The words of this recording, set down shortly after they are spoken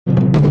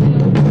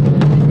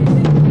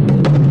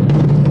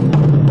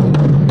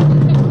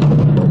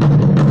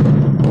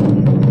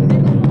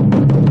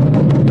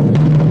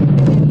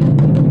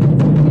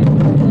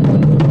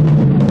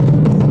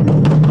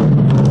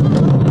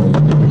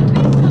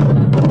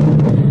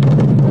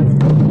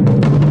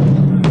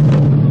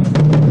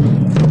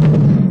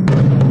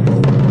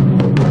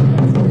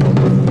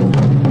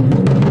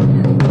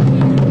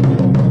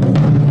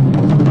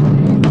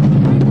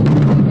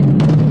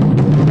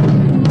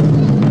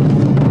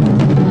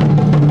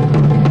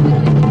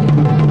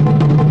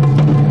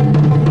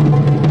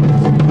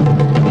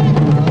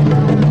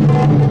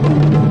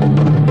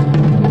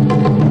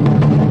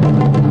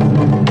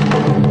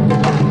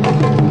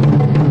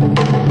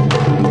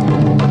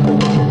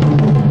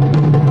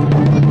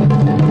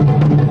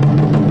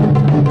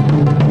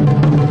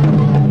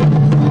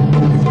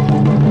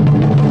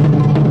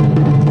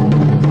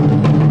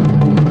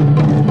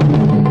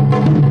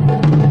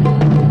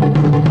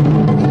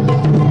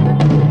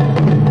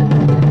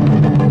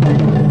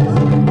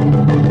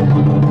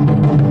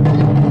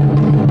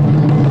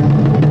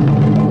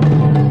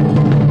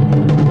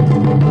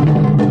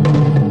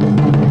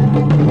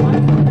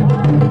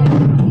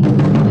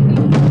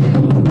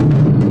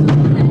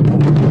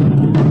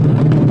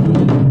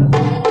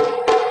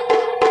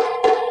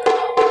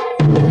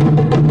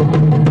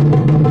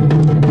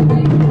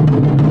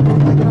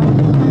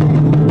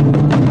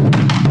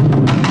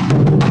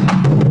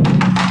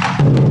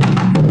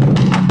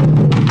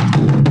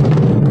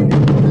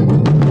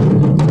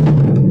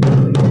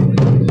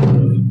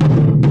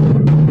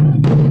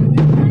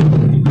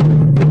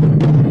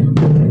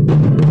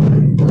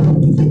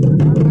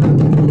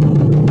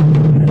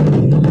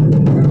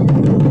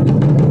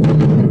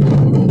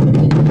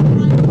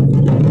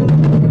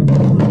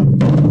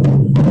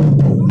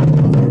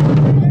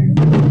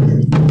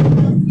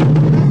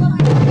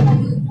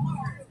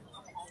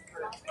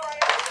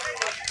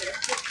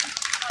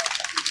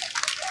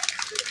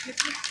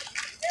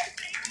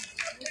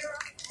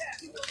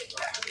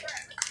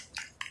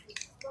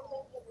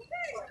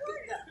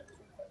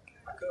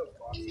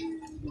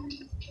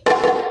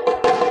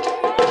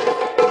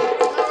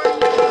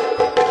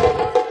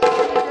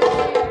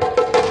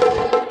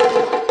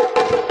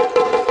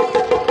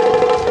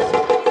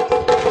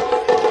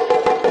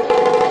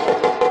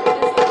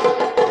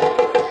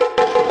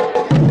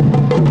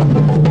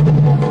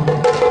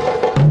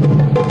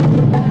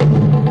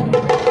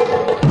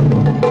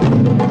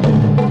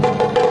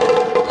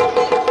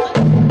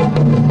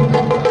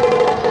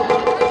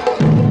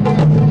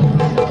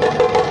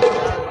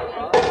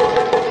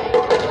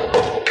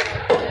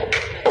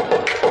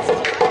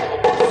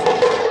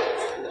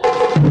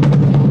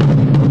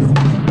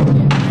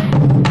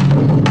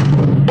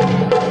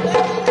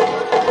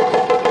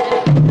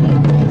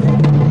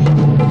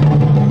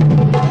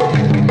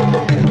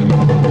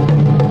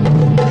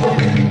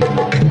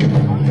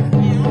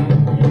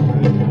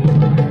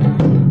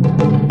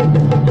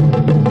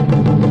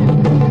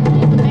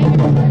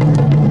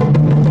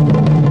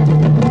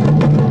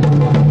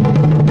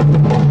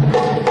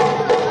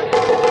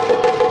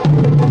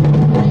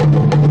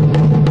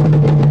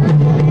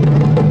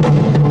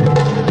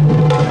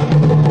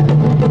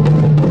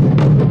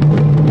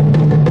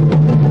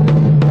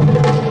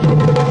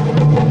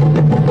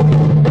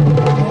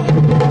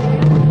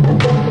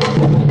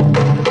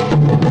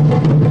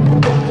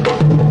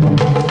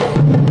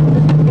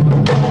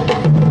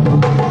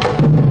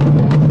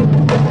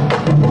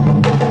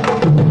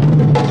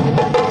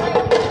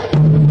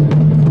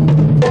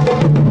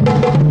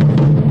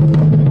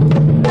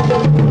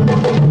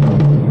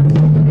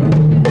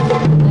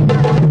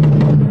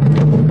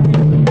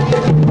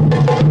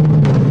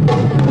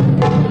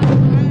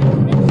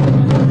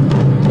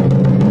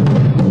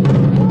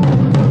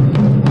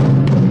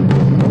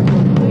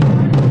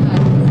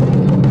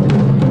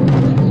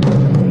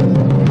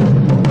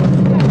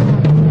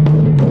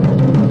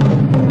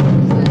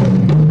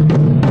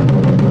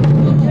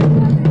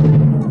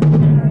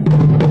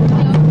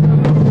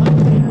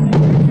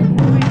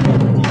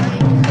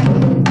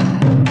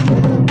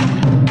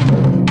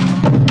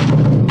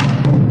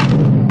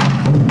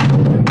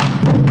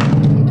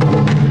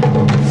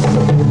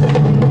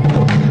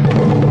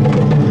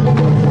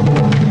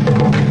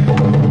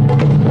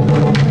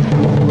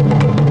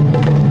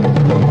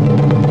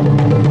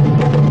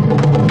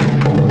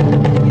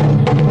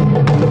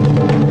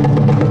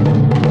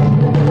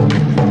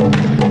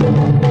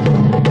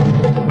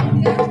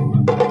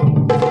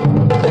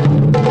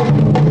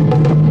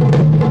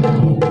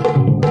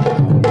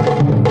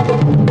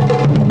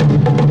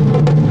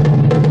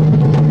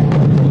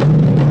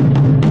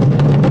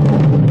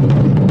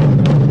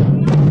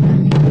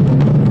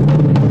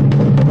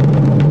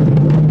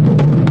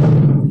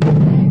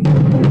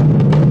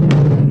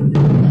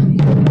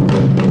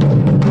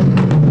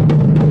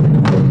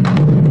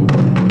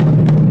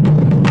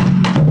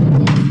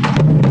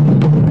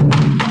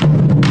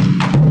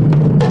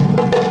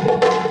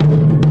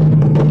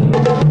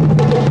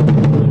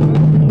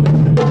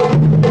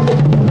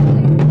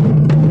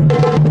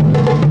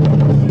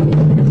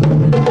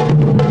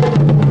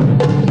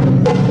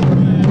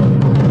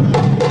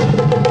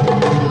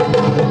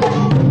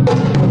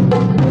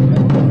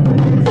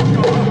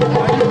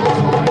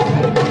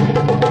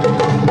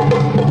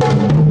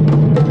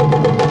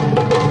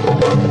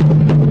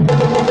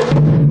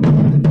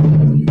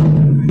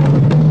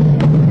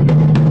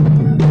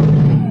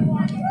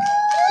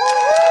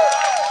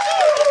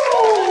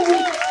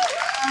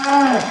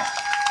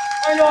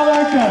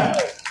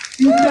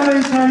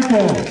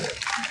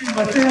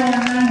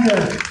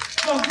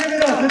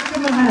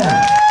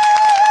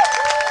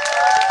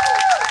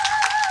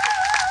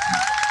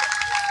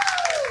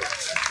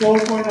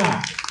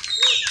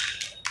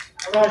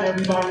right,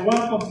 everybody.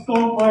 Welcome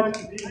so much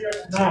to be here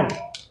tonight.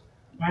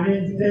 My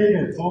name is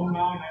David Bongman.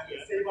 I'm the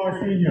Save Our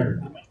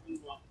Senior.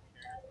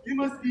 You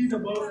must be the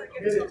most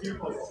committed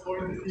people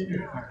supporting the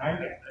seniors, right?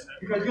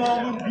 Because you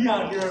all wouldn't be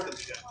out here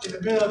in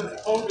the middle of this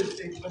COVID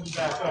thing coming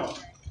back up.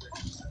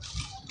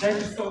 Thank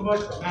you so much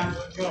for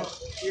masking up,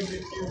 even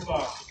if you've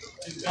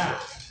been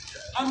back.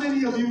 How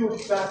many of you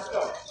have backed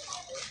up?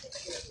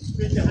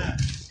 Raise your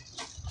hand.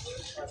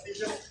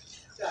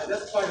 Yeah,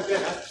 that's quite a bit.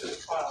 That's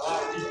just quite a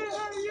lot of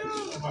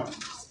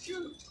people.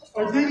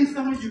 Or maybe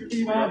some of you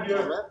came out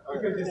here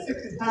because you're sick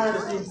and tired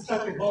of being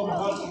stuck at home and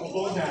watching the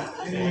ball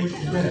dance in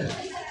 18 minutes.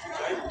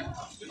 Right?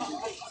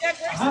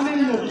 How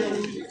many of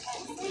you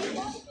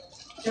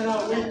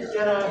cannot wait to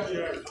get out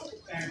here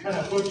and kind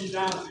of boogie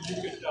down so you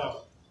could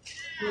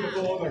do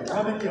the ball game?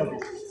 How many of you?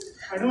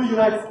 I know you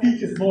like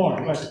speeches more,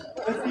 but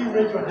let's see you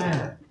raise your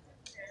hand.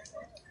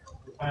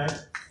 Right?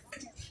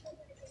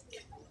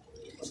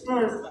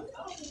 First,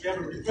 we have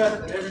a request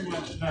for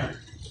everyone tonight,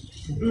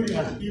 including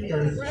our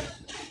speakers.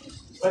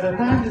 By the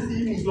time this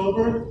evening's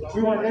over,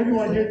 we want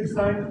everyone here to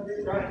sign the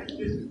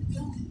petition.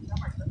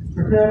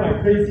 Prepared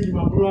by Tracy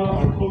Mamura,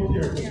 our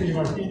co-chair for Save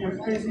Our Seniors.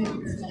 Tracy,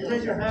 you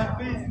raise your hand,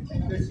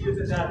 please. Let's use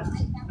it that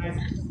nice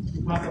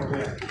muscle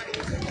there.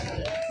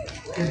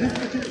 In this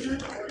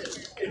petition,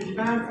 it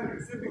demands the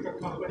Pacifica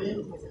Company,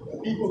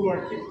 the people who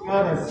are kicking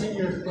out our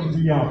seniors from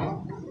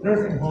the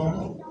nursing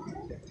home,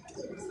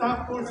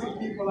 stop forcing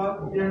people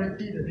out and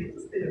guarantee that they can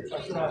stay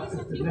at Sakura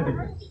Assisted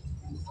Living.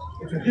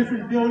 It's a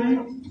different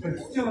building, but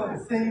it's still on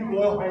the same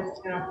Loyal Heights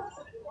campus,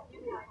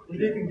 where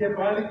they can get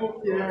bilingual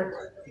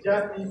care,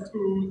 Japanese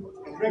food,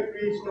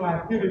 recreational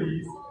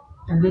activities,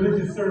 and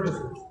religious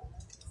services.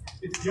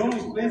 It's the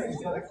only place in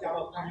Southern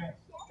California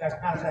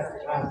that has that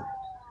capacity.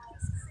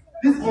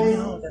 This way,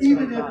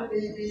 even if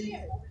AB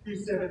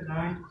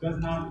 279 does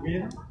not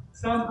win,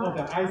 some of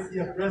the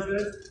ICF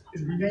residents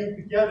can remain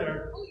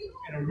together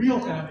and a real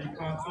family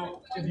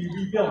council can be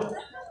rebuilt.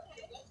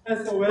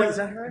 SOS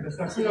and the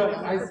Sakura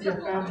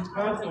ICF Family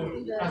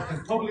Council has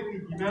been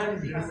publicly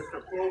demanding this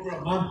for over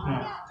a month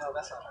now.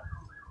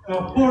 Now,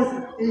 of course,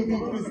 if AB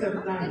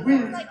 279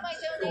 wins, it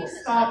will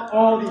stop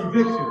all the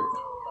evictions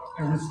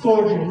and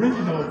restore the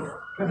original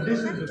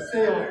conditions of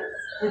sale,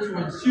 which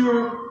will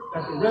ensure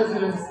that the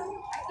residents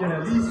get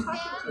at least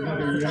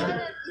another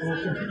year and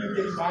will continue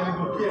getting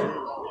bilingual care.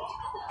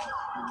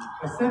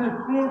 A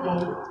Senate floor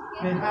vote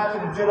may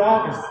happen in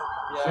mid-August,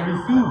 very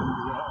soon,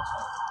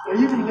 or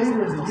even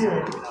later in the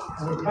year,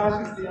 and we're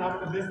cautiously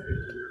optimistic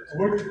and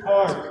working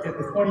hard to get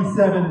the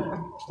 27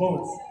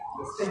 votes,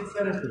 the state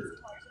senators.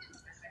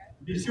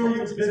 Be sure you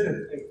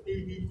visit the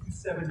AB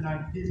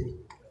 279 table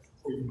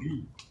before you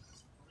leave.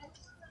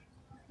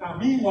 Now,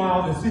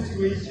 meanwhile, the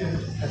situation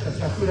at the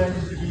Sakura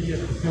Intermediate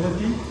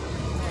Facility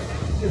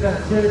is at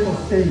a critical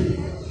stage.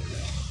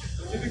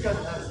 Pacifica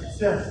has had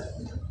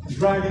success in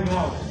driving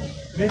out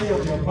many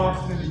of the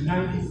approximately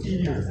 90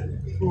 seniors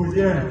who were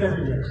there in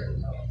February.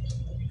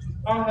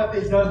 How have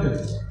they done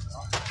this?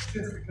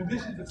 Since the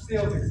conditions of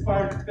sales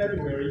expired in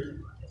February,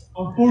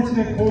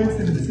 unfortunate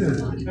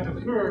coincidences have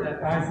occurred at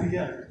the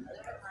ICF.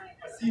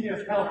 A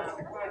senior's health has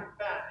declined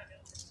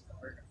fast.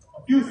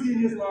 A few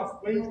seniors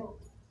lost weight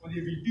when they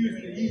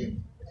refused to eat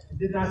and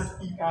did not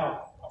speak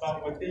out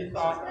about what they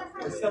thought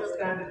was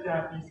substandard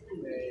Japanese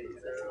food.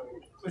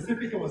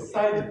 Pacifica was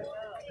cited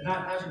for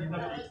not having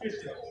enough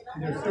nutrition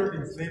in their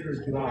servings later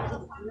in July.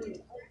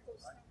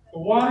 The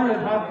water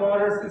and hot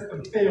water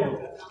system failed,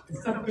 and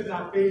some could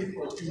not bathe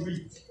for a few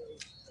weeks.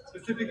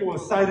 Pacifica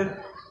was cited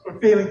for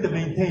failing to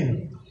maintain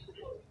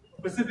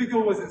it. Pacifica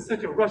was in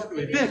such a rush to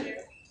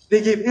evict,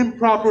 they gave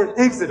improper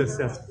exit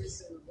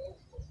assessments.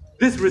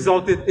 This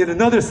resulted in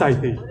another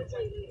citation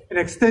and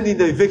extending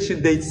the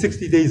eviction date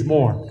 60 days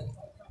more.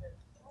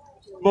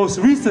 Most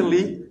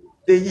recently,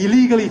 they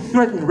illegally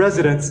threatened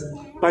residents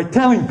by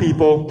telling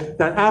people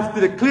that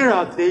after the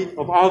clear-out date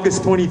of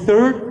August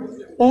 23rd,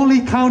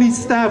 only county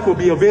staff will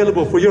be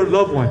available for your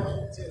loved one.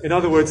 In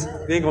other words,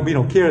 there ain't gonna be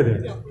no care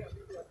there.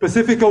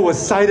 Pacifica was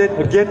cited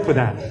again for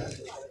that.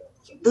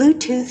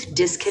 Bluetooth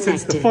disconnected.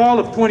 Since the fall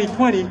of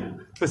 2020,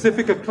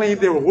 Pacifica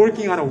claimed they were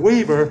working on a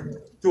waiver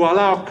to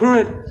allow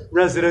current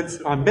residents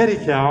on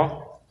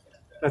Medi-Cal,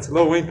 that's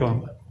low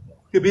income,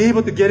 to be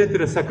able to get into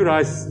the Sakura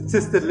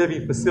Assisted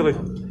Living facility.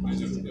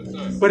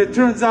 But it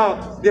turns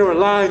out they were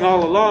lying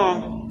all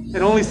along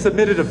and only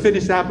submitted a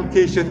finished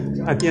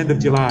application at the end of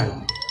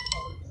July.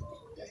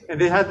 And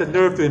they had the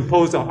nerve to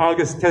impose an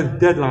August 10th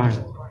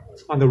deadline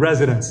on the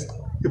residents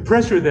to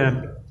pressure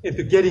them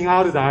into getting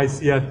out of the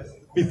ICF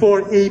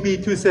before AB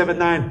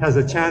 279 has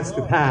a chance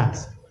to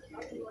pass.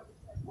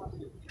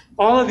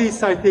 All of these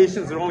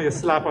citations are only a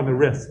slap on the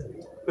wrist.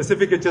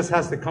 Pacifica just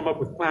has to come up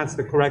with plans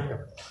to correct them.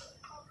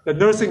 The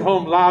nursing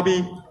home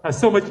lobby has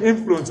so much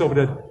influence over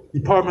the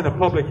Department of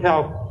Public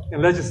Health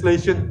and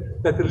legislation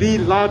that the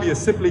lead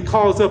lobbyist simply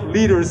calls up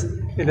leaders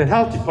in the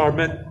health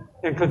department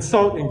and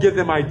consult and give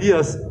them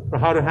ideas for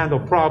how to handle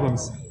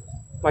problems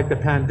like the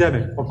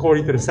pandemic,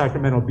 according to the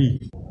Sacramento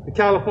Bee. The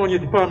California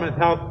Department of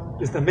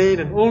Health is the main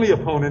and only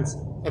opponents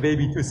of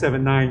AB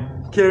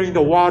 279, carrying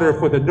the water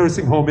for the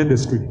nursing home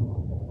industry.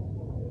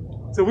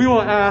 So we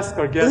will ask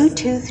our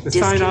guests Bluetooth to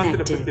sign on to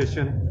the disconnected.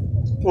 petition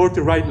or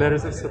to write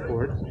letters of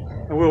support.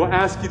 And we will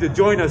ask you to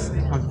join us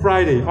on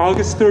Friday,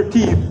 August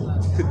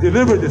 13th, to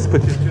deliver this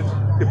petition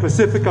to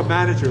Pacifica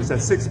managers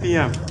at 6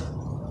 p.m.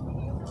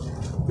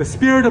 The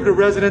spirit of the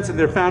residents and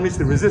their families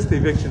to resist the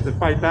evictions and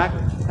fight back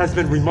has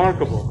been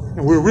remarkable,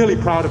 and we're really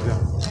proud of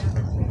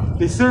them.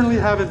 They certainly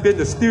haven't been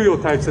the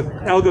stereotypes of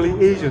elderly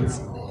Asians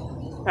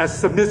as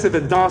submissive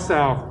and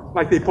docile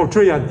like they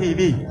portray on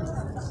TV.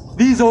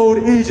 These old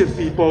Asian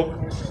people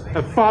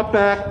have fought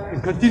back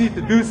and continue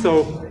to do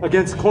so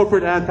against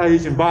corporate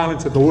anti-Asian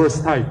violence of the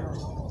worst type.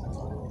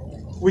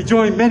 We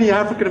join many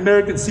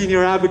African-American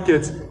senior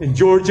advocates in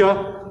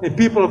Georgia and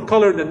people of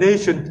color in the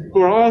nation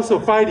who are also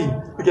fighting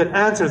to get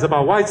answers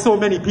about why so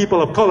many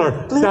people of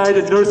color died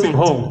in nursing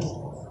homes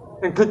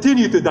and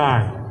continue to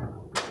die.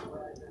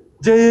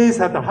 JAs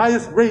have the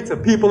highest rates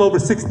of people over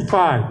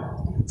 65.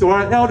 So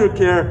our elder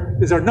care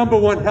is our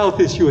 #1 health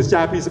issue as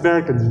Japanese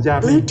Americans and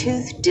Japanese.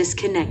 Bluetooth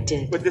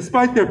disconnected. But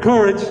despite their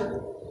courage,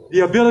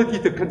 the ability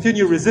to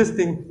continue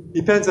resisting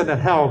depends on the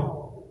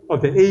health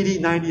of the 80,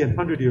 90, and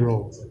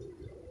 100-year-olds,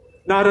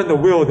 not on the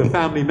will of the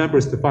family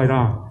members to fight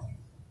on.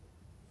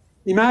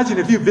 Imagine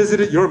if you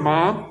visited your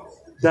mom,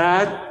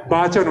 dad,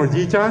 bachan, or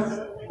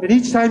jichan, and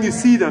each time you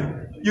see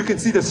them, you can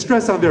see the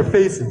stress on their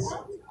faces.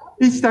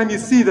 Each time you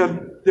see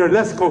them, they're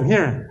less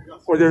coherent,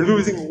 or they're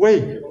losing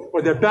weight,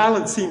 or their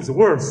balance seems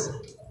worse.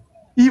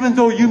 Even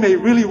though you may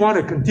really want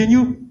to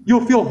continue,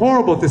 you'll feel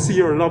horrible to see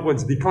your loved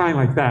ones decline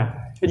like that,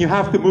 and you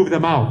have to move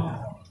them out.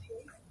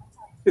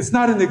 It's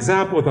not an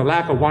example of the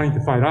lack of wanting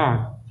to fight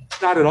on,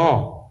 not at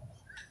all,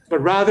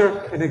 but rather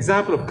an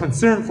example of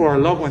concern for our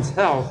loved ones'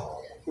 health,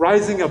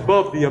 rising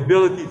above the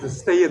ability to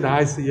stay in the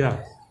ICF.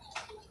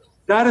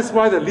 That is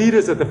why the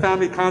leaders of the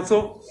Family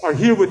Council are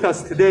here with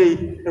us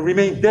today and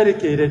remain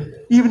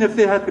dedicated, even if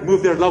they had to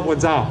move their loved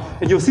ones out.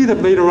 And you'll see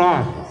them later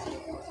on.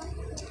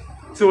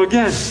 So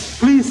again,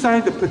 please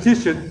sign the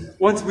petition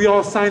once we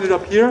all sign it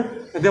up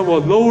here, and then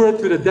we'll lower it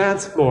to the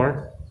dance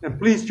floor. And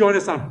please join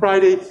us on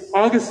Friday,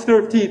 August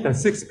 13th at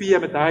 6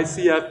 p.m. at the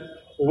ICF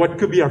for what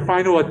could be our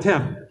final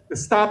attempt to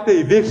stop the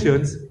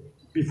evictions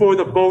before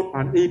the vote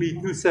on AB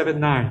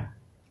 279.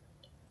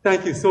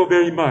 Thank you so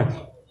very much.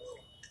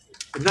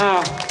 And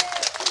now,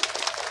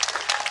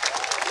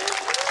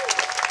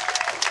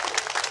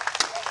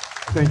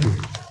 thank you.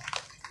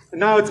 And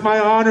now it's my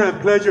honor and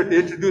pleasure to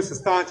introduce a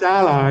staunch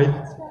ally,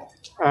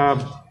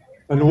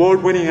 an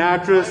award-winning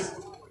actress,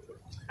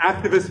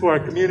 activist for our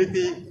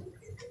community,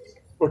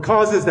 for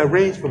causes that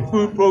range from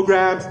food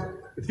programs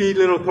to Feed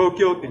Little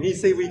Tokyo to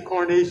Nisei Week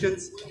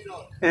coronations,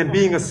 and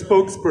being a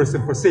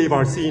spokesperson for Save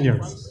Our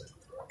Seniors.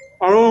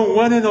 Our own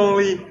one and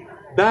only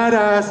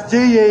badass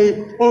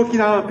JA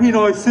Okinawan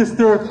Pinoy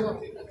sister,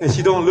 and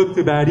she don't look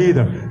too bad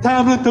either.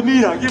 Tamlin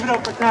Tomita, give it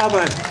up for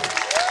Tamlin.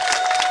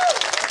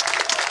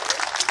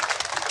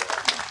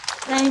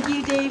 Thank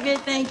you, David.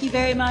 Thank you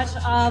very much.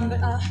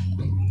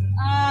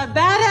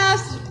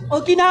 Badass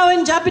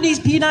Okinawan Japanese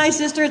Pinoy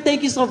sister,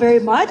 thank you so very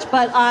much.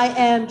 But I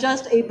am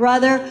just a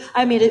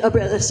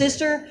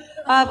sister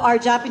of our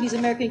Japanese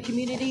American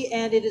community,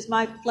 and it is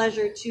my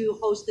pleasure to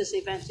host this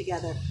event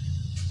together.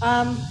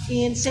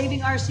 In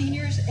saving our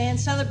seniors and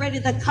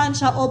celebrating the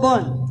Kansha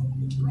Oban.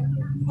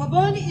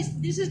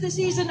 This is the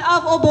season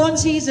of Obon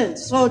season.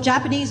 So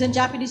Japanese and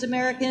Japanese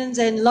Americans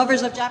and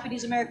lovers of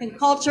Japanese American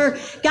culture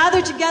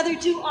gather together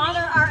to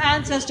honor our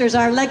ancestors,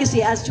 our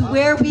legacy as to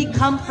where we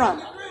come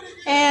from.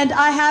 And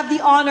I have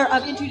the honor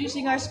of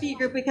introducing our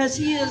speaker because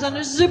he is on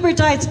a super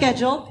tight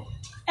schedule.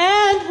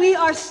 And we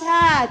are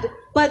sad,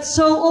 but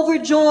so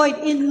overjoyed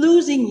in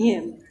losing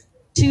him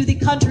to the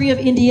country of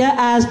India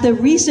as the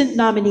recent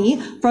nominee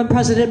from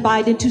President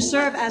Biden to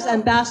serve as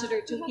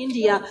ambassador to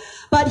India.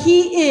 But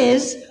he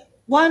is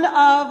one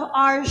of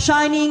our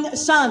shining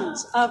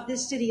sons of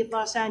this city of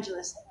Los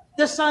Angeles.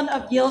 The son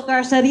of Gil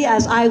Garcetti,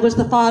 as I was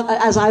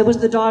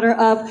the daughter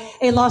of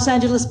a Los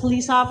Angeles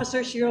police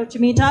officer, Shiro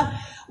Chimita.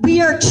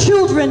 We are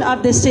children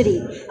of this city,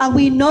 and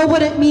we know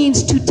what it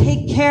means to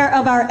take care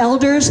of our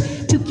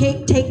elders, to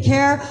take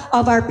care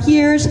of our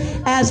peers,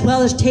 as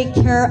well as take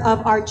care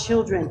of our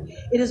children.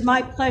 It is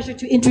my pleasure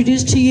to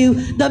introduce to you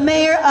the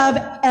mayor of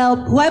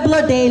El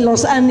Pueblo de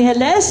Los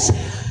Angeles,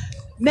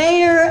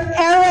 Mayor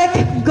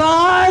Eric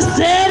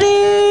Garcetti.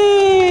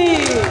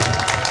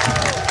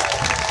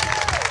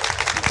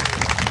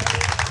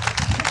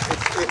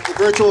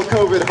 Virtual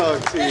COVID hug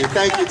to you.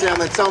 Thank you,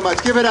 Tamlin, so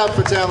much. Give it up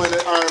for Tamlin,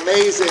 our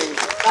amazing,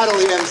 not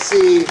only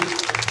MC,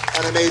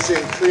 an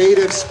amazing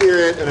creative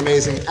spirit, an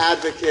amazing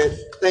advocate.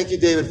 Thank you,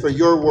 David, for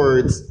your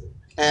words.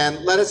 And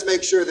let us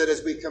make sure that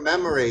as we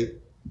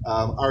commemorate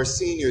our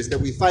seniors,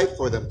 that we fight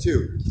for them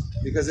too,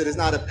 because it is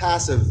not a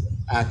passive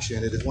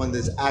action, it is one that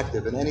is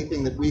active. And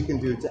anything that we can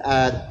do to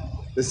add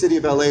the City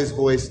of LA's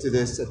voice to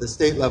this at the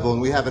state level,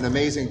 and we have an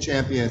amazing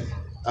champion,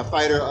 a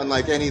fighter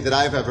unlike any that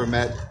I've ever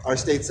met, our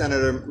State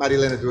Senator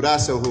Marilena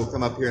Durazo, who will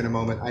come up here in a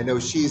moment. I know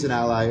she's an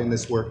ally in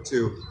this work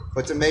too.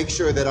 But to make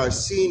sure that our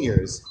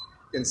seniors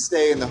can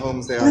stay in the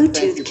homes they are. Bluetooth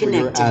Thank you for your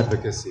connected.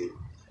 advocacy.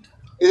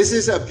 This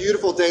is a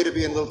beautiful day to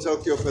be in Little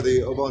Tokyo for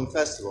the Obon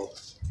Festival.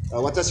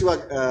 Watashi wa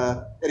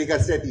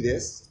Erikatseti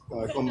desu.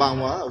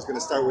 Konbanwa. I was going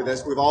to start with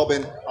this. We've all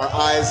been, our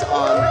eyes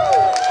on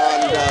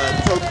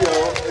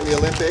Tokyo in the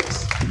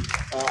Olympics.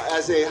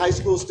 As a high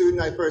school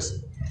student, I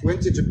first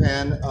went to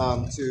Japan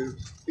to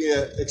be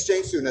an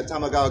exchange student at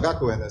Tamagawa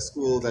Gakuen, a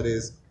school that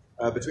is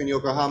between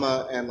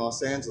Yokohama and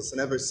Los Angeles.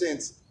 And ever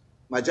since,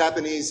 my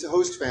Japanese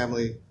host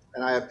family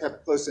and I have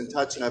kept close in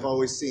touch, and I've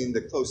always seen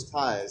the close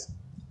ties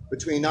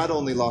between not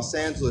only Los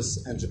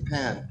Angeles and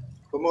Japan,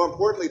 but more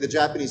importantly, the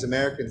Japanese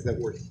Americans that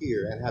were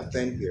here and have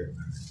been here.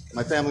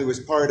 My family was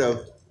part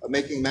of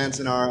making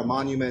Manzanar a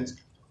monument,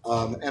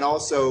 and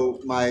also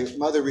my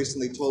mother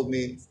recently told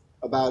me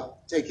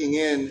about taking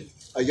in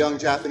a young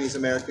Japanese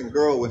American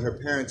girl when her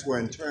parents were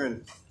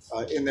interned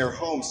in their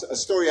homes, a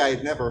story I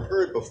had never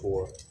heard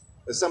before.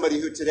 As somebody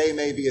who today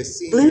may be a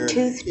senior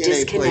Bluetooth in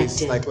a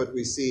place like what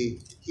we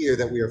see here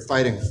that we are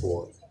fighting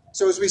for.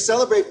 So as we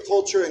celebrate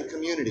culture and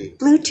community,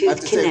 Bluetooth I have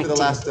to say for the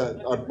last,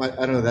 connected.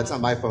 I don't know, that's not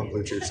my phone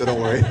Bluetooth, so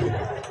don't worry.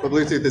 But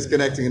Bluetooth is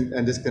connecting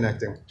and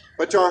disconnecting.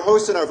 But to our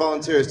hosts and our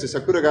volunteers, to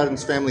Sakura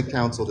Gardens Family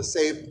Council, to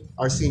Save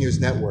Our Seniors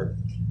Network,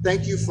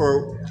 thank you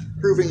for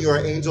proving you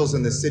are angels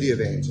in the city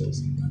of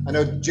angels. I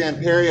know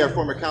Jan Perry, our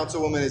former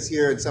councilwoman, is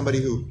here, and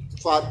somebody who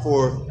fought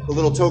for the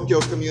Little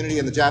Tokyo community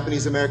and the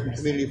Japanese American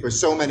community for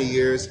so many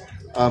years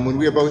when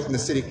we were both in the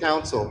city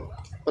council.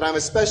 But I'm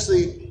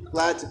especially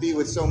glad to be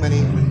with so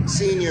many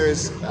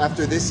seniors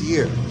after this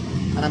year.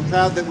 And I'm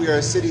proud that we are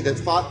a city that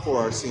fought for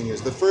our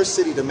seniors, the first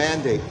city to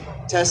mandate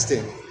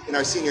testing in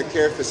our senior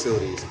care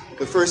facilities,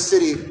 the first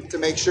city to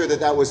make sure that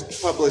that was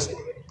published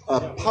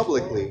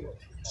publicly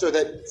so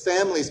that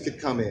families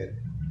could come in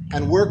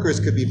and workers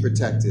could be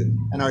protected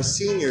and our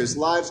seniors'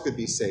 lives could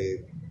be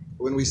saved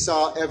when we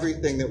saw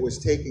everything that was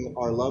taking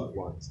our loved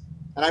ones.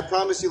 And I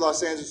promise you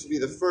Los Angeles will be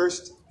the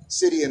first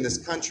city in this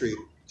country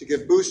to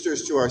give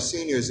boosters to our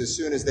seniors as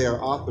soon as they are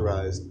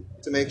authorized,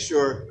 to make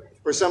sure,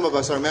 for some of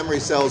us, our memory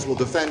cells will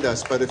defend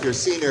us, but if you're a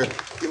senior,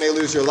 you may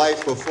lose your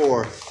life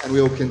before, and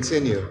we will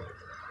continue.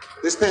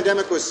 This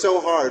pandemic was so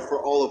hard for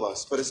all of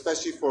us, but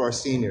especially for our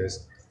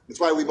seniors.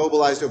 It's why we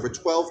mobilized over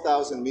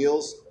 12,000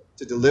 meals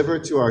to deliver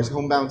to our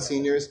homebound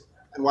seniors,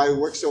 and why we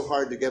worked so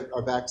hard to get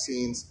our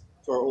vaccines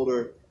to our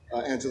older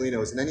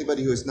Angelinos. And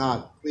anybody who is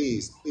not,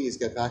 please, please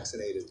get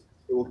vaccinated.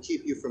 It will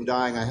keep you from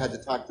dying. I had to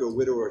talk to a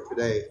widower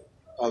today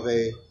of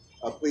a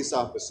police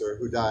officer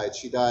who died.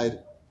 She died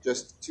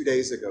just 2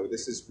 days ago.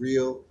 This is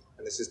real,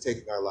 and this is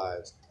taking our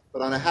lives.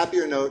 But on a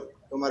happier note,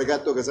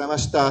 arigatou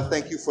gozaimashita.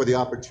 Thank you for the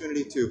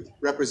opportunity to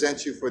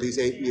represent you for these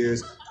 8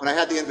 years. When I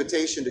had the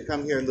invitation to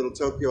come here in Little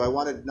Tokyo, I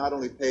wanted to not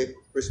only pay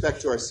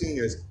respect to our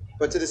seniors,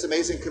 but to this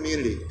amazing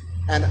community.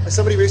 And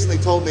somebody recently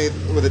told me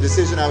with a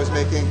decision I was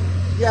making,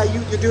 yeah,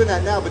 you're doing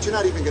that now, but you're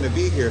not even going to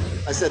be here.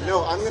 I said,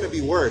 no, I'm going to be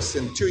worse.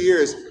 In 2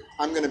 years,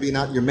 I'm going to be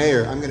not your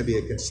mayor, I'm going to be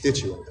a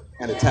constituent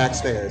and a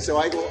taxpayer. So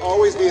I will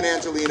always be an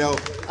Angelino.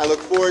 I look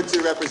forward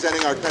to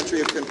representing our country,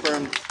 if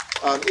confirmed,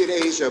 in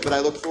Asia, but I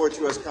look forward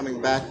to us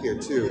coming back here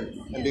too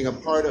and being a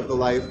part of the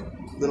life.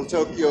 Little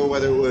Tokyo,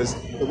 whether it was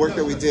the work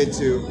that we did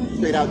to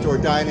create outdoor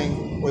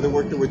dining or the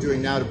work that we're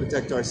doing now to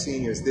protect our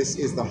seniors, this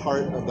is the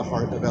heart of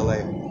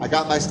LA. I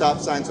got my stop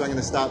sign, so I'm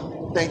going to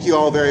stop. Thank you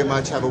all very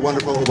much. Have a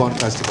wonderful Obon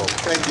Festival.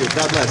 Thank you.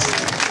 God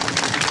bless.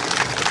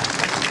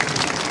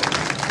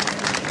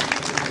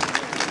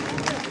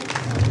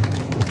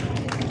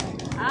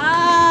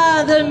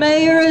 The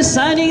mayor is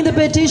signing the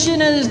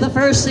petition and is the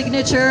first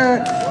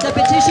signature, the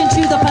petition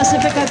to the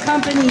Pacifica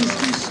companies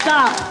to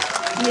stop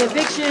the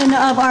eviction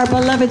of our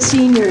beloved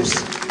seniors.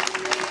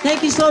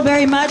 Thank you so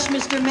very much,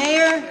 Mr.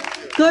 Mayor.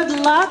 Good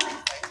luck.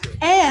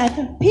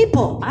 And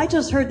people, I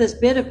just heard this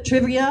bit of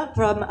trivia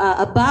from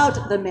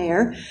about the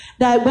mayor,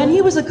 that when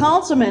he was a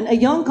councilman, a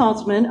young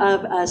councilman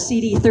of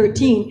CD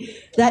 13,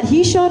 that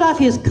he showed off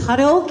his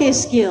karaoke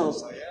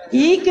skills.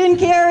 He can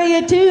carry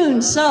a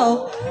tune.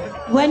 So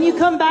when you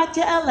come back to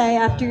LA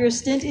after your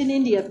stint in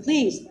India,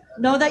 please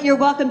know that you're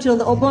welcome to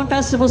the Obon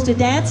festivals to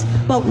dance,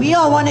 but we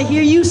all want to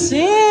hear you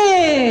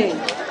sing.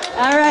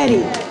 All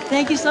righty.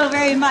 Thank you so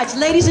very much.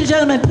 Ladies and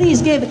gentlemen,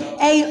 please give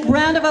a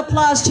round of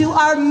applause to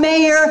our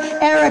mayor,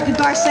 Eric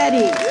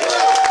Garcetti.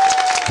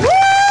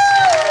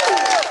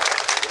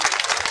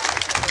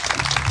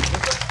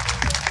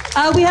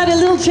 We had a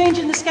little change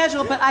in the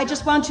schedule, but I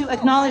just want to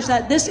acknowledge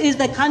that this is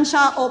the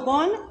Kansha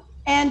Oban,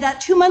 and that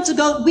 2 months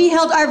ago, we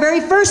held our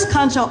very first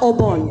Kansha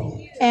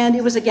Obon. And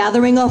it was a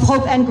gathering of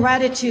hope and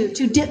gratitude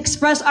to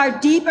express our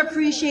deep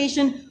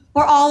appreciation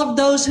for all of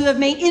those who have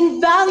made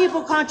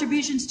invaluable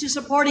contributions to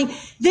supporting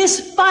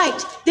this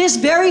fight, this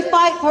very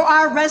fight for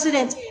our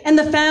residents and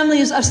the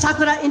families of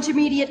Sakura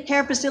Intermediate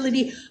Care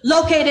Facility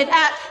located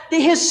at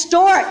the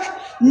historic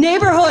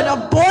neighborhood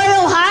of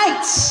Boyle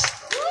Heights.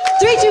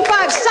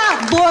 325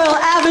 South Boyle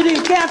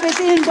Avenue campus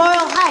in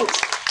Boyle Heights.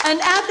 And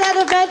at that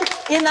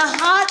event, in the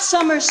hot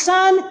summer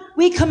sun,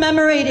 we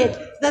commemorated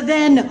the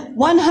then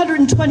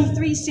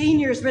 123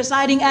 seniors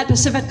residing at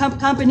Pacific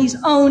Companies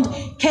owned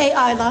KI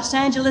Los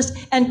Angeles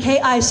and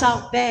KI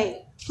South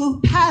Bay.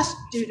 who passed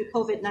due to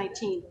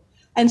COVID-19.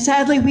 And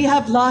sadly, we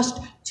have lost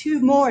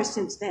 2 more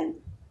since then.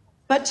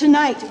 But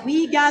tonight,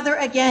 we gather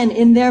again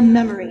in their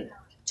memory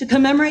to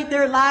commemorate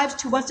their lives,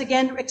 to once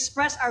again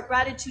express our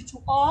gratitude to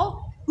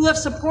all who have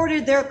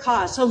supported their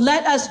cause. So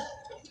let us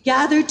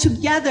gather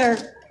together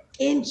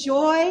in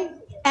joy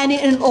and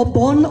in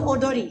Obon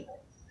Odori.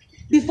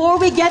 Before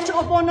we get to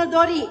Obon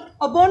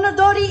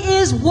Odori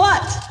is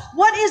what?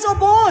 What is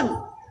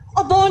Obon?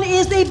 Obon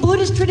is a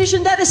Buddhist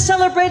tradition that is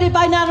celebrated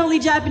by not only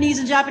Japanese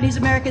and Japanese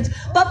Americans,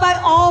 but by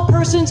all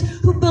persons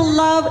who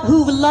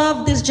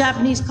love this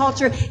Japanese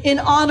culture in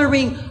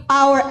honoring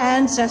our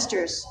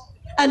ancestors.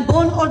 And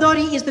Bon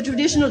Odori is the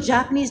traditional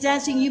Japanese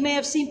dancing you may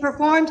have seen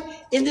performed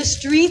in the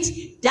streets,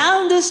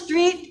 down the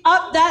street,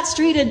 up that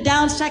street, and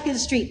down 2nd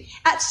Street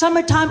at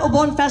summertime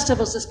Obon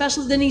festivals,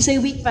 especially the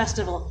Nisei Week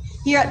Festival,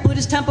 here at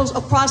Buddhist temples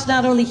across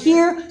not only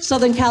here,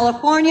 Southern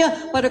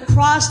California, but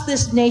across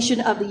this nation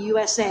of the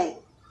USA.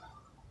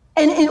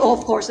 And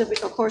of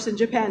course in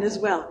Japan as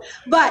well.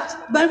 But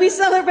when we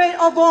celebrate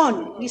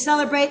Obon, we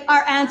celebrate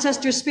our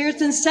ancestors'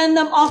 spirits and send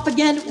them off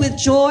again with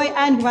joy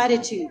and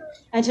gratitude.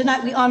 And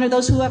tonight we honor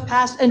those who have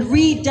passed and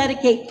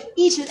rededicate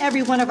each and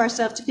every one of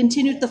ourselves to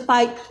continue the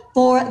fight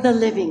for the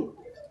living.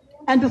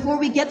 And before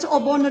we get to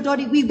Obon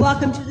Odori, we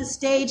welcome to the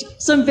stage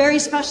some very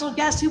special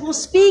guests who will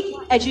speak,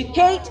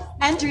 educate,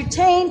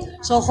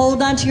 entertain. So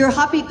hold on to your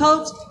happy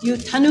coats, your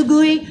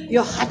tanugui,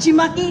 your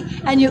hachimaki,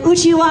 and your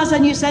uchiwaza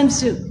and your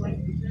sensu.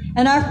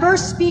 And our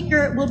first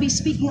speaker will be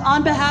speaking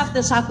on behalf of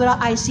the Sakura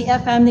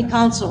ICF Family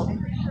Council.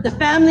 The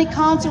Family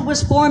Council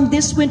was formed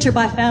this winter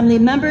by family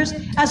members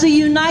as a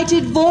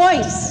united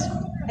voice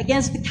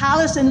against the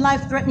callous and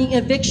life-threatening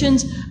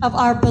evictions of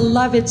our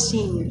beloved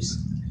seniors.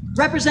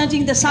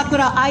 Representing the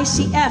Sakura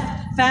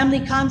ICF Family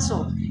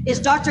Council is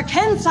Dr.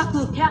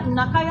 Kensaku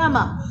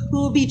Nakayama,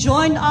 who will be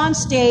joined on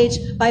stage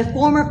by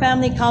former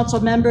Family Council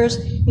members,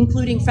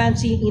 including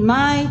Francine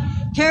Imai,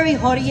 Carrie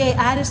Horie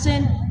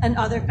Addison, and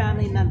other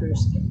family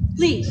members.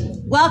 Please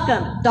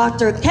welcome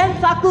Dr.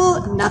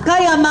 Kensaku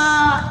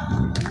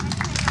Nakayama.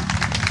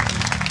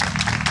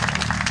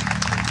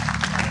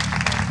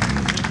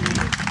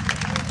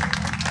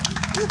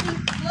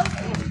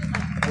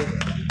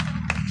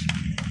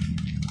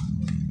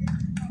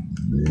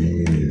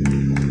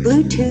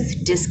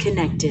 Bluetooth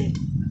disconnected.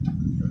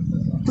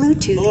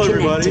 Bluetooth Hello,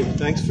 everybody. connected.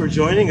 Thanks for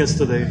joining us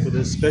today for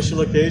this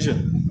special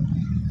occasion.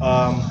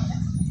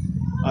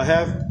 I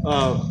have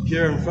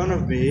here in front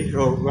of me,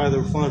 or rather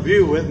in front of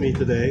you with me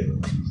today,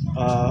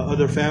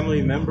 other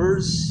family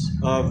members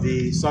of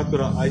the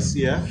Sakura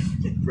ICF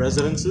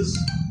residences.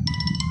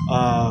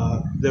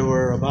 There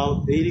were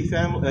about 80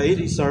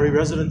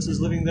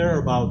 residences living there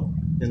about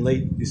in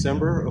late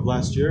December of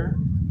last year.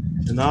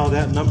 And now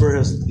that number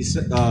has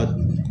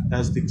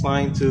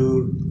declined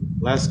to,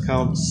 last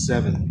count,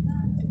 7.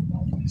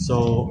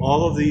 So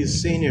all of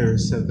these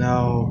seniors have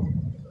now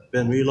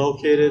been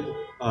relocated,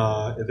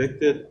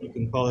 evicted, you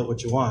can call it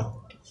what you want.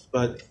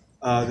 But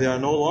they are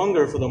no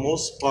longer, for the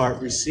most part,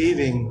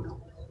 receiving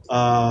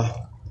a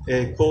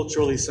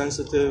culturally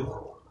sensitive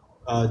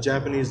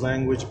Japanese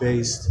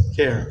language-based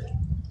care,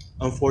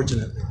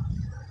 unfortunately,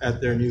 at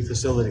their new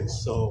facilities.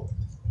 So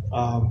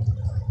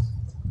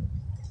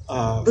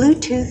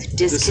Bluetooth disconnected.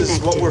 this is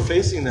what we're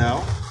facing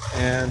now,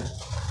 and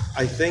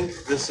I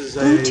think this is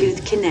a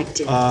Bluetooth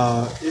connected.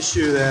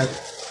 issue that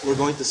we're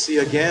going to see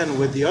again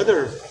with the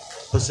other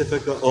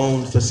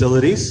Pacifica-owned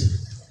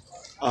facilities.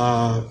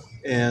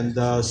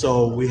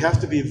 So we have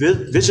to be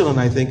vigilant,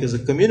 I think, as a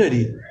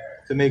community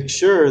to make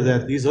sure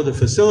that these other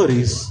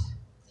facilities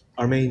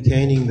are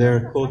maintaining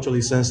their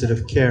culturally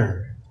sensitive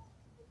care.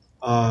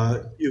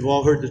 You've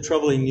all heard the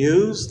troubling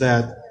news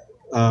that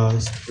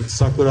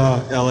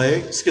Sakura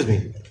KILA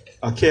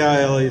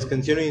is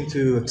continuing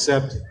to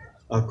accept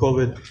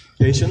COVID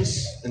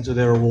patients into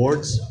their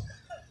wards.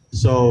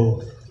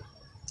 So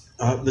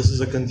this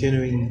is a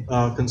continuing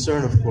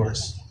concern, of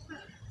course,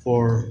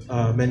 for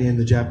many in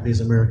the Japanese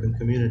American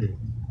community.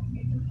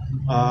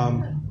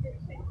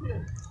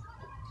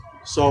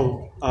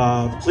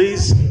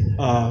 Please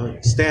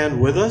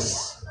stand with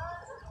us.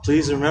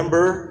 Please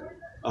remember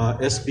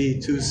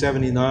SB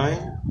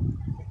 279.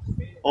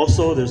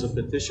 Also, there's a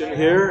petition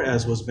here,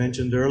 as was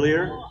mentioned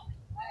earlier,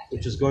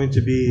 which is going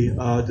to be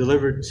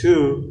delivered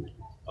to,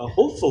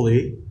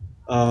 hopefully,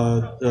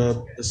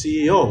 the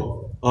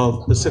CEO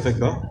of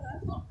Pacifica,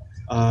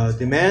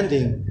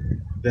 demanding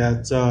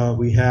that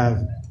we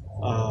have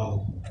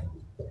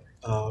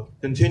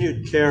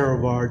continued care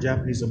of our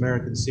Japanese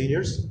American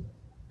seniors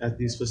at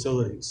these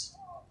facilities.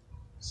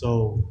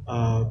 So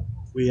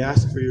we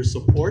ask for your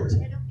support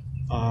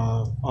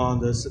on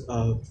this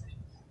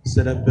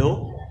Senate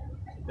bill,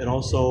 and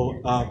also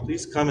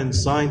please come and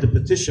sign the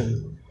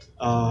petition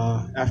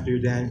after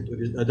you're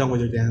done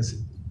with your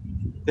dancing.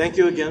 Thank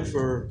you again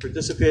for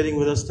participating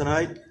with us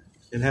tonight,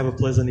 and have a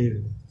pleasant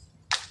evening.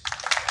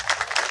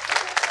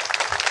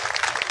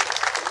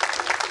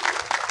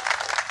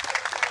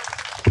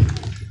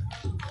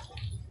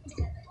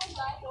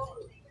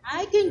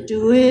 I can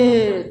do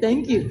it.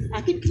 Thank you.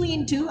 I can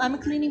clean too. I'm a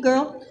cleaning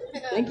girl.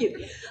 Thank you.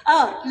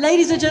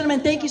 Ladies and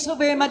gentlemen, thank you so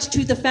very much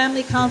to the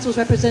family councils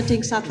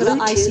representing Sakura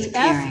Bluetooth ICF,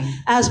 pairing.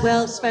 as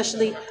well,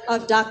 especially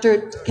of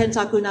Dr.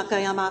 Kensaku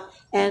Nakayama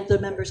and the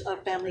members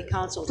of family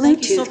council.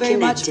 Thank you so Bluetooth very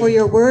much connected. for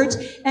your words,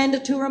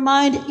 and to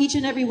remind each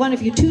and every one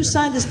of you to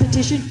sign this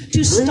petition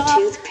to stop.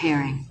 Bluetooth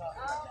pairing.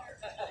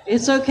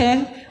 It's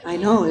okay. I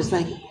know, it's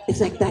like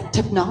that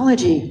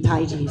technology,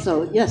 Taiji,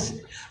 so yes.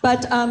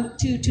 But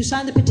to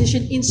sign the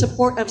petition in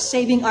support of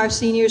saving our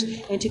seniors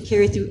and to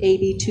carry through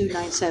AB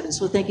 297.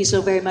 So thank you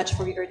so very much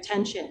for your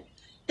attention.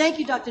 Thank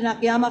you, Dr.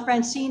 Nakayama,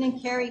 Francine,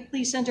 and Carrie.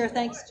 Please send our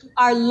thanks to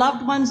our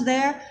loved ones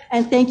there.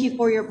 And thank you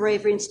for your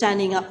bravery in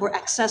standing up for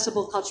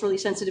accessible, culturally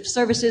sensitive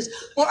services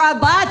for our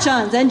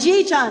bachans and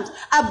jichans,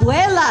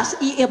 abuelas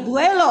y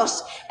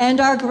abuelos, and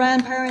our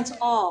grandparents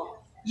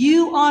all.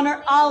 You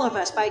honor all of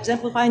us by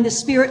exemplifying the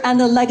spirit and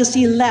the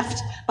legacy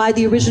left by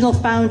the original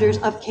founders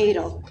of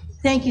Cato.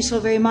 Thank you so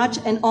very much,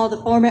 and all the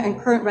former and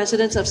current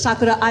residents of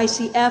Sakura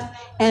ICF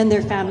and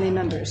their family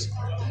members.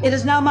 It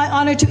is now my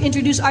honor to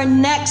introduce our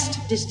next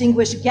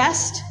distinguished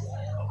guest.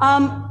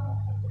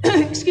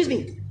 Excuse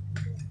me.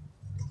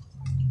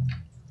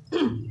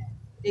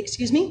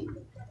 Excuse me?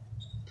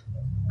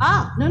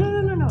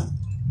 No.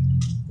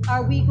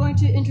 Are we going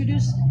to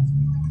introduce?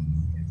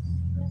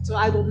 So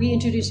I will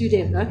reintroduce you,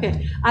 David.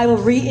 Okay. I will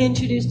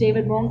reintroduce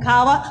David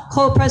Monkawa,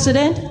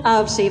 co-president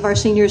of Save Our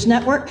Seniors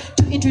Network,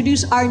 to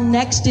introduce our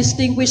next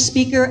distinguished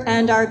speaker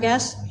and our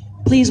guest.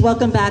 Please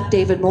welcome back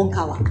David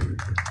Monkawa.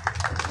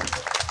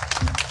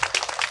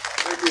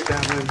 Thank you,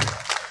 Damlin.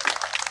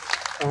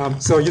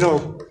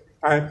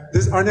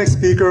 Our next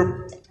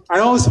speaker, I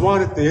always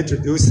wanted to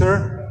introduce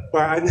her,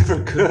 but I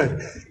never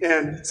could.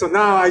 And so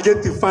now I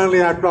get to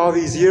finally, after all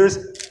these years,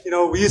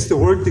 we used to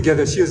work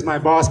together. She was my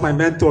boss, my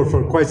mentor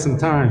for quite some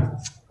time.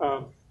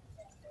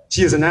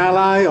 She is an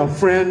ally, a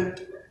friend,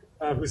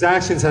 whose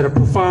actions had a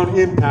profound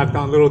impact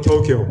on Little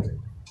Tokyo.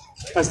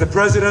 As the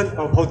president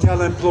of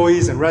Hotel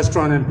Employees and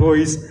Restaurant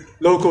Employees,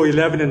 Local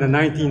 11 in the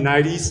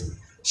 1990s,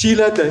 she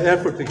led the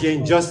effort to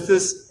gain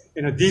justice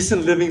and a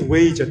decent living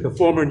wage at the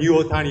former New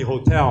Otani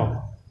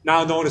Hotel,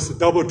 now known as the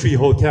Doubletree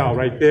Hotel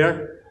right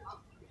there,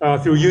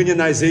 through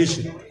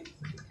unionization.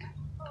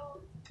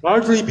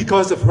 Largely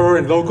because of her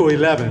and Local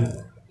 11,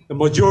 the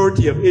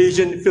majority of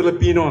Asian,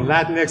 Filipino, and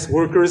Latinx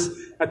workers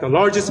at the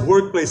largest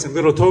workplace in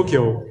Little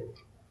Tokyo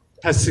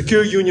has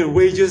secure union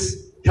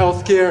wages,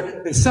 health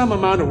care, and some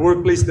amount of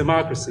workplace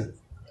democracy.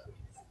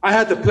 I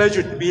had the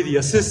pleasure to be the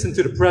assistant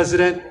to the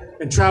president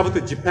and traveled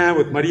to Japan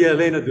with Maria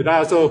Elena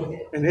Durazo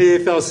and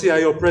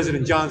AFL-CIO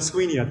President John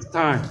Sweeney at the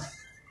time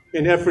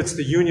in efforts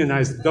to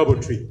unionize the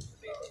Doubletree.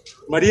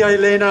 Maria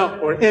Elena,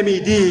 or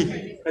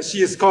MED, as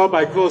she is called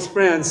by close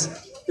friends,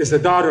 is the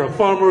daughter of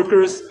farm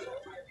workers,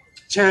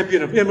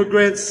 champion of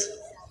immigrants,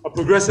 a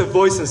progressive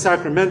voice in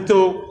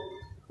Sacramento,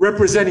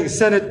 representing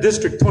Senate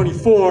District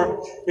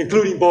 24,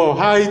 including Boyle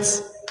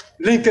Heights,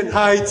 Lincoln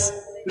Heights,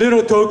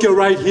 Little Tokyo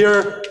right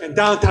here, and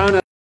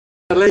downtown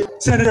LA,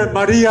 Senator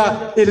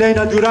Maria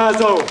Elena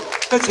Durazo.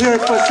 Let's hear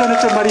it for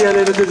Senator Maria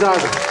Elena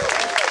Durazo.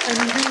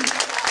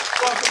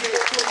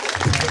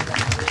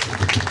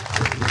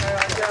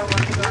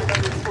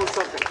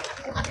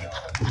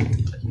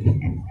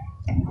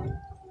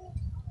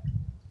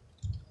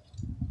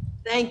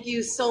 Thank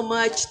you so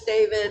much,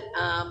 David.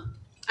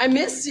 I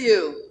miss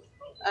you,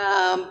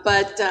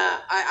 but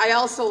I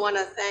also want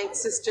to thank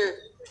Sister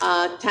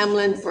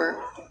Tamlin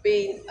for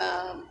being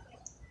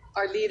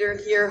our leader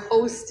here,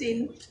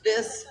 hosting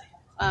this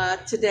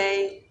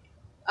today.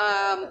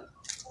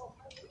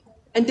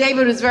 And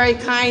David was very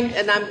kind,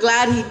 and I'm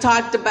glad he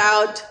talked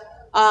about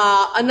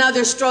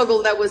another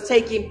struggle that was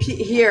taking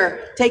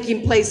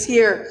place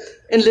here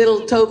in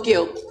Little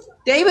Tokyo.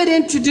 David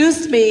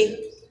introduced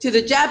me to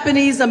the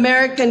Japanese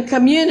American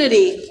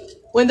community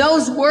when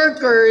those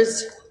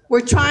workers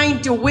were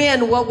trying to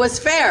win what was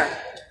fair.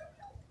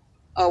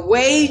 A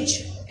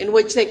wage in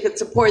which they could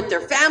support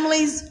their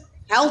families,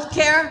 health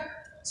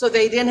care, so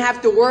they didn't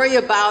have to worry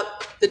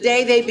about the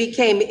day they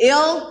became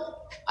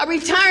ill, a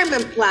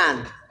retirement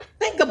plan.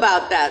 Think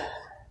about that.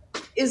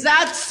 Is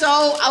that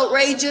so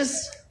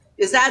outrageous?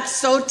 Is that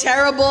so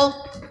terrible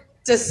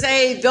to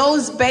say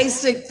those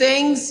basic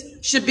things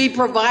should be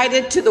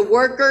provided to the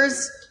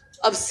workers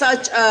of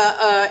such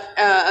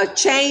a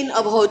chain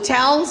of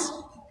hotels?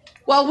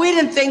 Well, we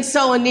didn't think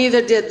so, and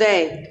neither did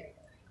they.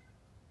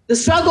 The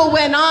struggle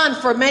went on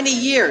for many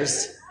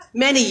years.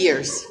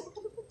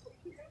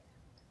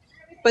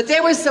 But they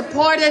were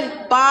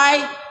supported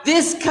by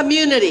this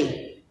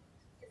community.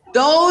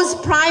 Those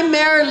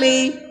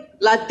primarily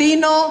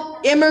Latino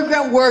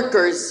immigrant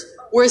workers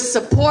were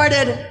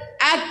supported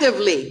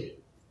actively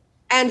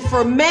and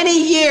for many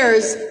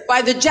years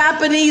by the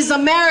Japanese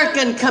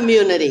American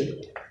community.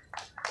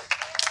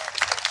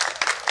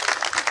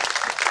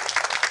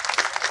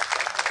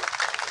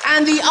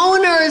 And the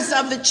owners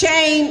of the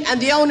chain and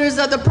the owners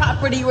of the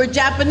property were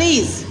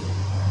Japanese.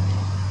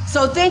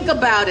 So think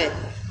about it.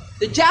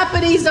 The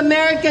Japanese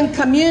American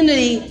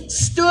community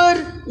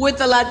stood with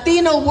the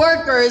Latino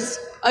workers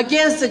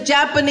against the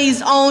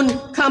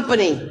Japanese-owned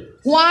company.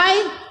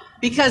 Why?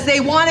 because they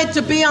wanted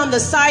to be on the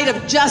side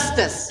of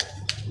justice.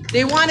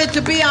 They wanted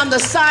to be on the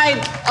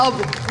side of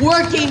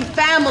working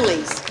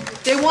families.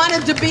 They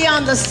wanted to be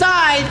on the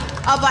side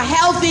of a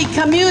healthy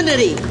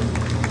community.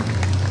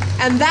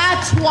 And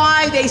that's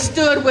why they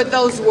stood with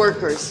those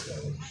workers.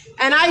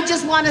 And I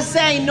just want to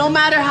say, no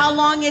matter how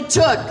long it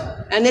took,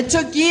 and it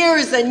took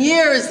years and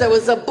years, there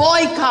was a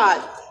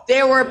boycott,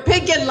 there were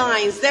picket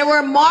lines, there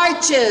were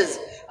marches.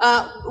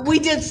 We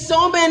did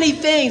so many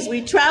things.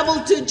 We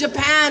traveled to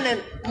Japan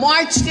and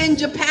marched in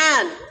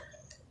Japan.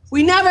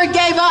 We never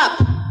gave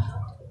up.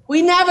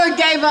 We never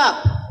gave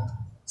up.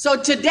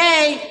 So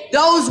today,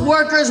 those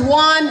workers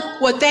won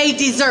what they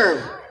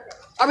deserve: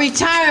 a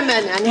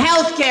retirement and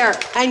health care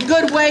and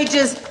good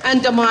wages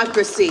and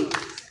democracy.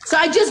 So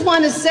I just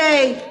want to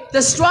say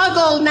the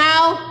struggle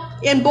now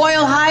in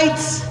Boyle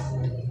Heights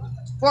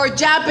for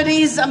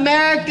Japanese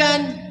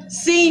American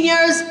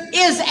seniors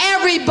is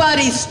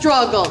everybody's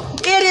struggle.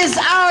 It is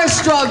our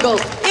struggle.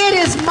 It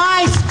is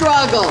my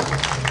struggle.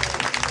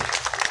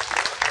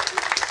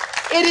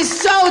 It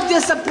is so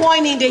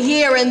disappointing to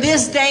hear in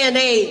this day and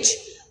age,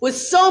 with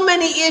so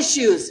many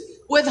issues,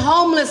 with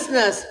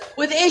homelessness,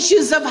 with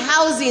issues of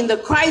housing, the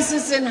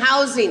crisis in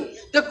housing,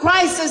 the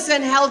crisis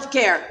in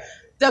healthcare,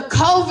 the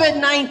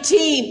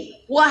COVID-19,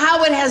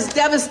 how it has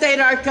devastated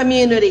our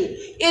community.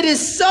 It is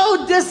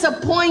so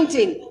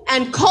disappointing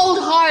and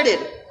cold-hearted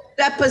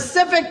that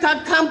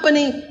Pacifica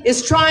Company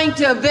is trying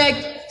to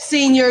evict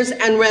seniors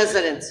and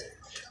residents.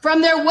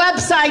 From their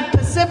website,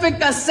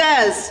 Pacifica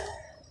says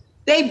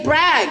they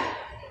brag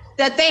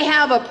that they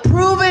have a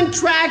proven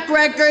track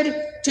record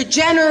to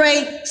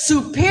generate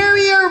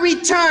superior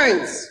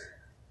returns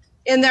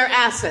in their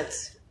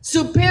assets.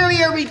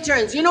 Superior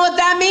returns. You know what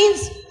that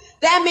means?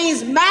 That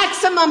means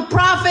maximum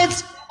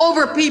profits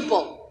over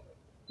people.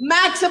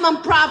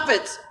 Maximum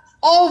profits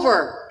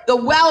over the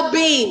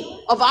well-being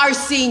of our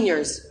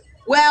seniors.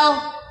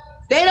 Well,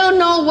 they don't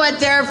know what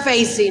they're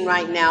facing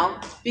right now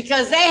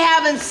because they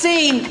haven't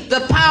seen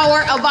the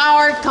power of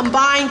our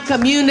combined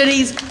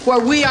communities where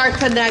we are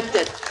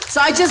connected.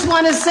 So I just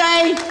want to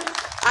say,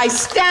 I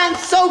stand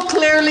so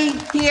clearly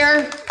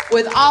here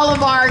with all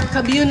of our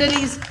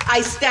communities.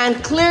 I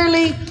stand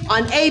clearly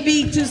on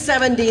AB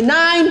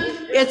 279.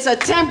 It's a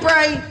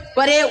temporary,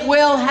 but it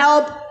will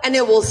help and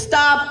it will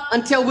stop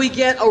until we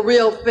get a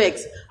real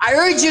fix. I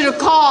urge you to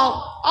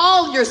call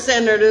all your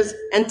senators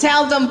and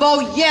tell them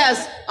vote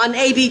yes on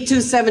AB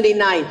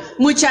 279.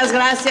 Muchas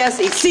gracias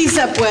y sí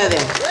se puede.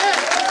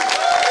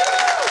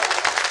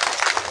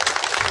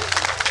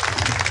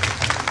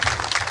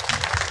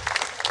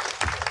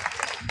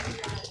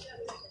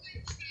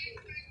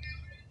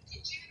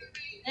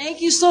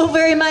 Thank you so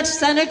very much,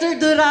 Senator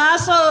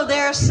Durazo.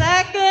 Their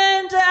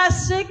second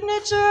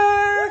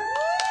signature.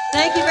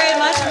 Thank you very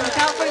much from the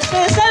California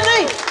State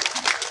Assembly.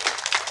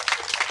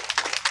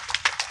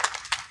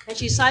 And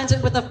she signs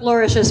it with a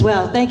flourish as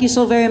well. Thank you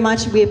so very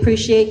much. We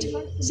appreciate.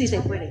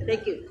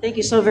 Thank you. Thank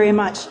you so very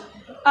much.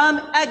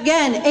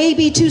 Again,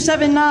 AB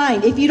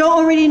 279. If you don't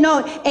already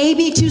know,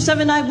 AB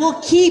 279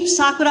 will keep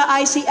Sakura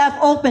ICF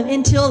open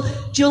until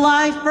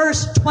July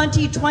 1st,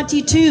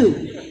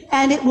 2022.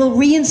 And it will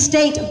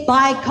reinstate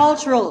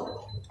bicultural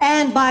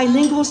and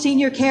bilingual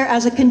senior care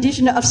as a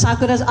condition of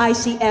Sakura's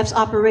ICF's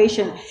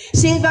operation.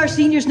 Save Our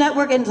Seniors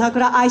Network and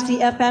Sakura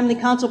ICF Family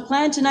Council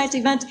plan tonight's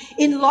event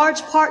in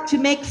large part to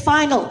make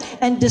final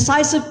and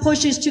decisive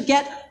pushes to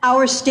get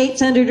our state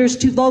senators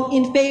to vote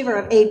in favor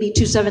of AB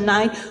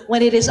 279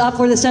 when it is up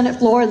for the Senate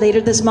floor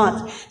later this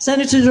month.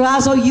 Senator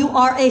Durazo, you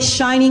are a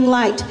shining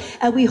light,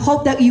 and we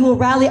hope that you will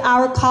rally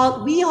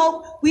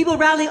we will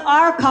rally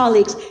our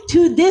colleagues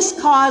to this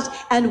cause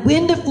and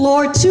win the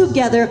floor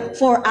together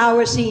for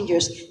our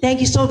seniors. Thank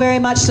you so very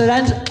much,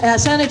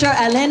 Senator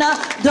Elena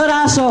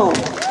Durazo.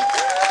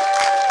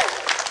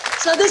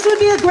 So this would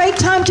be a great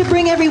time to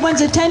bring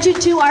everyone's attention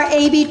to our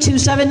AB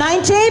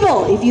 279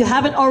 table. If you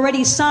haven't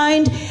already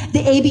signed the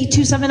AB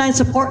 279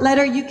 support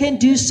letter, you can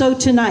do so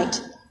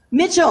tonight.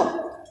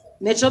 Mitchell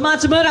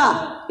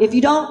Matsumura. If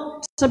you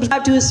don't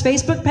subscribe to his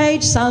Facebook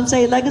page,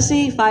 Sansei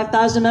Legacy,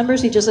 5,000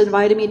 members. He just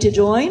invited me to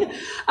join.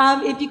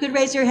 If you could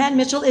raise your hand,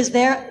 Mitchell is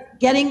there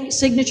getting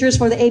signatures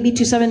for the AB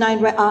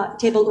 279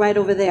 table right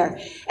over there.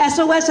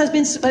 SOS has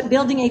been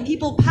building a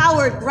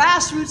people-powered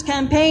grassroots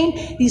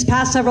campaign these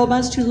past several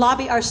months to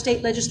lobby our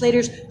state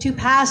legislators to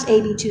pass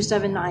AB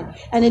 279.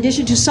 In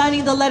addition to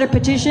signing the letter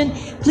petition,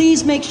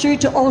 please make sure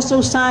to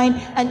also sign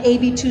an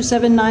AB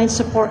 279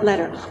 support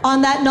letter.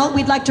 On that note,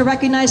 we'd like to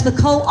recognize the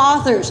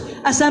co-authors,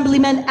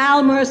 Assemblyman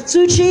Al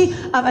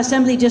Muratsuchi of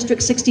Assembly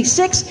District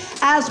 66,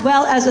 as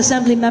well as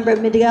Assembly Member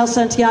Medi-Cal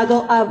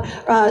Santiago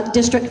of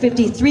District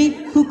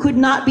 53, who could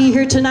not be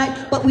here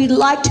tonight, but we'd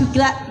like to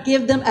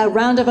give them a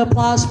round of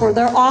applause for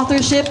their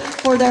authorship,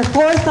 for their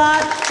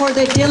forethought, for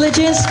their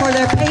diligence, for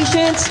their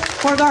patience,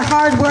 for their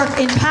hard work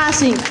in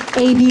passing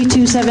AB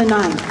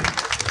 279.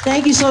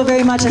 Thank you so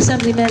very much,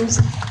 Assemblymen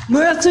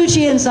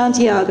Muratsuchi and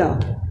Santiago.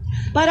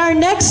 But our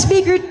next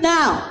speaker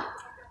now,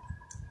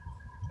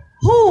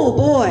 oh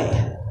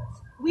boy,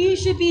 we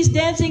should be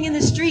dancing in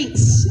the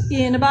streets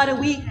in about a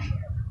week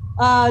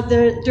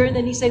during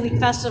the Nisei Week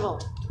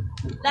Festival,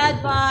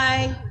 led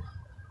by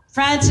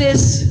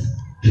Francis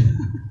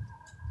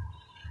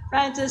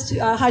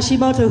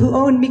Hashimoto, who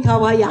owned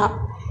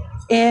Mikawaya.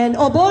 And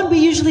Obon, we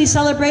usually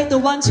celebrate the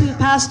ones who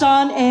passed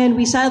on, and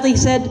we sadly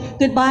said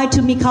goodbye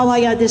to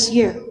Mikawaya this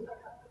year.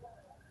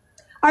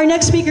 Our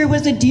next speaker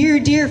was a dear,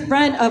 dear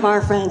friend of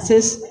our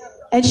Francis,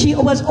 and she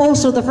was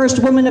also the first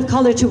woman of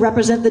color to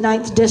represent the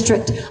 9th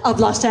District of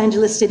Los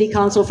Angeles City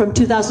Council from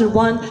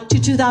 2001 to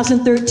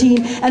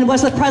 2013, and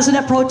was the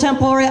president pro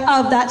tempore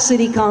of that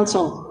city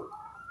council.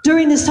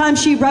 During this time,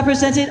 she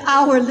represented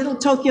our Little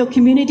Tokyo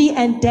community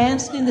and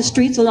danced in the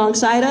streets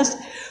alongside us,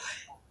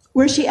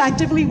 where she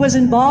actively was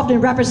involved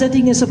in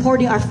representing and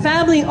supporting our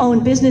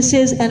family-owned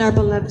businesses and our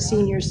beloved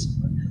seniors.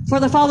 For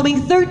the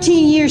following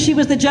 13 years, she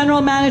was the general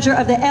manager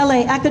of the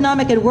LA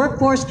Economic and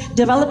Workforce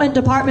Development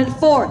Department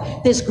for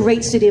this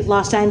great city of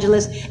Los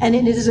Angeles. And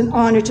it is an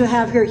honor to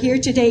have her here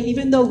today.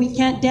 Even though we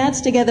can't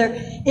dance together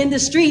in the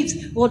streets,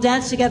 we'll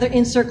dance together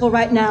in circle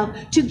right now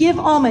to give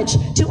homage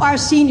to our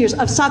seniors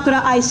of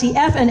Sakura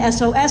ICF and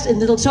SOS in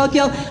Little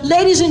Tokyo.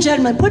 Ladies and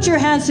gentlemen, put your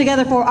hands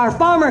together for our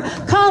former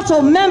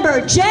council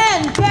member,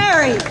 Jan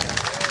Perry.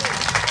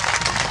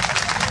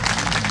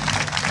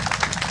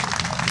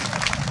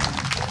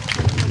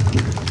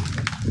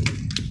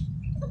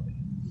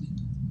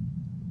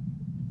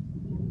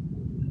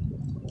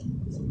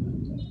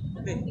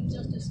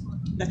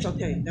 That's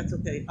okay. That's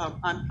okay.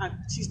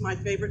 She's my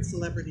favorite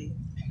celebrity.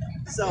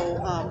 So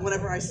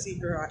whenever I see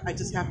her, I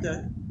just have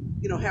to,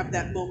 have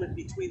that moment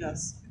between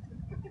us.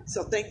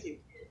 So thank you,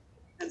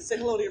 and say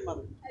hello to your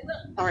mother.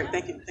 All right.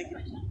 Thank you. Thank you.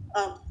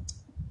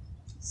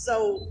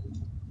 So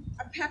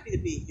I'm happy to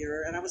be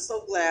here, and I was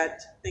so glad.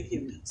 Thank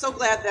you. So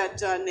glad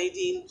that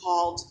Nadine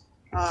called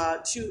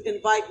to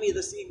invite me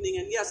this evening.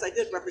 And yes, I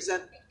did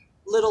represent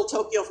Little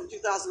Tokyo from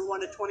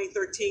 2001 to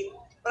 2013.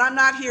 But I'm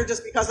not here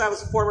just because I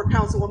was a former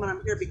councilwoman.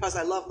 I'm here because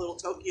I love Little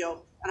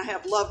Tokyo, and I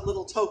have loved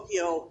Little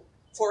Tokyo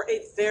for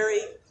a very,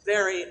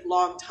 very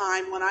long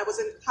time. When I was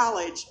in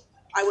college,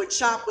 I would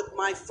shop with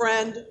my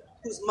friend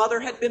whose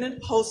mother had been in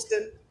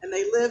Poston, and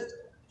they lived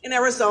in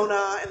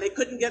Arizona, and they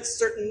couldn't get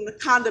certain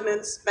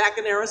condiments back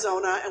in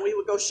Arizona, and we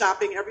would go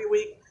shopping every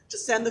week to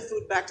send the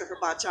food back to her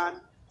bachan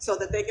so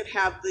that they could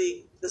have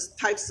the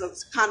types of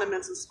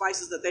condiments and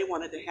spices that they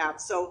wanted to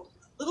have. So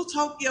Little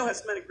Tokyo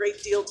has meant a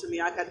great deal to me.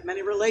 I've had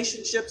many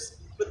relationships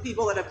with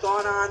people that have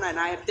gone on, and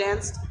I have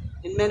danced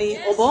in many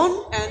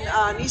Obon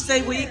and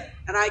Nisei Week,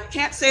 and I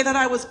can't say that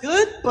I was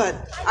good, but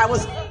it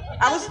was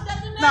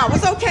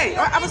okay.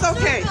 I was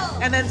okay.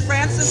 And then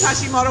Frances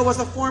Hashimoto was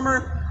a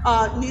former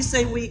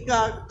Nisei Week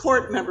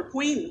court member,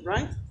 queen,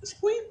 right? Was she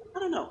queen? I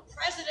don't know.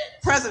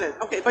 President.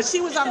 Okay, but she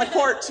was on the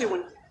court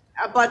too.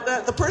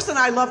 But the person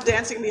I loved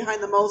dancing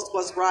behind the most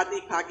was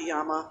Rodney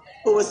Kageyama,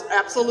 who was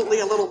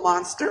absolutely a little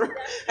monster,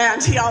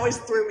 and he always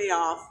threw me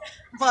off.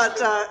 But,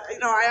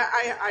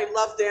 I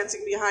loved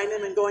dancing behind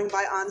him and going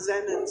by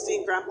Anzen and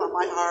seeing Grandpa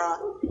Maihara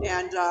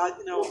and,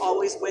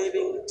 always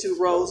waving to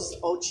Rose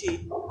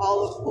Ochi,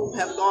 all of whom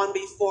have gone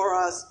before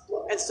us.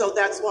 And so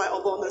that's why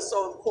Obon is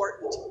so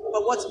important.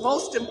 But what's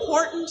most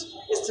important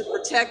is to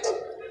protect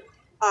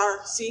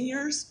our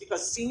seniors,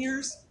 because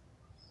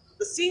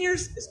the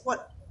seniors is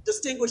what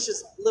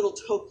distinguishes Little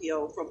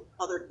Tokyo from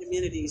other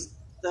communities.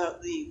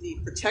 The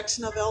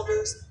protection of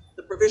elders,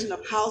 the provision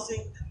of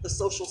housing, the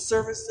social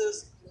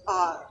services,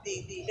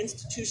 the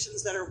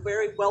institutions that are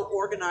very well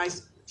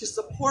organized to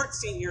support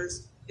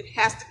seniors. It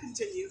has to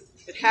continue,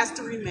 it has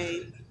to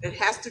remain, it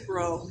has to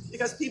grow,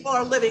 because people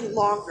are living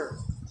longer,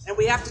 and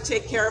we have to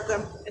take care of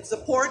them and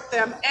support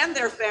them and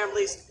their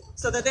families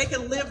so that they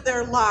can live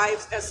their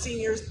lives as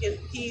seniors in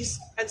peace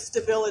and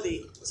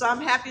stability. So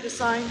I'm happy to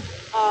sign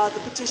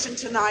the petition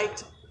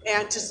tonight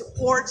and to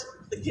support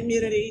the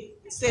community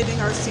in saving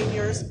our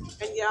seniors.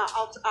 And yeah,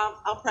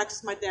 I'll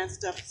practice my dance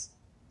steps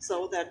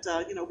so that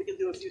we can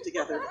do a few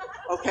together.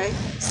 Okay?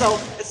 So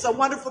it's so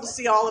wonderful to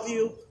see all of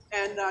you,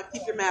 and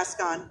keep your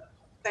mask on.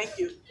 Thank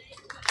you.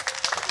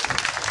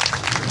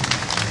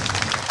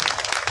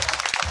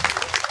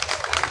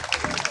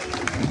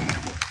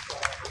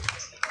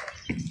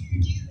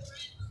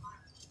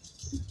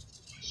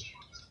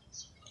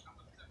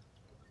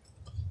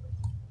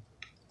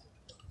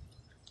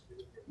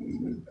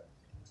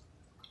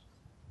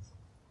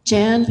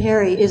 Jan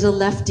Perry is a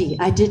lefty.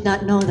 I did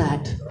not know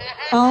that.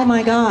 Oh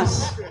my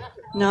gosh.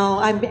 No,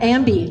 I'm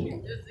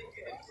ambi.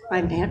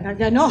 I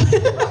know.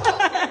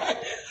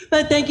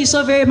 But thank you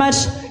so very much,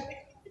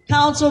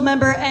 council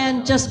member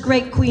and just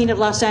great queen of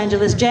Los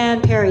Angeles,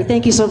 Jan Perry.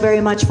 Thank you so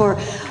very much for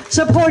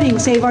supporting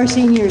Save Our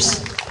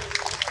Seniors.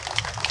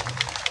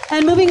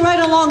 And moving right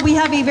along, we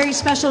have a very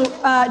special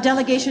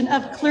delegation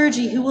of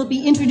clergy who will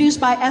be introduced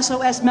by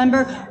SOS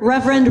member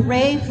Reverend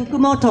Ray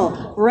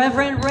Fukumoto.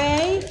 Reverend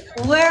Ray,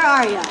 where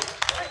are you?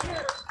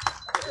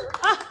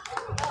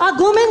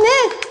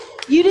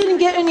 You didn't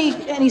get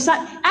any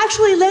sign.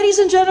 Actually, ladies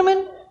and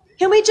gentlemen,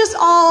 can we just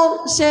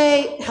all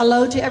say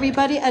hello to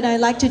everybody? And I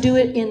like to do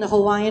it in the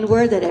Hawaiian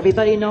word that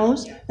everybody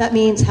knows. That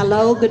means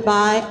hello,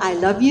 goodbye, I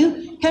love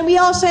you. Can we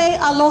all say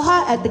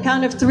aloha at the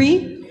count of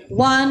 3?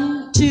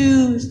 1,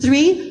 2,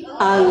 3.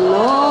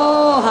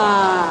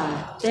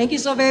 Aloha. Thank you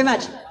so very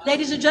much.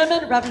 Ladies and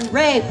gentlemen, Reverend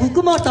Ray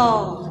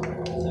Fukumoto.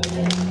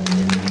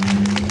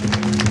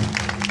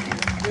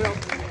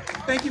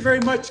 Thank you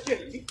very much.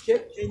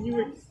 Can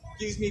you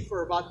excuse me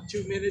for about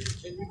 2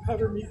 minutes? Can you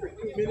cover me for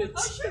 2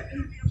 minutes?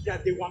 Yeah,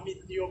 they want me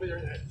to be over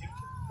there.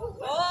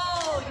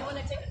 Oh, you want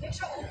to take a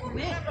picture?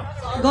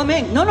 Oh, go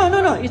Ming. No.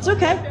 It's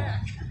okay.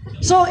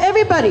 So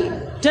everybody,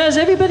 does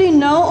everybody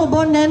know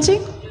Obon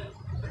dancing?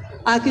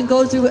 I can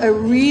go through a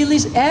really,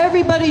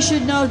 everybody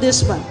should know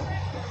this one.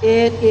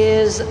 It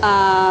is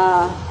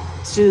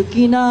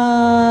Tsukina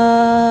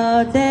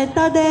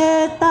Deta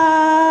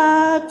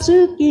Deta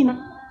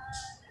Tsukina.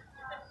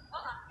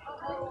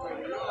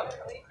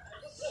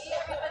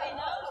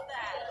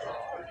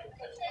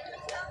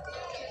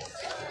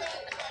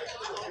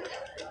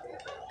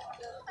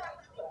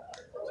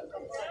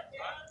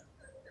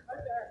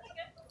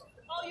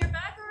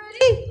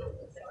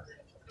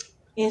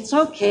 It's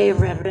okay,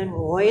 Reverend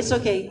Roy. It's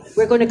okay.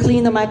 We're going to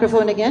clean the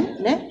microphone again,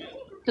 ne?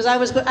 Because I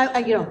was,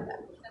 you know,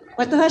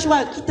 watashi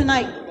wa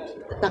kitanai.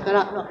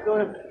 Dakara,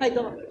 no, hai,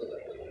 domo.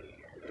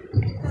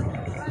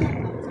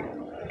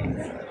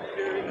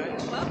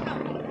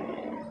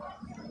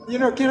 You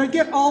know, can I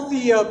get all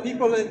the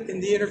people in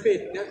the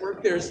Interfaith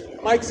Network? There's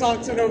Mike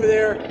Sonkson over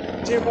there,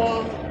 Jim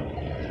Wong,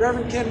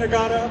 Reverend Ken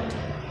Nagata,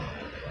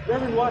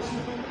 Reverend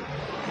Washington.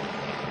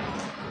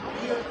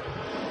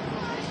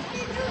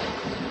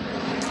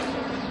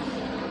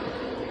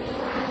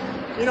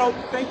 You know,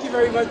 thank you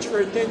very much for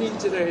attending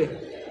today.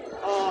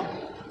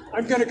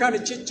 I'm going to kind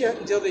of chit-chat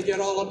until they get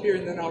all up here,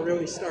 and then I'll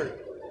really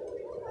start.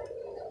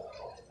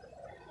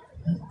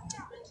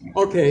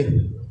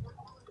 Okay,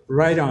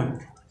 right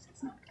on.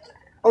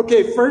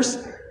 Okay,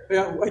 first,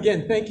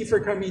 again, thank you for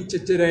coming to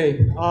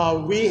today.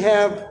 We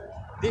have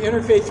the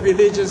Interfaith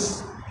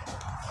Religious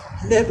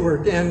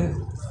Network, and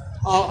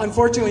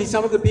unfortunately,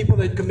 some of the people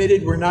that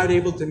committed were not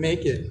able to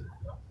make it.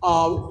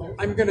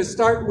 I'm going to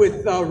start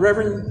with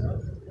Reverend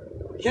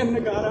Ken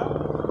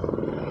Nagata.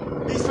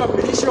 He's from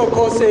Risho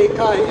Kosei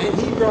Kai, and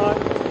he brought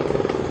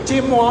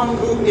Tim Wong,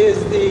 who is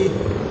the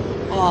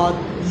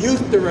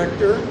youth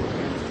director,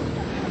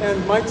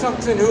 and Mike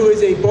Sonkson, who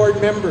is a board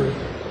member.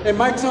 And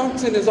Mike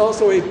Sonkson is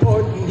also a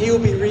poet, and he'll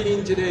be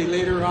reading today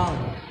later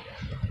on.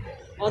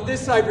 On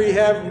this side, we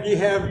have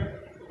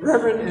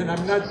Reverend, and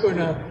I'm not going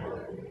to,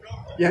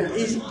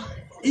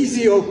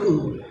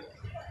 Izioku,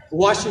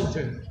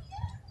 Washington,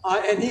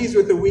 and he's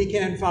with the We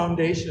Can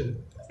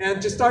Foundation. And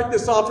to start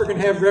this off, we're going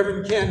to have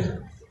Reverend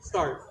Ken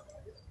start.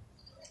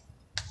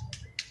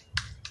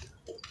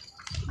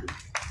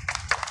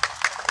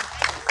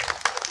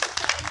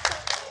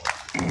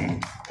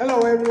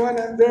 Hello, everyone.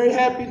 I'm very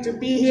happy to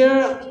be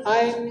here.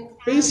 I'm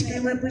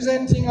basically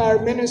representing our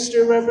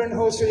minister, Reverend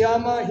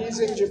Hosoyama. He's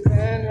in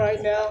Japan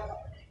right now,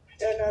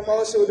 and I'm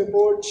also the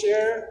board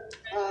chair.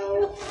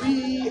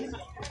 We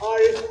are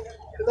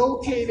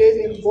located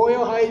in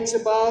Boyle Heights,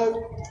 about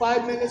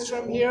 5 minutes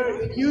from here.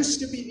 It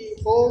used to be the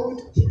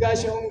old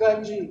Higashi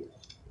Honganji,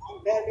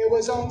 and it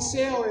was on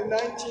sale in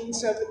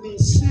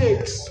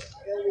 1976,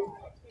 and we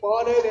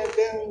bought it, and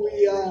then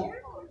we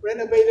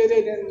renovated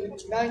it in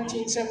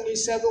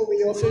 1977.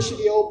 We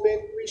officially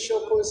opened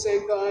Risho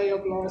Kosei Kai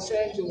of Los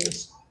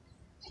Angeles.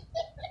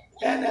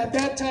 And at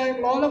that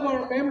time, all of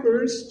our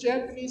members,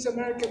 Japanese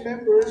American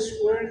members,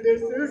 were in their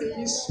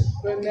 30s,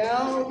 but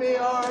now they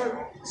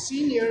are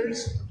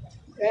seniors.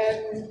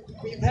 And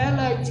we've had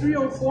like 3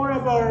 or 4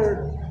 of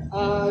our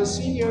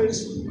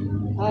seniors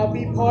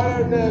be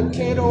part of the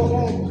Kedo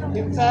home.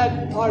 In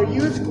fact, our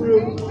youth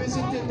group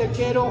visited the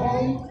Kedo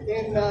home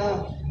in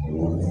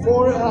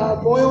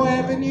Boyle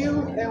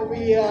Avenue, and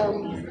we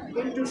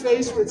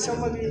interfaced with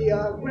some of the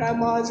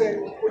grandmas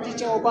and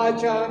Oji-chan,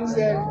 Oba-chans,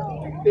 and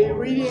they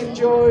really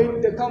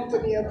enjoyed the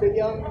company of the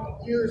young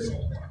youth,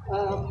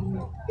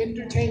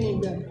 entertaining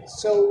them.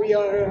 So we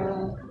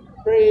are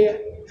very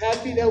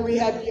happy that we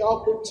had the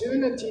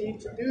opportunity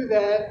to do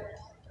that.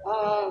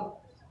 A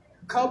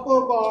couple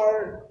of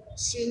our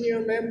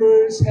senior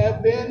members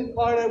have been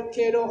part of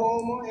Kedo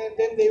Home, and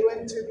then they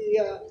went to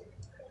the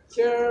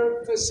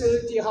care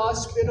facility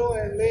hospital,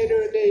 and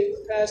later they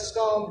passed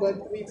on,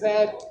 but we've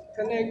had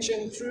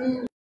connection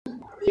through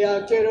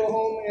the Kedo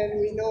Home, and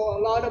we know a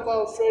lot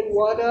about Fred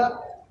Wada,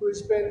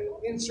 who's been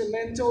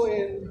instrumental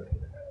in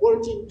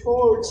working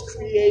towards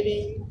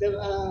creating the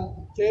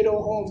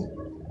Kedo Home.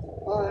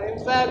 In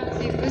fact,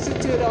 he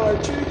visited our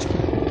church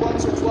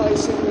once or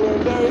twice, and we're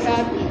very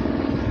happy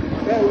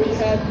that we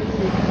had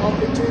the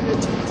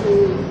opportunity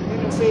to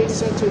interface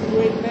such a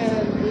great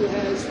man who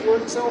has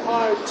worked so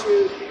hard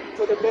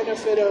for the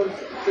benefit of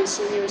the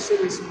senior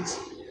citizens.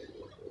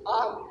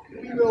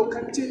 We will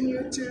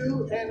continue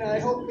to, and I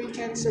hope we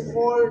can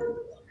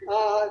support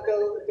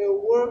the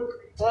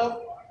work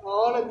of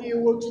all of you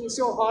working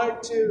so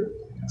hard to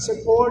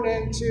support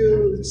and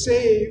to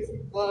save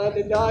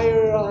the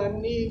dire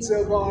needs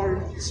of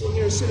our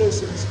senior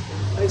citizens.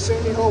 I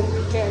certainly hope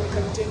we can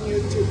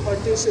continue to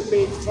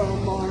participate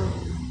from our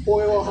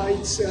Boyle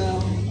Heights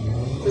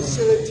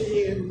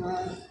facility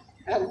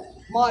at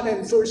Mott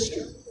and First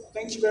Street.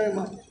 Thank you very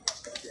much.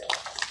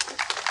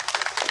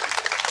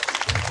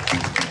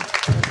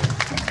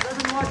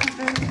 Reverend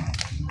Washington.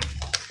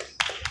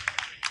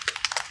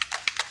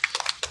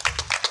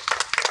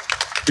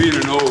 Being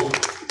an old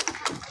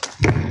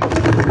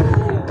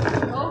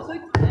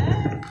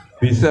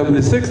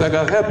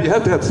B76, you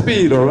have to have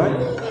speed, all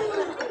right?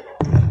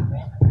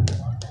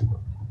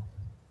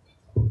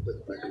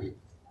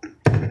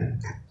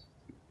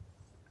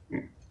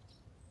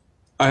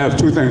 I have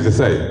two things to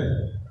say.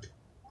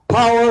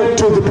 Power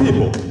to the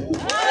people.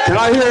 Can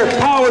I hear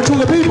power to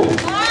the people?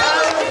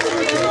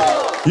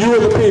 You are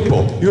the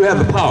people. You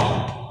have the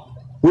power.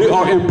 We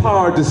are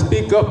empowered to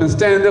speak up and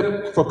stand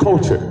up for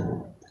culture.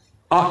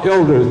 Our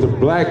elders, the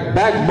black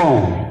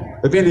backbone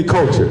of any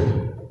culture,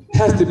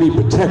 has to be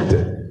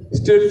protected,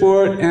 stood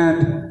for it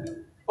and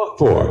fought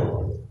for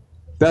it.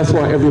 That's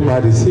why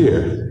everybody's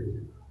here.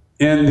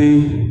 In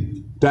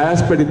the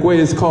diasporic way,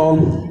 it's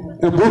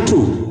called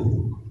Ubuntu.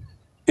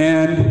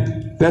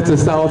 And that's a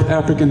South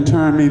African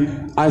term,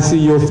 meaning I see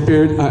your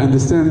spirit, I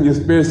understand your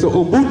spirit. So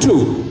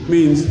Ubuntu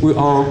means we're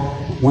all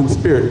one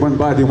spirit, one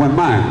body, one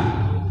mind.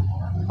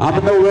 I'm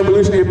a no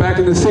revolutionary back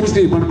in the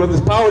 60s, but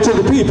there's power to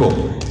the people.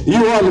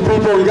 You are the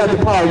people, you got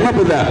the power.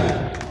 Remember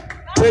that.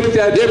 Take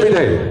that every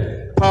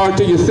day. Power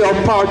to yourself,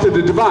 power to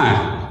the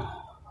divine.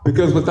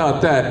 Because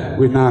without that,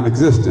 we're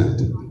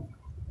non-existent.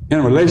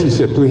 In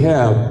relationships we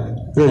have,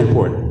 very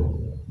important.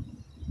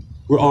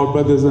 We're all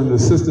brothers and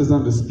sisters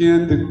under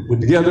skin. We're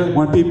together,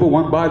 one people,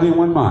 one body,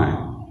 one mind.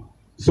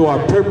 So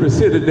our purpose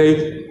here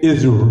today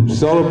is to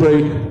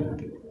celebrate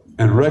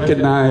and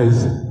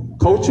recognize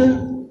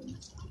culture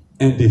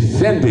and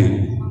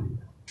defending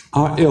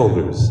our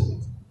elders.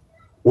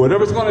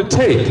 Whatever's going to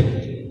take,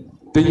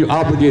 then you're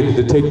obligated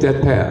to take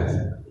that path.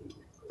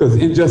 Because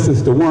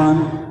injustice to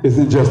one is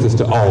injustice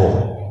to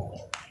all.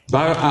 So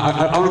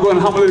I'm going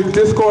to homiletic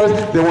discourse.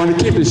 They want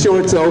to keep it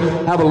short, so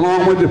have a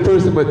long-winded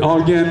person, but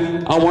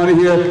again, I want to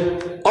hear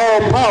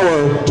all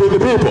power to the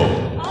people.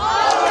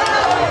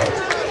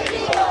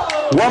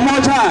 One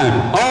more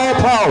time, all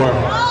power.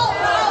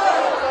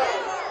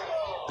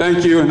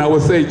 Thank you, and I will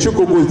say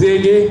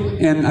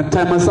Chukwuguzegi and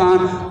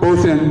Atamasan,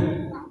 both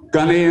in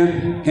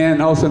Ghanaian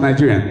and also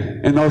Nigerian.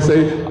 And I'll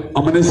say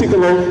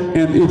Amanasikalo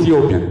in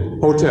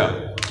Ethiopian.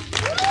 Hotel.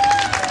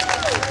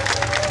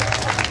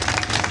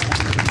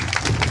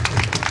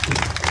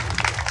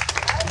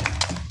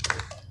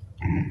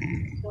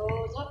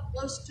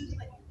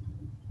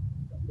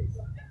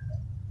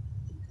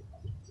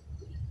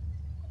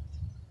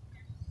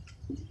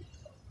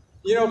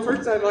 You know,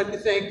 first I'd like to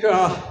thank you,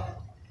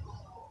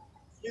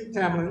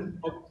 Tamlin.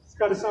 Oh, it's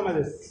got some of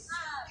this.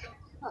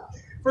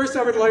 First,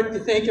 I would like to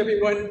thank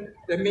everyone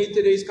that made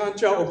today's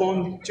Kansha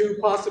Oban II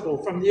possible,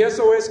 from the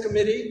SOS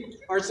Committee,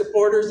 our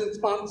supporters and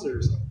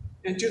sponsors,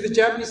 and to the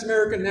Japanese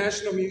American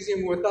National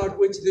Museum, without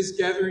which this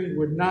gathering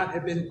would not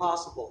have been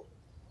possible.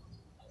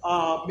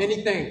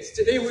 Many thanks.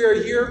 Today we are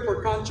here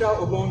for Kansha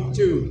Oban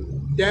II,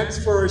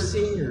 Dance for Our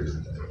Seniors.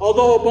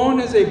 Although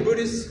Obon is a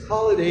Buddhist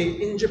holiday,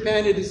 in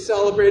Japan it is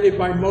celebrated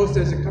by most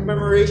as a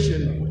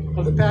commemoration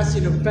of the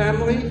passing of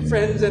family,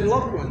 friends, and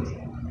loved ones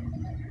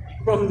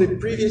from the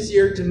previous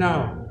year to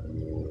now.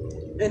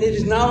 And it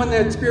is now in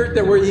that spirit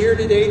that we're here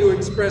today to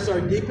express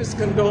our deepest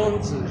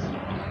condolences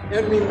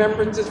and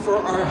remembrances for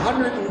our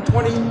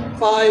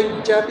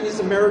 125 Japanese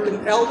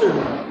American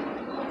elderly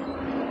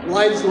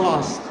lives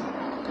lost,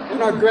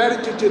 and our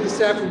gratitude to the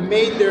staff who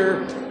made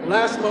their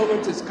last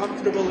moments as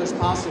comfortable as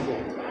possible.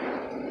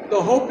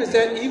 The hope is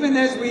that even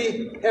as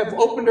we have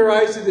opened our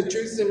eyes to the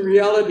truths and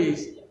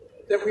realities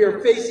that we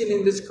are facing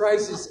in this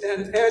crisis,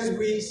 and as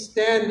we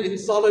stand in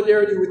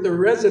solidarity with the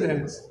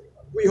residents,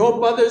 we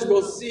hope others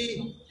will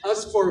see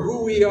us for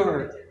who we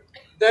are.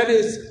 That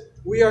is,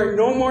 we are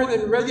no more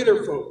than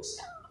regular folks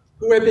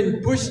who have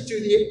been pushed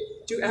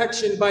to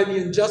action by the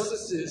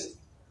injustices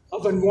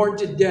of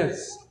unwarranted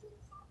deaths.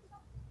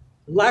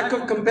 Lack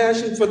of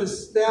compassion for the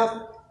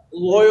staff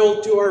loyal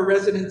to our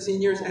resident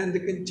seniors, and the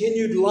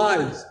continued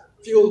lies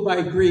fueled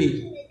by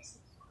greed.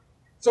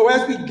 So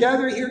as we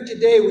gather here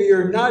today, we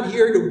are not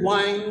here to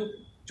whine,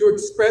 to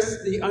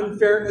express the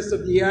unfairness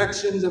of the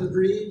actions of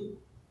greed.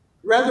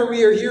 Rather,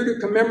 we are here to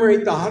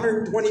commemorate the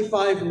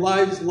 125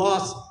 lives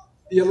lost,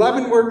 the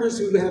 11 workers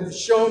who have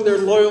shown their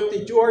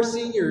loyalty to our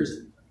seniors,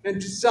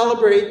 and to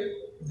celebrate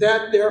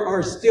that there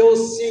are still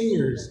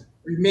seniors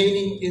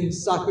remaining in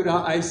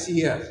Sakura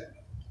ICF.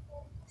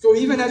 So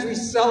even as we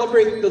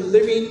celebrate the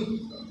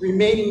living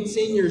remaining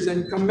seniors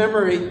and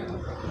commemorate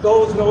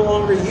those no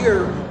longer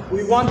here,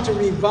 we want to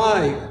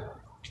revive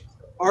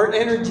our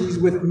energies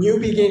with new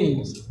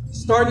beginnings,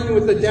 starting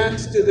with the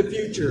Dance to the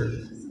Future,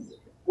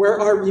 where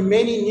our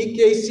remaining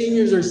Nikkei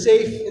seniors are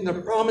safe in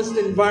the promised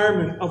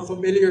environment of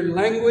familiar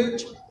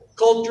language,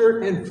 culture,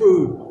 and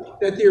food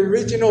that the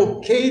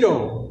original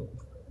Keido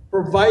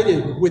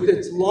provided with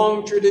its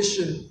long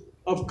tradition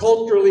of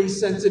culturally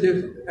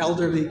sensitive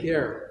elderly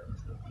care.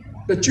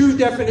 The true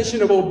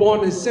definition of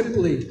Obon is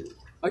simply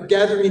a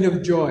gathering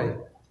of joy.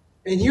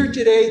 And here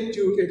today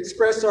to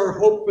express our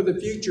hope for the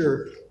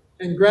future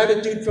and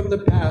gratitude from the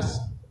past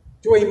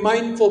to a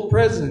mindful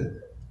present,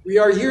 We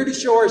are here to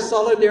show our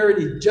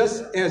solidarity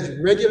just as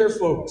regular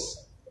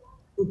folks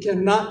who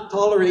cannot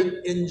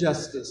tolerate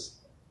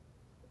injustice.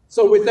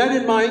 So with that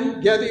in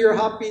mind, gather your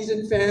hoppies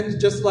and fans,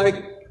 just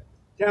like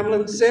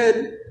Tamlin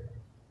said,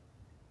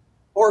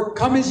 or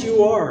come as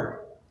you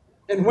are.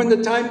 And when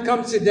the time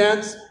comes to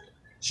dance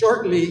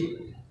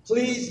shortly,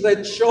 please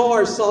let's show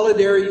our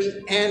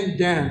solidarity and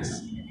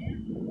dance.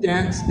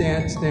 Dance,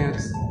 dance,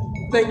 dance.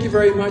 Thank you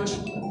very much,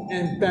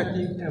 and back to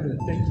you, Tamlin.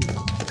 Thank you.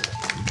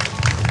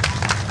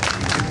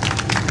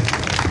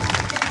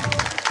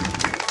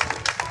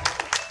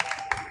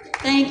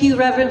 Thank you,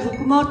 Reverend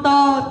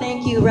Fukumoto.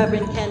 Thank you,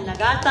 Reverend Ken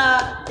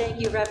Nagata.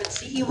 Thank you, Reverend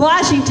C.E.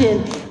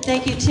 Washington.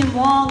 Thank you, Tim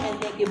Wong, and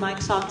thank you, Mike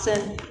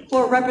Soxon,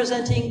 for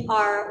representing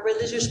our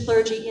religious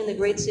clergy in the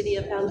great city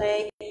of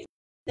LA.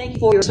 Thank you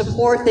for your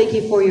support. Thank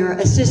you for your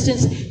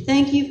assistance.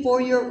 Thank you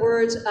for your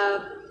words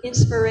of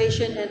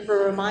inspiration and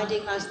for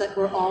reminding us that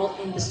we're all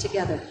in this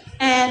together.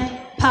 And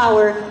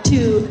power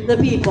to the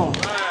people.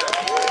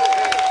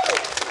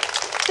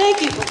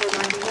 Thank you for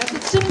reminding us.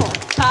 It's simple.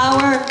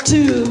 Power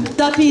to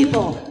the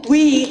people.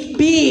 We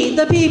be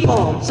the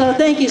people. So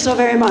thank you so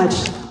very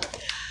much.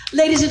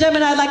 Ladies and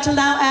gentlemen, I'd like to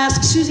now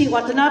ask Susie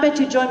Watanabe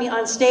to join me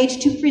on stage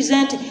to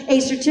present a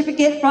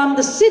certificate from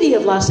the City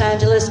of Los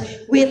Angeles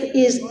with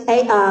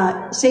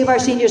Save Our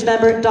Seniors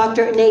member,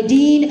 Dr.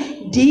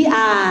 Nadine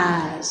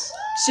Diaz.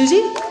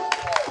 Susie?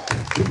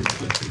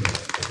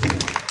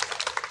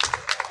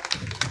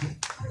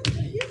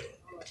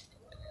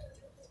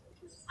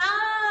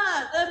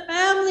 The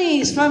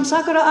families from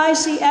Sakura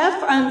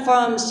ICF and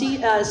from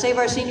Save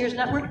Our Seniors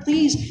Network,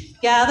 please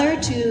gather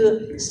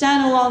to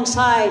stand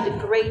alongside the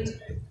great.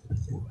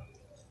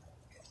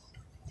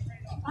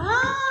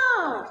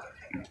 I'm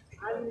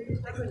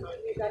going to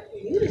leave that for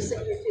you to say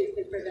your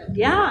two for them.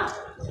 Yeah.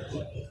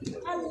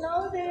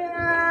 Hello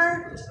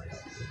there.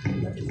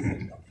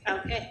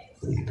 Okay.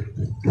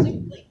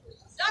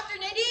 Dr.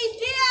 Nadine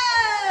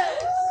Diaz.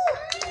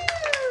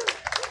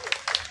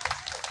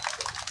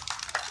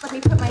 Let me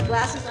put my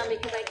glasses on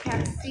because I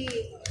can't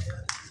see.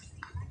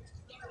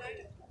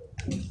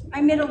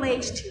 I'm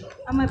middle-aged too.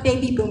 I'm a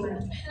baby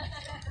boomer.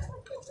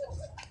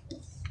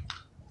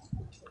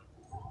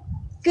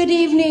 Good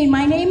evening.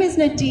 My name is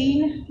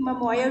Nadine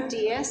Mamoyo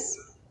Diaz,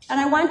 and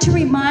I want to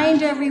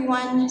remind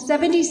everyone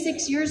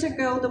 76 years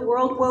ago, the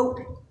world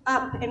woke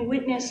up and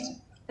witnessed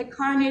the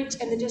carnage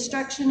and the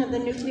destruction of the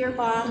nuclear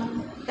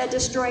bomb that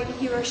destroyed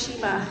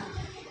Hiroshima.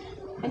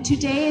 And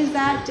today is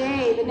that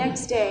day, the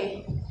next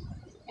day,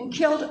 and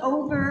killed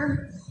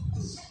over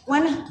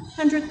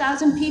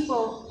 100,000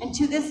 people. And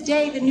to this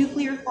day, the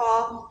nuclear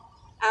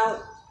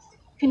fallout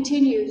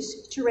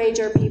continues to rage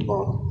our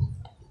people.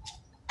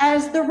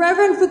 As the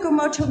Reverend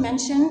Fukumoto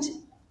mentioned,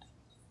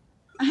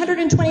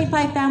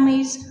 125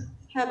 families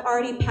have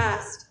already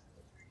passed.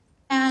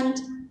 And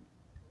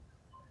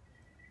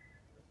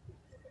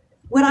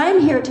what I'm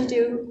here to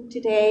do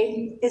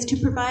today is to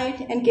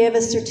provide and give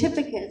a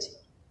certificate.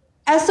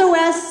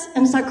 SOS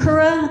and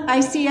Sakura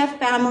ICF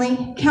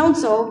Family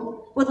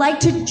Council would like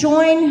to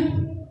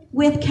join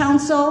with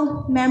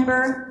Council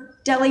Member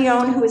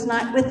DeLeon, who is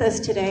not with us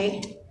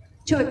today,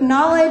 to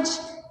acknowledge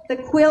the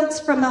Quilts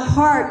from the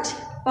Heart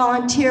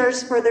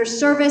volunteers for their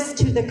service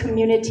to the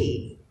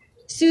community.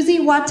 Susie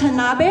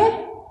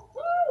Watanabe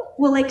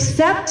will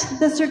accept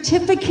the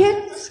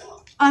certificates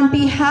on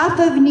behalf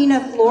of Nina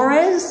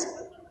Flores,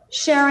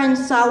 Sharon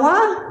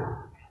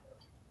Sawa,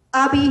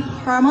 Abi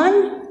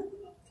Harmon,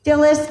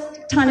 Phyllis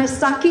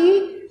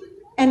Tanasaki,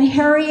 and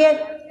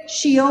Harriet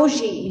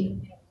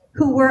Shioji,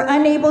 who were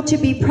unable to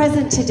be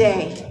present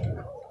today.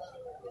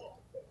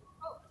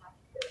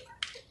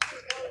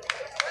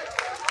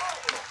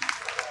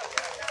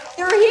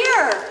 They're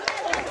here.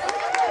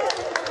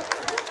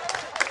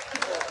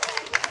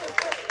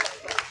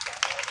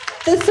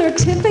 The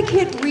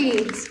certificate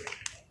reads,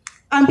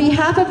 on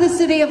behalf of the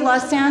City of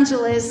Los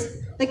Angeles,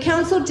 the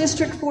Council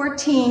District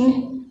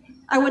 14,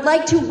 I would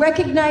like to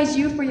recognize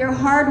you for your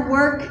hard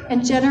work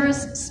and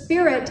generous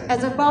spirit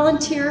as a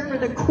volunteer for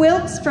the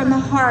Quilts from the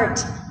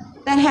Heart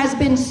that has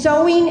been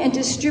sewing and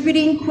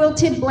distributing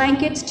quilted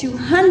blankets to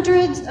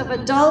hundreds of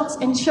adults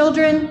and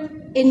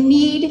children in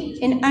need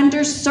in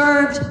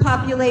underserved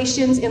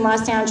populations in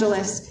Los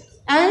Angeles,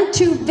 and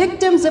to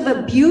victims of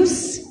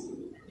abuse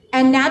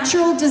and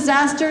natural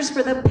disasters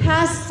for the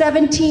past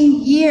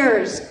 17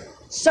 years,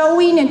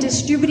 sewing and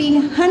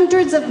distributing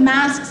hundreds of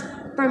masks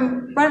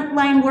from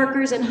frontline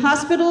workers in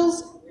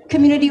hospitals,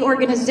 community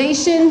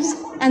organizations,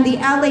 and the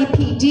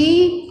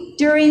LAPD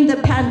during the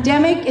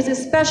pandemic is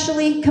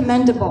especially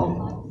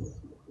commendable.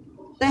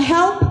 The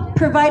help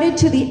provided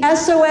to the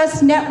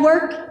SOS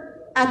network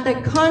at the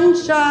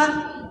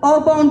Kansha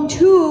Oban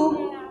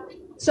II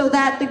so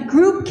that the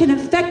group can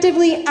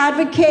effectively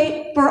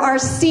advocate for our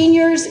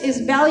seniors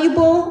is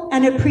valuable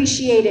and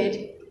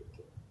appreciated.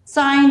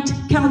 Signed,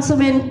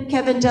 Councilman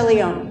Kevin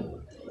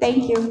DeLeon.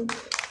 Thank you.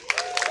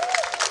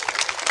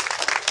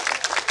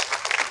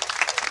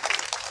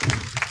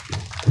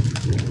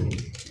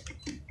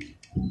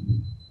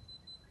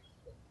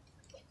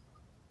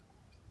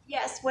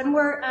 Yes, when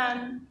we're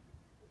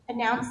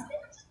announced it.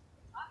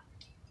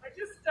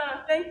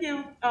 Thank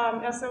you,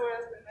 SOS,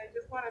 and I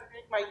just want to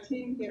thank my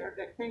team here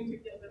that came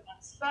together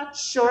on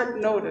such short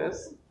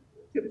notice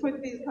to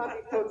put these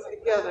puppy coats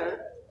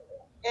together.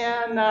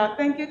 And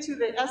thank you to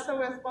the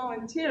SOS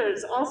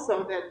volunteers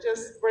also that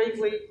just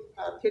bravely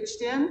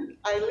pitched in.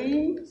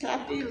 Eileen,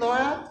 Kathy,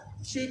 Laura,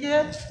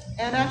 Shige,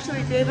 and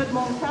actually David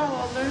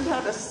Moncawa learned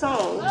how to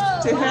sew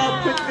to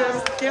help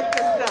get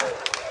this done.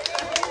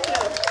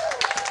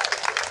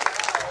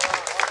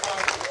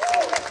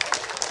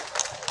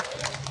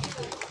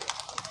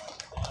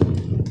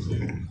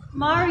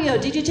 Mario,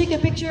 did you take a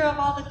picture of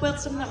all the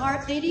quilts from the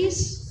heart,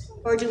 ladies?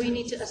 Or do we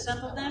need to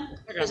assemble them?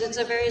 Because it's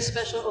a very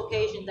special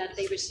occasion that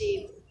they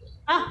receive.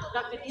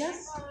 Dr.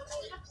 Diaz?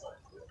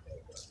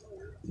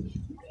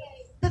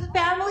 The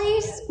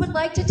families would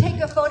like to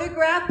take a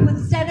photograph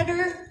with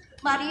Senator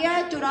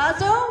Maria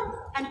Durazo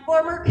and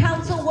former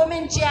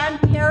Councilwoman Jan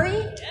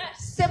Perry,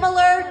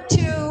 similar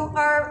to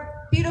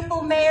our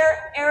beautiful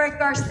Mayor Eric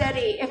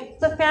Garcetti. If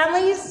the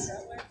families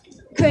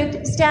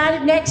could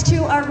stand next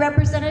to our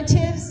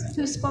representatives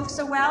who spoke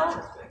so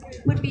well,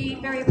 would be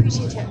very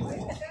appreciative.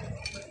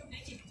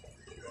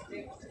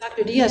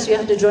 Dr. Diaz, you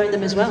have to join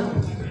them as well.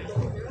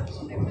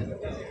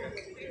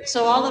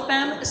 So all the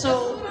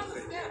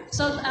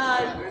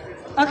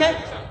okay.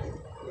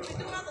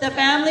 The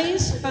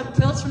families from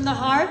Quilts from the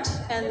Heart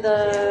and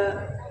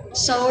the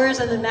sewers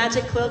and the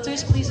magic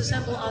quilters, please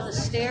assemble on the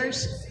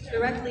stairs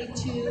directly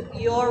to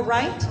your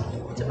right,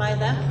 to my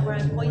left, where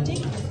I'm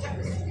pointing,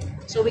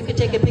 so we could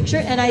take a picture.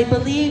 And I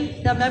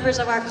believe the members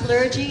of our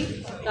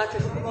clergy, Dr.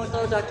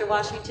 Fukumoto, Dr.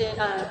 Washington,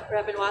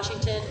 Reverend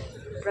Washington,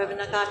 Reverend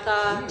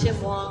Nakata,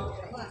 Tim Wong,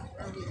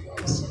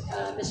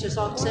 Mr.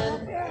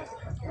 Songson.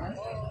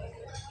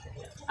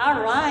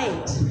 All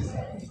right.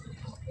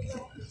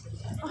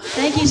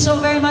 Thank you so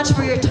very much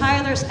for your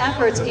tireless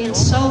efforts in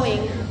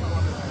sewing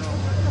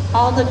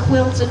all the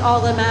quilts and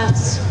all the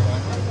mats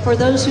for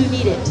those who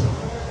need it.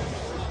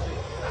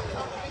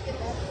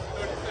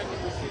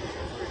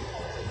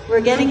 We're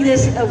getting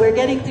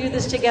through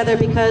this together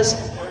because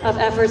of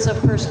efforts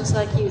of persons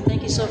like you.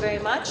 Thank you so very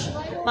much.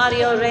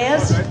 Mario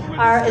Reyes,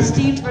 our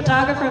esteemed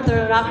photographer of the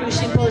Raku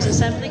Shinpo's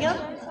Assembly.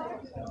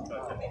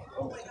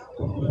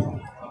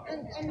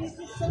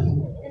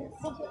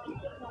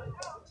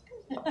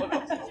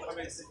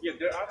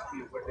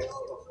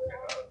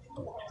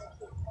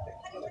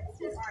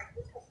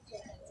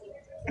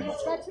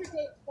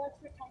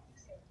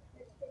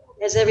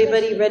 Is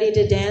everybody ready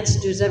to dance?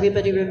 Does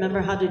everybody remember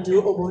how to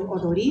do Obon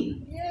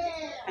Odori?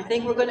 I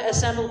think we're going to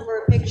assemble for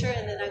a picture,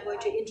 and then I'm going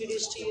to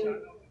introduce to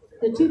you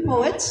the two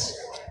poets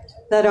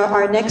that are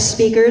our next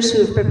speakers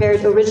who have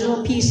prepared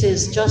original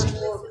pieces just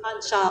for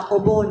Kansha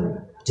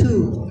Oban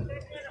II.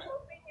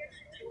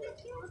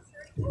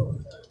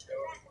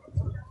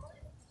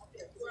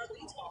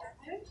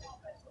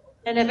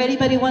 And if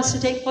anybody wants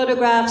to take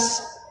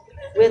photographs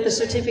with the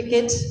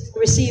certificate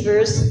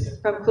receivers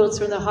from Quilts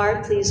from the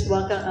Heart, please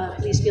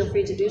feel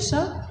free to do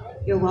so.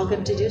 You're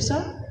welcome to do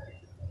so.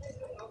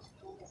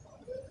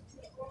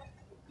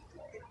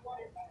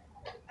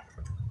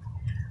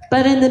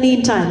 But in the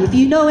meantime, if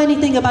you know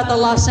anything about the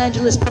Los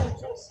Angeles...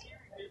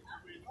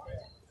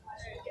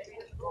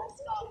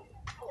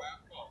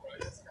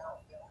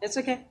 It's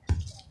okay.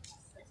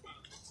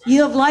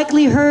 You have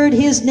likely heard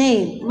his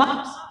name.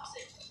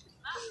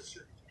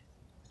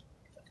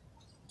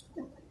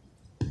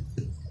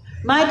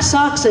 Mike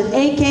Soxon,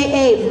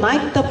 a.k.a.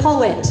 Mike the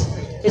Poet,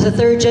 is a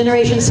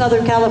third-generation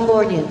Southern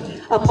Californian,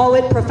 a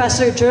poet,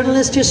 professor,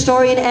 journalist,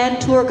 historian,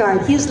 and tour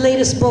guide. His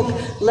latest book,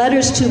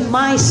 Letters to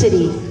My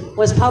City,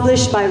 was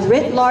published by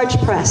Writ Large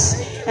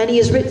Press, and he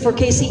has written for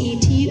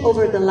KCET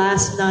over the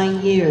last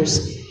 9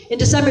 years. In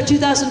December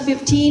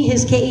 2015,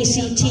 his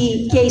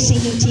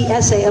KCET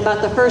essay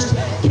about the first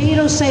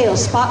Cato sale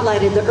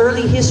spotlighted the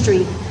early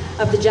history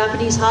of the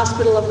Japanese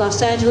Hospital of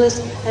Los Angeles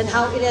and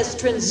how it has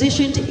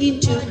transitioned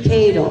into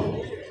Cato.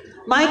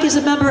 Mike is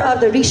a member of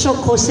the Risho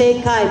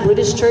Kosei Kai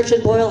Buddhist Church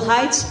in Boyle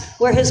Heights,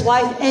 where his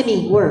wife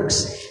Emmy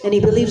works, and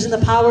he believes in the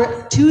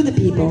power to the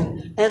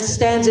people and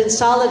stands in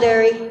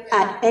solidarity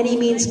at any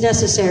means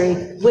necessary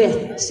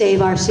with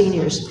Save Our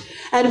Seniors.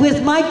 And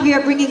with Mike, we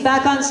are bringing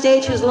back on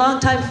stage his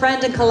longtime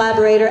friend and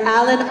collaborator,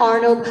 Alan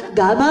Arnold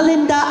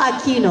Gamalinda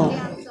Aquino.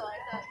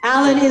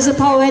 Alan is a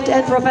poet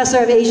and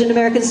professor of Asian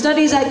American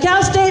Studies at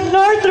Cal State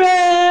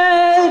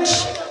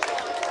Northridge.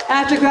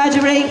 After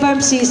graduating from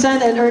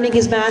CSUN and earning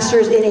his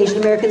master's in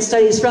Asian American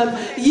Studies from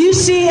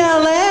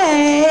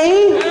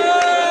UCLA,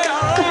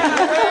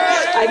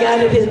 I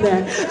got it in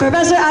there.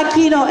 Professor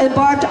Aquino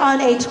embarked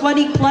on a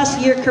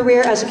 20-plus-year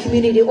career as a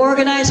community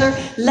organizer,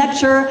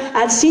 lecturer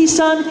at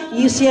CSUN,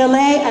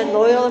 UCLA, and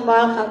Loyola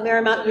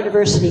Marymount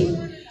University.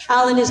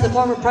 Alan is the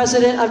former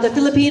president of the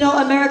Filipino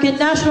American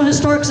National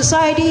Historic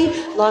Society,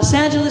 Los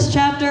Angeles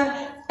chapter,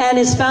 and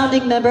is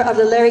founding member of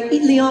the Larry E.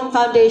 Leong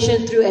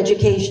Foundation through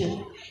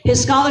education. His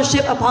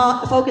scholarship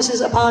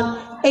focuses upon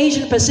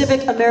Asian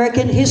Pacific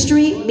American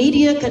history,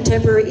 media,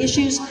 contemporary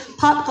issues,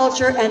 pop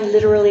culture, and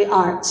literary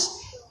arts.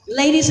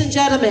 Ladies and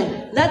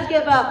gentlemen, let's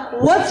give a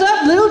What's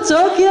Up Little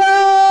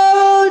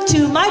Tokyo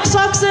to Mike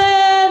Soxon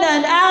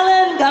and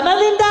Alan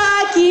Gamalinda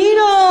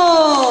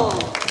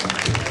Aquino.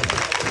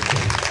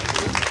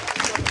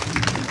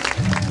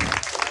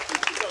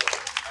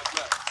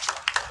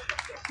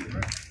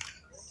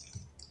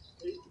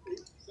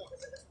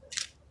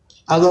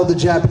 I love the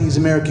Japanese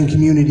American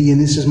community,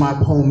 and this is my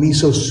poem,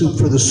 Miso Soup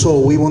for the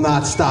Soul. We will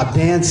not stop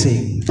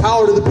dancing.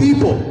 Power to the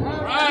people.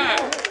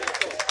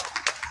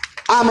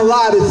 I'm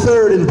alive at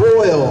 3rd and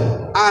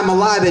Boyle. I'm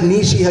alive at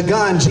Nishi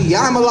Haganji.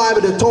 I'm alive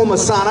at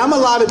Otoma-san. I'm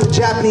alive at the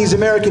Japanese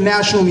American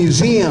National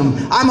Museum.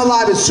 I'm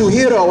alive at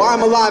Suhiro.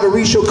 I'm alive at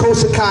Risho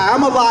Kosakai.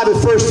 I'm alive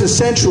at First and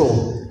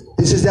Central.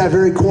 This is that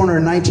very corner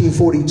in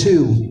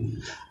 1942.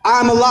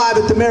 I'm alive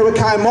at the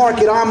Maracay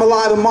Market. I'm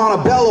alive in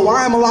Montebello.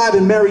 I'm alive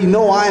in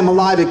Marino. I am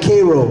alive at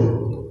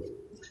Cairo.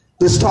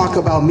 Let's talk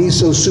about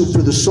miso soup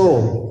for the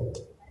soul.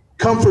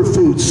 Comfort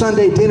food,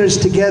 Sunday dinners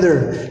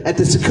together at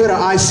the Sakura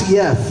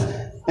ICF,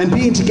 and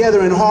being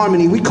together in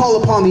harmony. We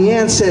call upon the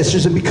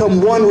ancestors and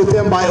become one with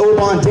them by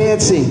Oban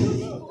dancing.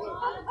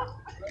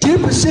 Dear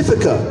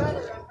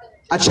Pacifica,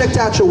 I checked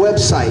out your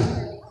website.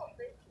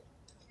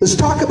 Let's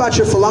talk about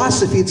your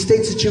philosophy. It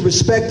states that you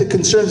respect the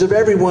concerns of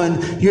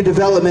everyone your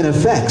development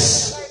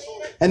affects,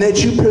 and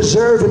that you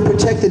preserve and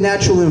protect the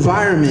natural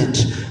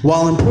environment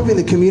while improving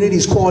the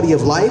community's quality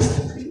of life.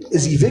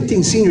 Is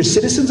evicting senior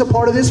citizens a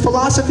part of this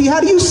philosophy? How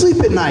do you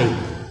sleep at night?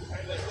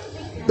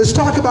 Let's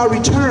talk about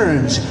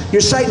returns.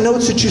 Your site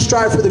notes that you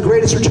strive for the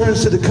greatest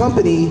returns to the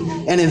company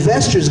and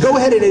investors. Go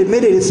ahead and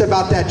admit it. It's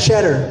about that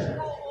cheddar.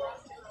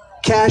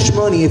 Cash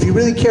money. If you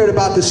really cared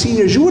about the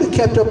seniors, you would have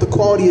kept up the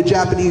quality of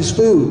Japanese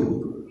food.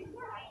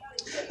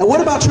 And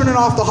what about turning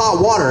off the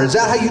hot water? Is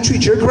that how you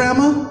treat your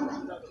grandma?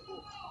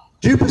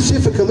 Dear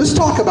Pacifica, let's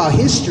talk about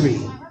history.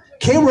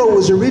 Cairo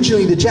was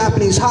originally the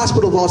Japanese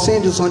Hospital of Los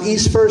Angeles on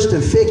East 1st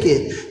and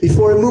Fickett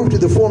before it moved to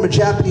the former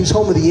Japanese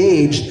Home of the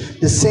Aged.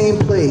 The same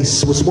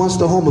place was once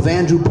the home of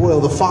Andrew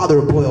Boyle, the father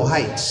of Boyle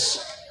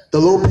Heights. The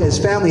Lopez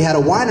family had a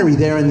winery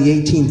there in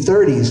the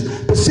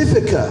 1830s.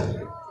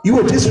 Pacifica, you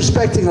are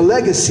disrespecting a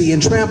legacy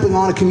and trampling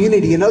on a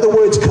community. In other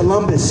words,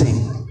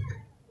 Columbusing.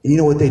 And you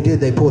know what they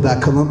did? They pulled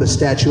that Columbus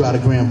statue out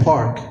of Grand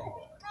Park.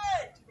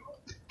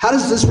 How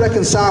does this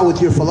reconcile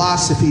with your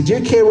philosophy?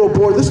 Dear Cairo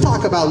Board, let's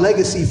talk about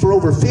legacy. For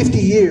over 50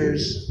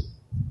 years,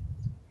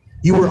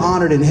 you were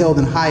honored and held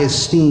in high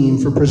esteem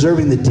for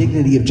preserving the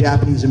dignity of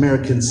Japanese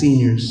American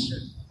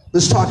seniors.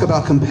 Let's talk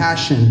about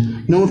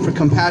compassion, known for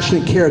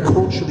compassionate care,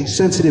 culturally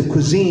sensitive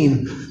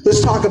cuisine.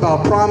 Let's talk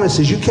about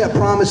promises. You kept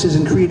promises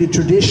and created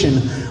tradition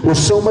with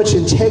so much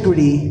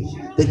integrity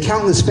that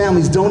countless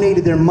families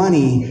donated their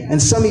money,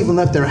 and some even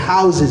left their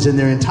houses and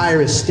their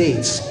entire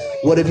estates.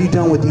 What have you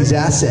done with these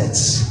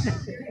assets?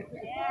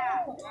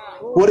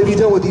 What have you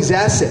done with these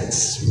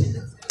assets?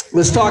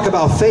 Let's talk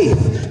about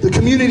faith. The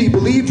community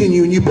believed in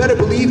you, and you better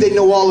believe they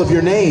know all of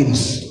your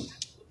names.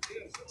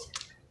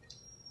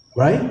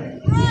 Right?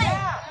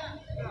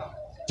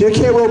 Dear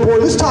Cairo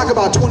Board, let's talk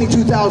about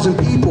 22,000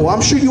 people.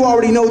 I'm sure you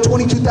already know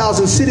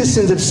 22,000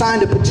 citizens have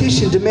signed a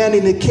petition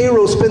demanding that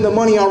Cairo spend the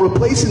money on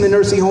replacing the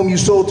nursing home you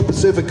sold to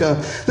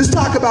Pacifica. Let's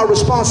talk about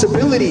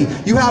responsibility.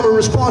 You have a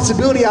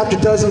responsibility after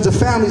dozens of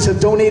families have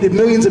donated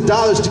millions of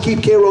dollars to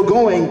keep Cairo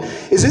going.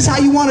 Is this how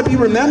you want to be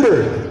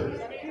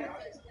remembered?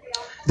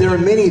 There are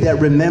many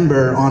that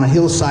remember on a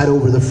hillside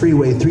over the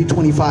freeway,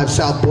 325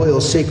 South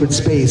Boyle's sacred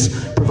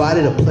space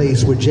provided a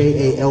place where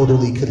J.A.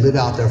 elderly could live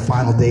out their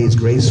final days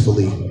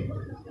gracefully.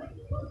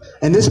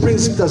 And this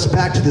brings us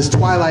back to this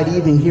twilight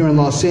evening here in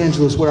Los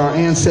Angeles, where our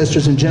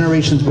ancestors and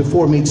generations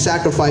before made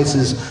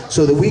sacrifices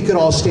so that we could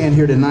all stand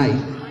here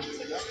tonight.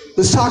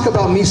 Let's talk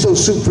about miso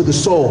soup for the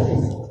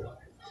soul.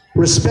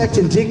 Respect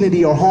and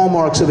dignity are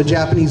hallmarks of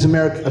Japanese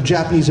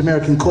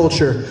American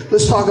culture.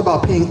 Let's talk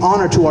about paying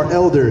honor to our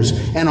elders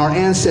and our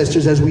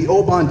ancestors as we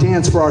Oban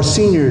dance for our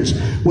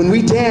seniors. When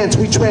we dance,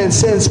 we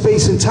transcend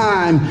space and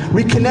time,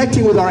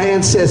 reconnecting with our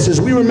ancestors.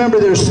 We remember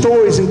their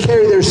stories and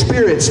carry their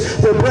spirits,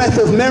 their breath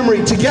of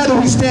memory. Together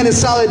we stand in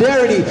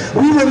solidarity.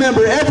 We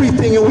remember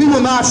everything, and we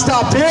will not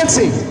stop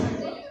dancing.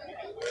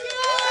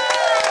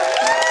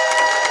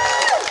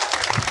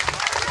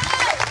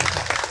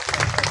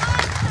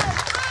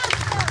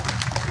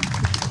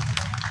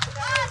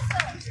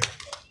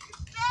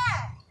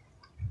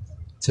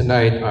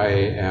 Tonight, I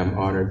am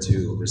honored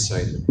to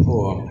recite a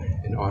poem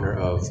in honor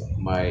of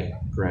my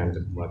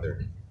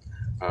grandmother.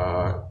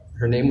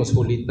 Her name was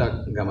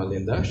Julita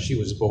Gamalinda. She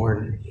was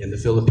born in the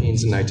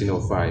Philippines in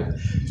 1905.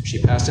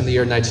 She passed in the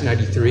year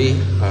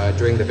 1993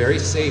 during the very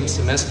same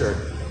semester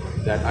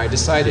that I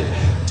decided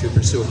to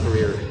pursue a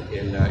career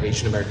in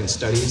Asian American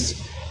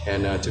Studies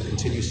and to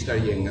continue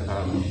studying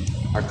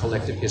our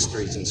collective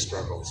histories and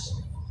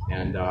struggles.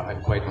 And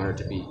I'm quite honored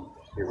to be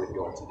here with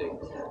you all today.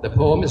 The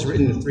poem is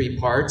written in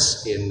 3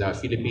 parts in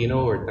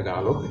Filipino or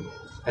Tagalog,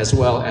 as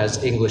well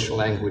as English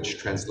language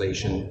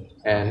translation.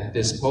 And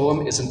this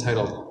poem is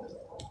entitled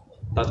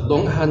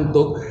Tatlong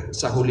Handog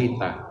sa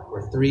Julita,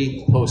 or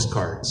 3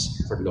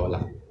 postcards for Lola.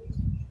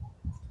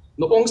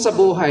 Noong sa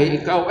buhay,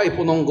 ikaw ay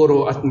punong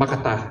guro at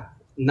makata,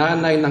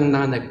 nanay ng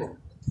nanay ko.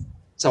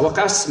 Sa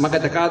wakas,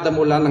 magadakada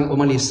mula nang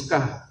umalis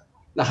ka.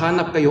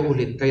 Nahanap kayo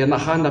ulit, kaya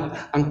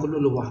nahanap ang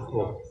kaluluwa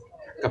ko.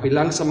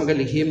 Kabilang sa mga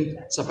lihim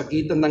sa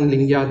pagitan ng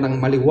linya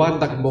ng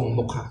maliwanag mong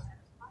mukha.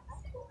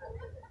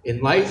 In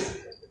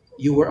life,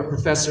 you were a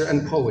professor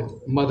and poet,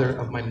 mother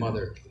of my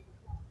mother.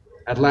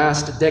 At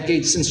last, a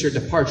decade since your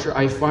departure,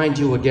 I find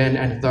you again,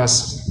 and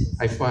thus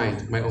I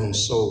find my own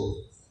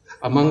soul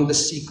among the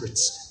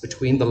secrets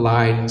between the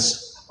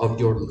lines of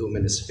your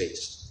luminous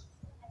face.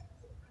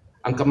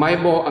 Ang kamay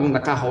mo ang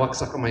nakahawak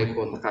sa kamay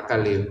ko,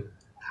 nakakaliw.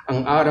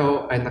 Ang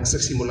araw ay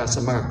nagsasimula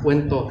sa mga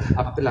kwento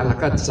at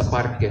pilalakad sa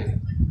parke.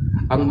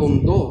 Ang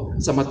mundo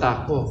sa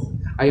mata ko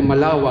ay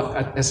malawak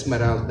at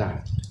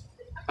esmeralda.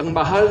 Ang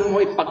mahal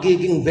mo ay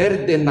pagiging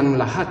verde ng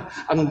lahat.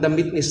 Ang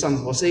damit ni San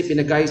Jose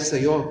pinagay sa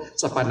iyo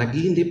sa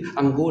panaginip.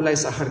 Ang gulay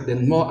sa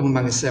hardin mo, ang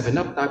mga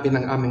 7-Up tabi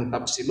ng aming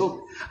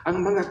tapsilog.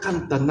 Ang mga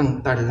kanta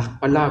ng Tarlac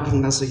palaging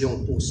nasa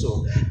iyong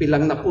puso.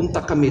 Bilang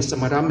napunta kami sa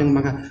maraming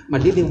mga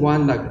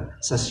maliliwanag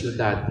sa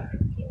siyudad.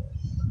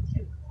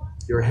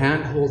 Your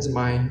hand holds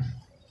mine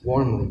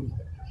warmly.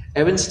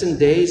 Evanston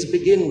days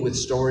begin with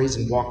stories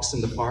and walks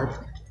in the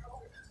park.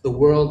 The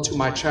world to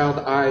my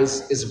child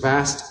eyes is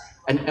vast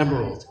and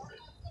emerald.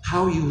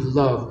 How you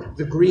love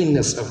the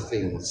greenness of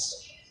things.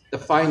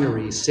 The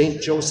finery St.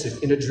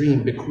 Joseph in a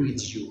dream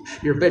bequeaths you.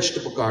 Your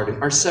vegetable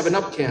garden, our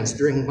 7-Up cans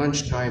during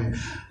lunchtime.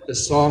 The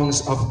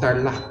songs of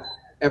Tarlac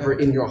ever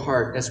in your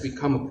heart as we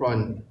come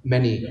upon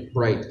many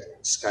bright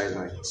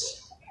skylines.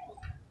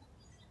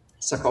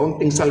 Sa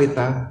kaunting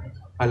salita,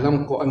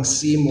 alam ko ang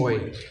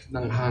simoy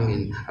ng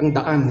hangin, ang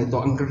daan nito,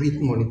 ang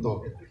ritmo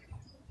nito.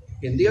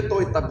 Hindi ito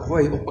ay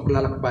taghoy o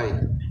paglalakbay.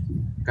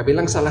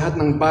 Kabilang sa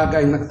lahat ng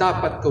bagay na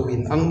dapat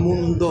gawin, ang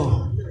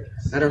mundo,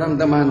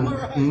 nararamdaman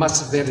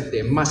mas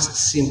verde,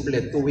 mas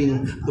simple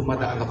tuwing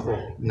dumadaan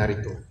ako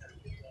narito.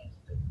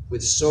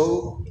 With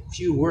so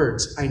few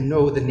words, I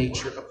know the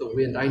nature of the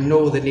wind, I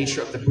know the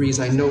nature of the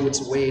breeze, I know its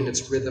way and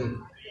its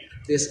rhythm.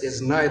 This is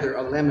neither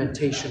a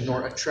lamentation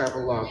nor a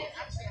travelogue.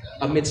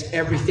 Amidst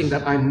everything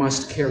that I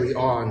must carry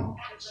on,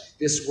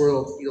 this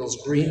world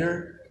feels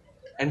greener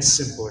and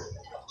simpler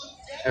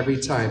every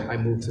time I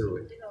move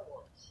through it.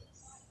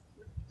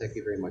 Thank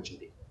you very much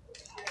indeed.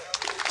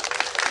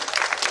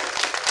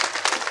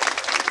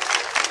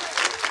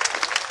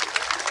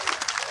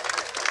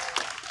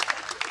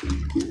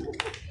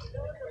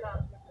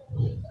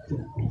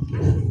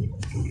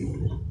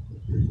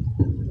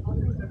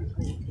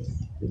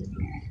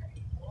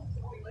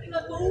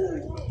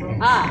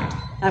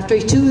 After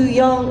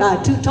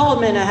two tall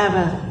men, I have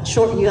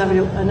you have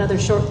another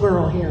short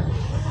girl here.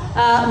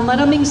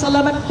 Maraming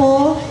salamat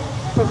po,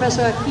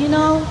 Professor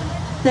Aquino.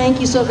 Thank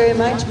you so very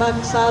much,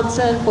 Max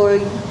Salson, for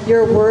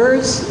your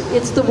words.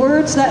 It's the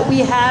words that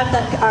we have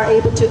that are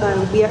able to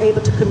we are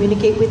able to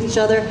communicate with each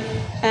other,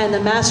 and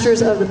the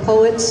masters of the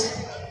poets.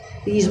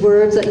 These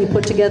words that you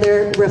put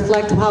together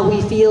reflect how we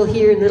feel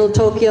here in Little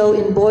Tokyo,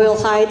 in Boyle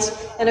Heights,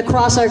 and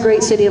across our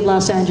great city of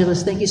Los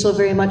Angeles. Thank you so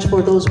very much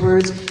for those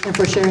words and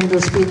for sharing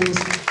those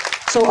feelings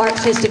so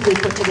artistically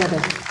put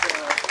together.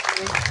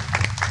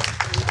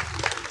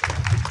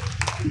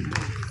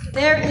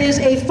 There is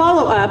a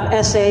follow-up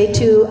essay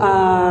to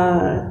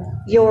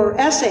your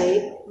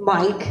essay,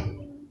 Mike,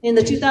 in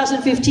the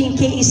 2015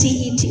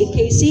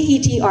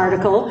 KCET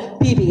article,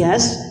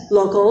 PBS,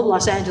 local,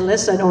 Los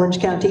Angeles and Orange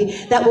County,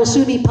 that will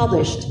soon be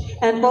published.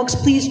 And folks,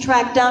 please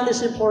track down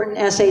this important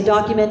essay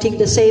documenting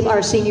the Save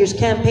Our Seniors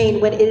campaign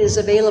when it is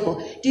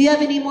available. Do you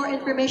have any more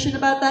information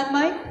about that,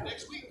 Mike?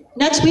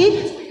 Next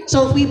week?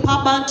 So if we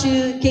pop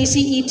onto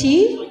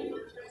KCET,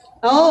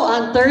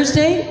 on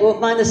Thursday, we'll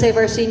find the Save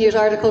Our Seniors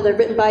article that's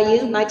written by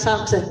you, Mike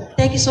Thompson.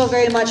 Thank you so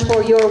very much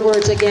for your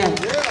words again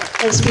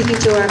and speaking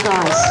to our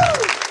cause.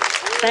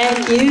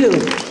 Thank you.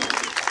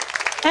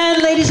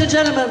 And ladies and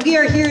gentlemen, we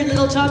are here in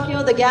Little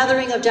Tokyo, the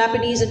gathering of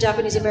Japanese and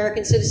Japanese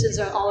American citizens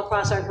all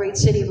across our great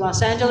city of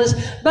Los Angeles.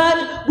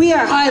 But we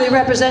are highly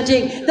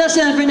representing the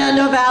San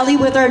Fernando Valley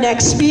with our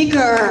next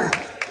speaker.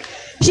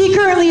 She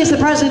currently is the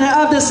president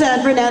of the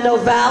San Fernando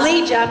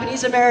Valley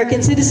Japanese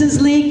American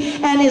Citizens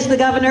League and is the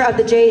governor of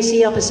the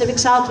JCL Pacific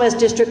Southwest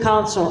District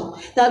Council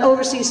that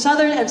oversees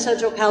Southern and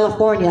Central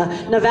California,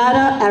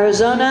 Nevada,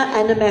 Arizona,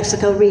 and New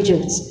Mexico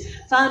regions.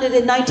 Founded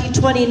in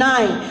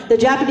 1929, the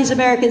Japanese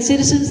American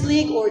Citizens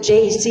League, or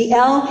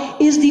JCL,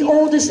 is the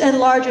oldest and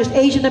largest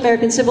Asian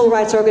American civil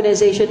rights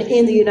organization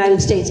in the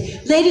United States.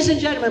 Ladies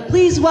and gentlemen,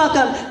 please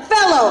welcome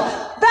fellow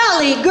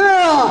Valley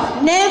girl,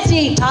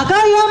 Nancy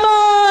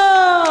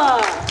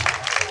Takayama!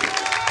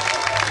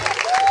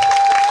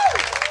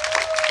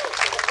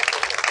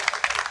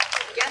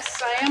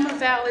 Yes, I am a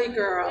Valley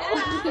girl,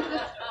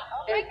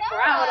 and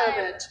proud of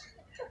it.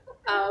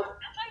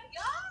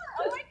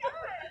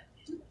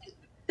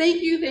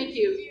 Thank you.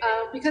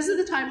 Because of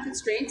the time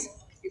constraints,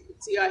 you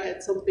can see I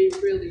had something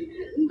really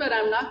written, but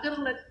I'm not going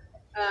to let...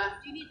 Do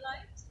you need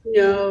lights?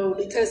 No,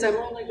 because I'm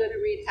only going to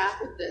read half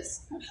of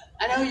this.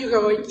 I know you're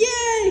going,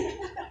 yay!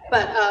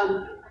 But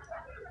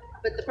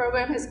the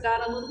program has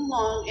gone a little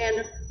long,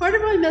 and part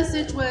of my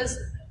message was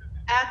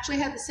actually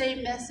had the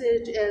same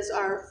message as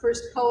our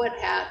first poet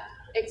had,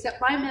 except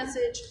my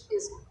message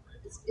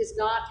is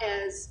not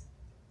as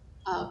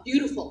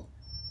beautiful,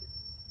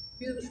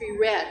 beautifully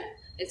read.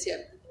 It's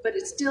here, but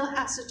it still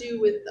has to do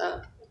with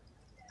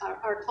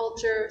our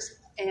cultures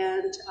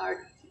and our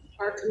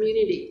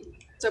community.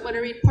 So I'm going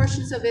to read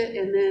portions of it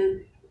and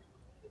then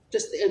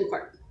just the end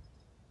part.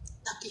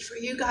 Lucky for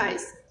you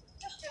guys.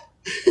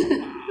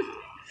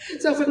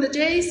 So from the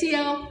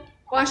JACL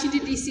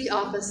Washington, D.C.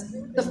 office,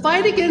 the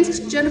fight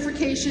against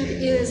gentrification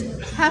is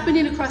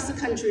happening across the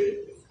country,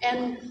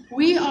 and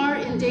we are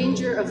in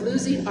danger of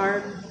losing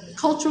our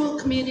cultural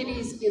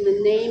communities in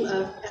the name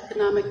of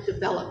economic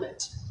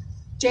development.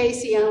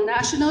 JACL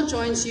National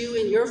joins you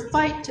in your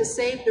fight to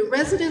save the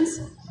residents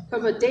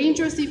from a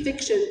dangerous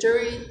eviction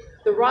during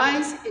the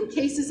rise in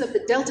cases of the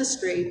Delta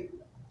strain,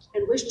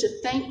 and wish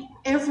to thank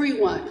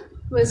everyone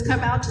who has come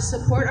out to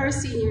support our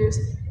seniors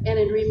and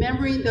in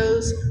remembering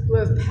those who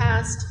have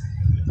passed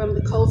from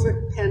the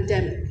COVID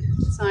pandemic.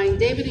 Signed,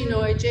 David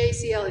Inoue,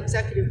 JACL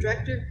Executive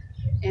Director,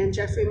 and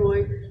Jeffrey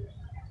Moy,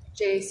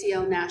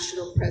 JACL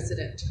National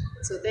President.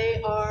 So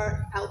they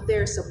are out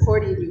there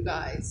supporting you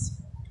guys.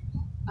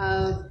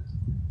 So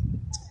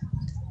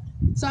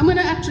I'm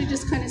gonna actually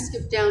just kind of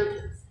skip down,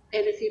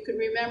 and if you can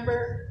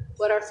remember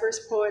what our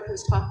first poet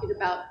was talking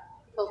about,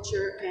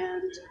 culture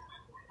and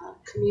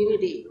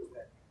community.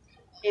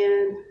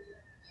 And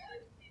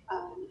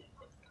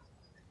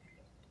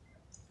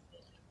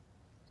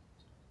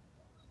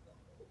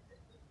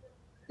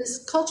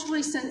this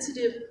culturally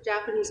sensitive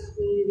Japanese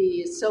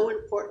community is so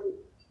important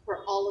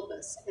for all of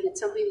us, and it's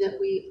something that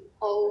we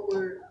all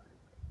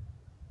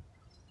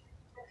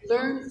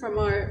learn from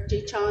our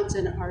Jichans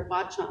and our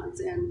Bachans,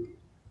 and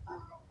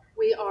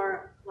we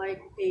are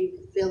like a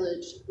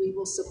village. We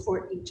will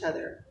support each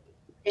other.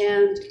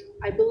 And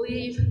I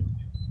believe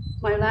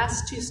my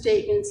last two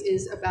statements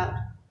is about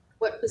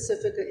what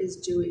Pacifica is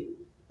doing.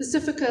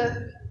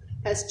 Pacifica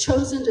has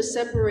chosen to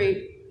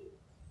separate.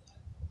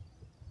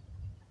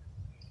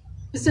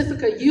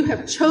 Pacifica, you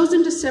have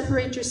chosen to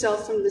separate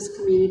yourself from this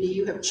community.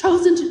 You have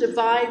chosen to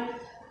divide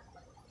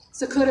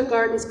Sakura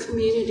Gardens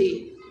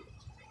community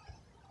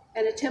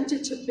and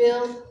attempted to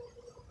build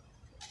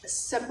a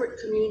separate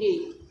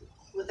community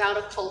without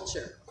a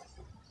culture.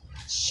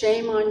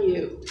 Shame on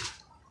you.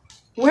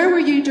 Where were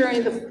you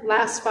during the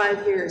last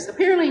 5 years?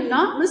 Apparently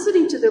not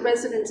listening to the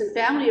residents and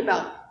family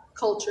about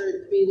culture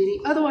and community.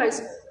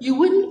 Otherwise, you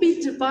wouldn't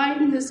be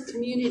dividing this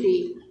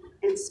community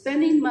and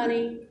spending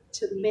money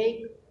to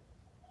make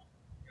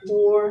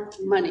more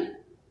money.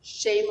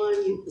 Shame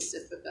on you,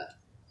 Pacifica.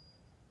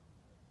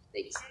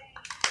 Thanks.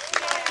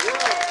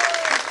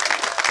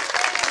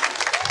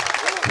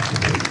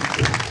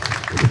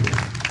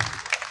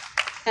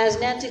 As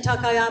Nancy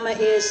Takayama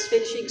is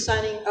finishing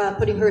signing,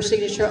 putting her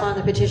signature on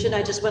the petition,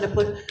 I just want to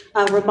put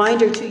a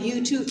reminder to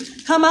you to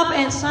come up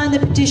and sign the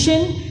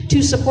petition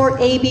to support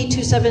AB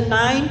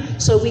 279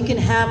 so we can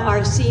have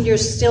our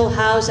seniors still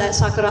housed at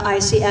Sakura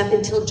ICF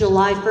until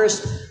July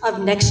 1st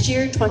of next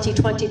year,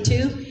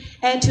 2022.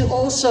 And to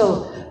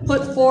also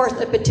put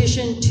forth a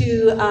petition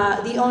to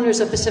the owners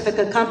of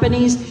Pacifica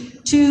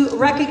companies to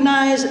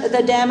recognize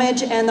the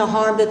damage and the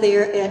harm that they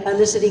are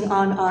eliciting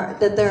on our,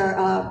 that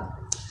they're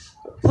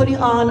putting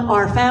on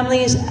our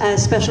families,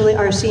 especially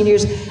our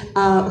seniors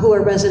who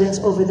are residents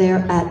over there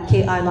at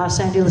KI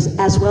Los Angeles,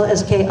 as well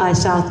as KI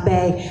South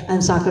Bay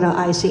and Sakura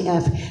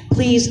ICF.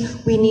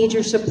 Please, we need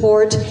your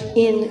support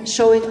in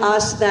showing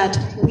us that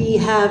we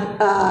have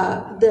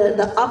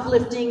the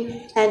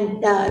uplifting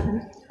and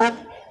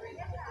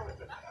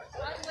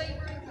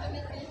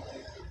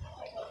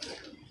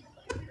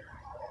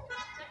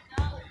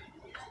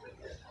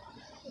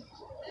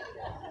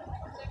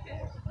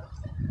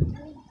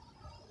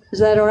Is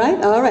that all right?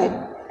 All right.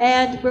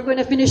 And we're going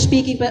to finish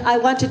speaking, but I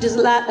want to just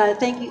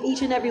thank you,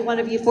 each and every one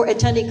of you, for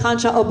attending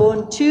Kansha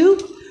Oban II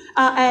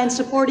and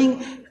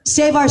supporting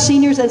Save Our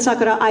Seniors and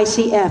Sakura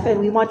ICF.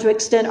 And we want to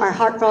extend our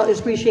heartfelt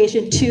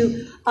appreciation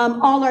to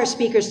all our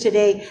speakers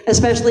today,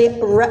 especially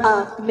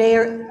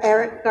Mayor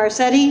Eric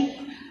Garcetti,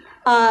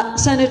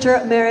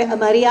 Senator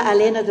Maria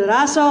Elena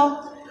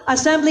Durazo,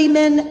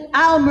 Assemblyman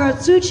Al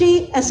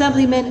Muratsuchi,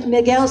 Assemblyman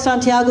Miguel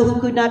Santiago, who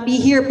could not be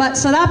here, but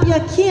Sarapia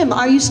Kim,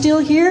 are you still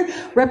here?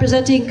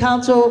 Representing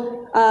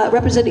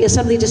representing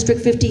Assembly District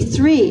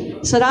 53.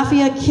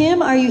 Sarapia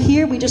Kim, are you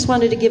here? We just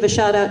wanted to give a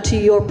shout out to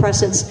your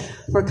presence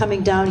for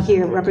coming down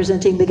here,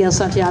 representing Miguel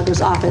Santiago's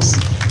office.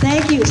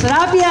 Thank you,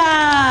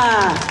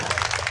 Sarapia!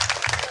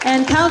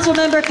 And Council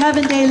Member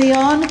Kevin De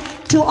Leon.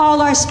 To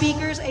all our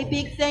speakers, a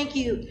big thank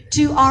you.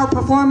 To our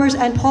performers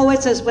and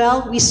poets as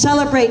well. We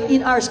celebrate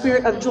in our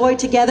spirit of joy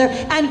together,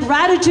 and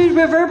gratitude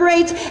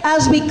reverberates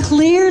as we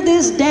clear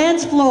this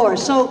dance floor.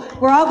 So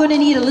we're all going to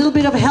need a little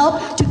bit of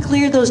help to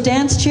clear those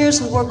dance chairs.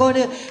 So we're going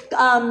to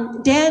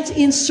dance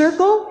in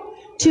circle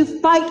to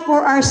fight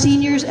for our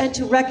seniors and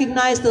to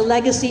recognize the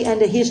legacy and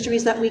the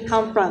histories that we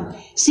come from.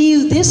 See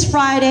you this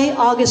Friday,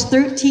 August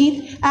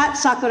 13th at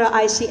Sakura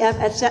ICF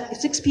at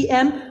 6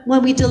 p.m.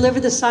 when we deliver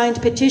the signed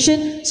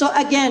petition. So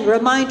again,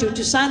 remind you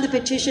to sign the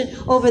petition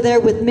over there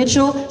with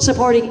Mitchell,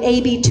 supporting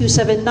AB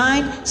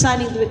 279,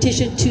 signing the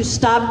petition to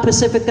stop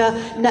Pacifica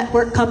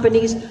Network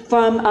companies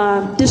from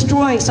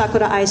destroying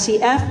Sakura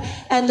ICF.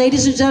 And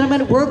ladies and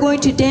gentlemen, we're going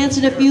to dance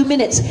in a few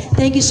minutes.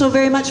 Thank you so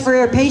very much for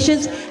your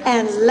patience,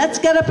 and let's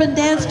get up and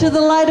dance to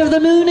the light of the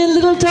moon in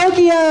Little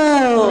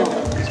Tokyo.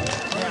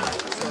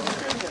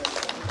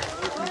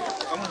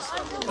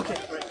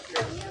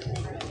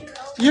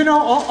 You know,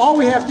 all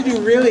we have to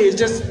do really is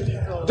just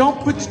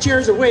don't put the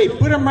chairs away.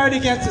 Put them right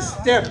against the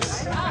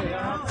steps,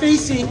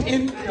 facing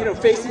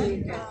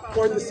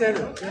toward the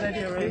center.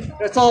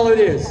 That's all it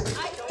is.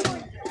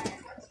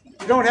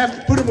 You don't have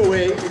to put them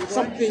away. It's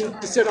something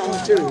to sit on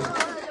too.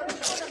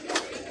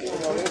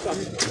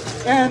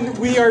 And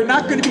we are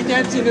not going to be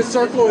dancing in a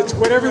circle. It's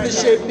whatever the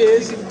shape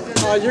is.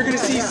 You're going to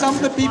see some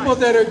of the people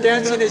that are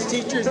dancing as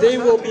teachers. They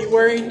will be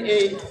wearing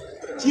a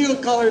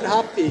teal-colored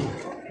hapi.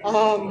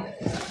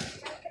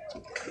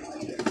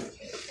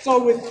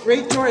 So with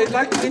great joy, I'd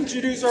like to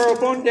introduce our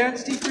Obon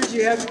dance teachers.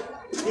 You have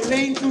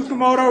Elaine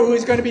Fukumoto, who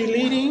is going to be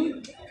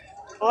leading.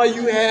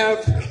 You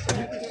have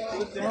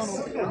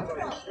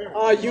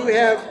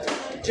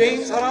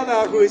James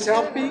Harada, who is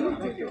helping.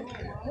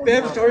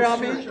 Bev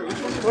Toyama,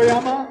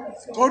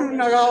 Toru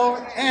Nagao,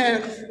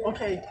 and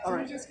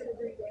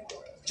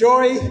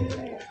Joy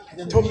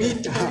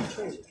Tomita.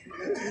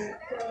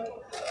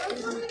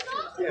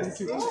 Yes,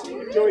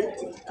 Joy.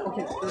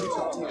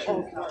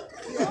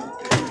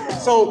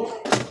 So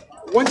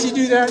once you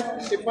do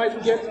that, if I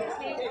can get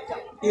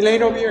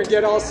Elaine over here and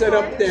get all set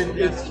up, then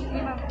it's.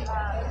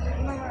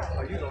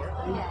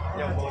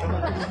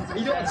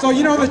 So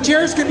you know the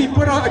chairs can be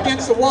put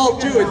against the wall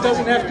too. It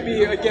doesn't have to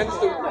be against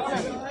the.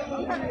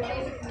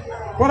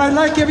 What I'd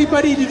like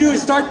everybody to do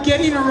is start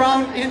getting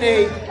around in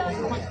a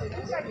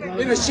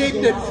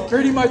shape that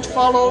pretty much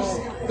follows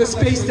the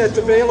space that's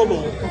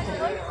available.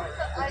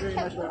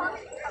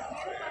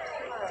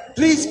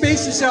 Please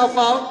space yourself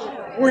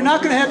out. We're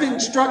not going to have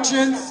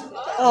instructions.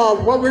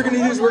 What we're going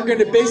to do is we're going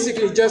to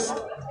basically just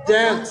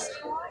dance.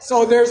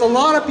 So there's a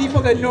lot of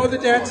people that know the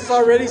dances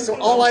already, so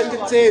all I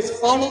can say is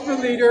follow the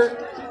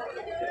leader.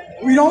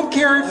 We don't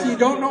care if you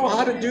don't know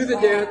how to do the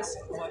dance.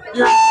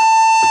 Are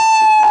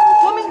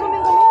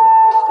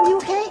you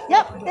okay?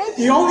 Yep.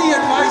 The only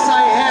advice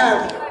I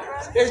have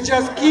is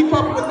just keep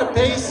up with the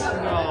pace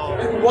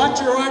and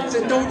watch your arms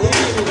and don't hit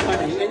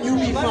anybody, and you'll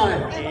be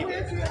fine.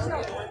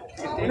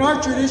 And our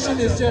tradition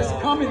is just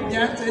come and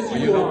dance as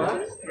you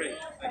are.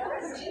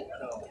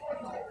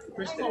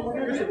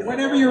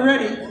 Whenever you're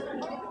ready.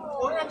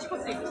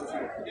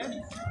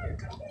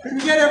 Could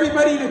we get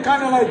everybody to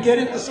kind of like get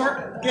in a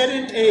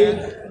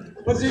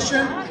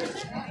position?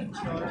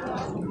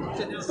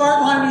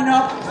 Start lining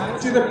up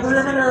to the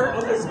perimeter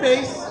of the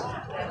space.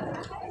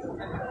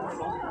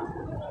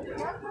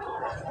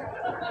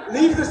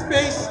 Leave the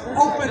space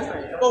open.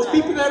 Those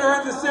people that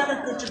are in the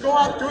center, could you go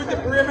out toward the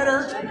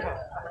perimeter?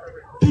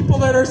 People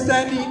that are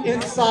standing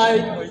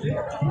inside,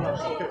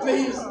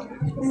 please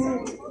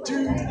move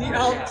to the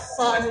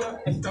outside.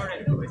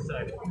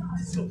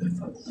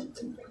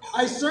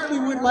 I certainly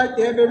would like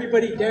to have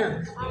everybody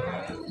dance.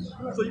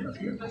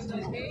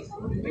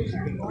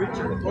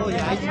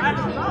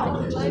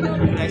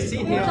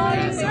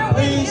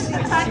 Please.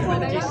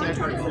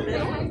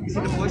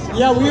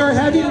 Yeah, we are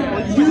having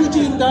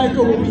Eugene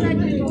Daiko will be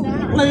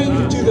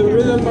playing to the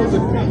rhythm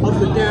of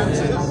the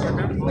dances.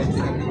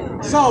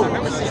 So,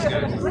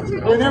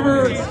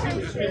 whenever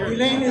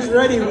Elaine is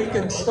ready, we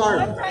can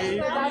start.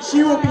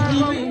 She will be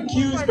giving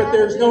cues, but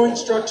there's no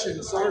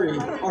instructions, sorry.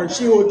 Or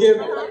she will give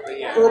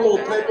verbal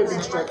type of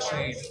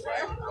instructions.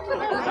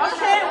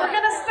 Okay, we're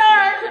going to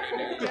start.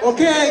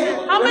 Okay,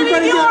 how many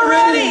of you are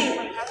ready?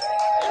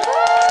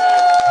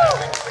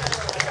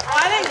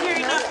 I didn't hear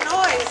enough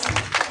noise.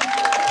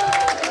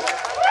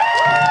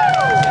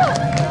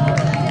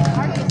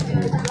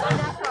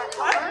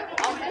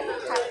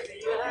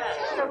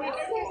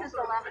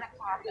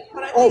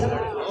 Oh,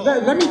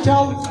 let me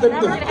tell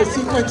the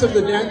sequence of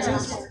the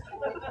dances.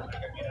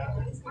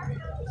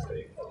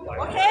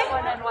 Okay.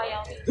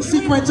 The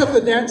sequence of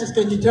the dances,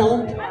 can you tell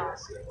them?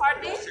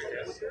 Pardon me?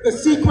 The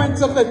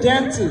sequence of the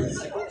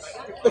dances.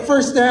 The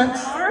first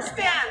dance. First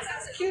dance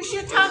is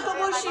Kyushu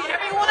Tankobushi.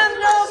 Everyone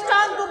knows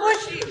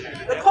Tankobushi,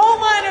 the coal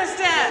miners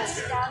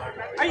dance.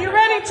 Are you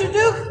ready to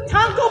do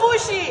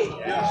Tankobushi?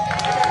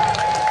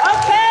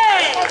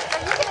 Okay,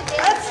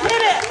 let's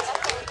hit it.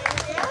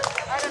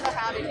 I don't know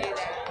how to do that.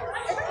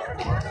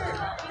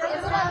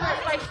 It's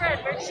my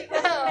friend, where'd she go?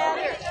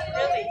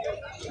 Really?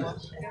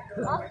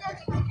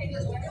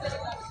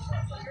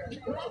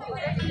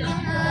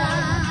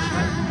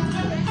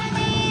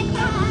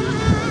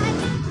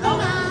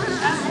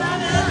 That's not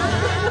it.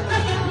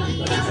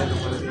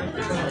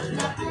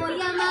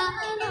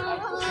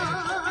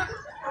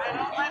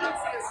 I don't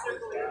see a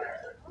circle here.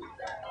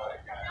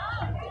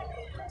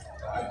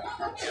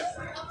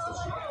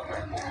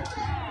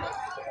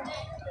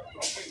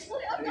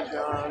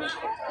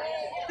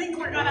 I think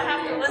we're going to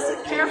have to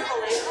listen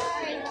carefully.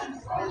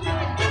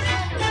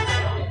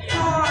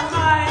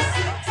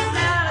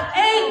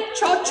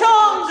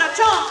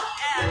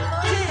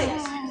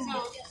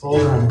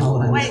 Hold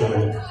on, Wait.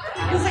 sorry.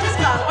 Music's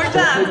gone. We're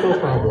done. No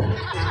problem.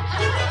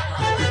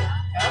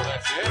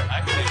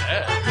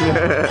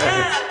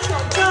 Yeah,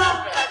 jump, jump.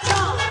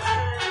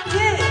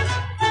 Get it.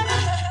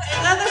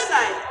 The other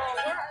side.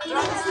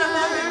 Drop the stuff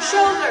over your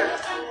shoulder.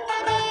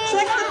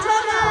 Check the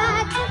tongue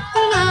out.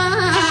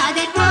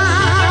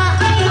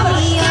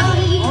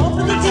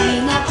 Open the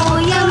gate. And left.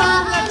 Drop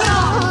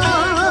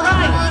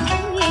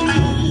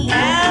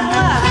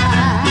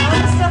the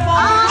stuff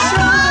over your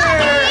shoulder. Look at the ball.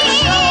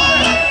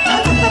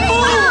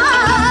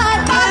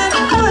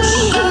 And push.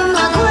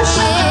 Push.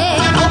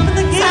 Open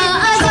the gate.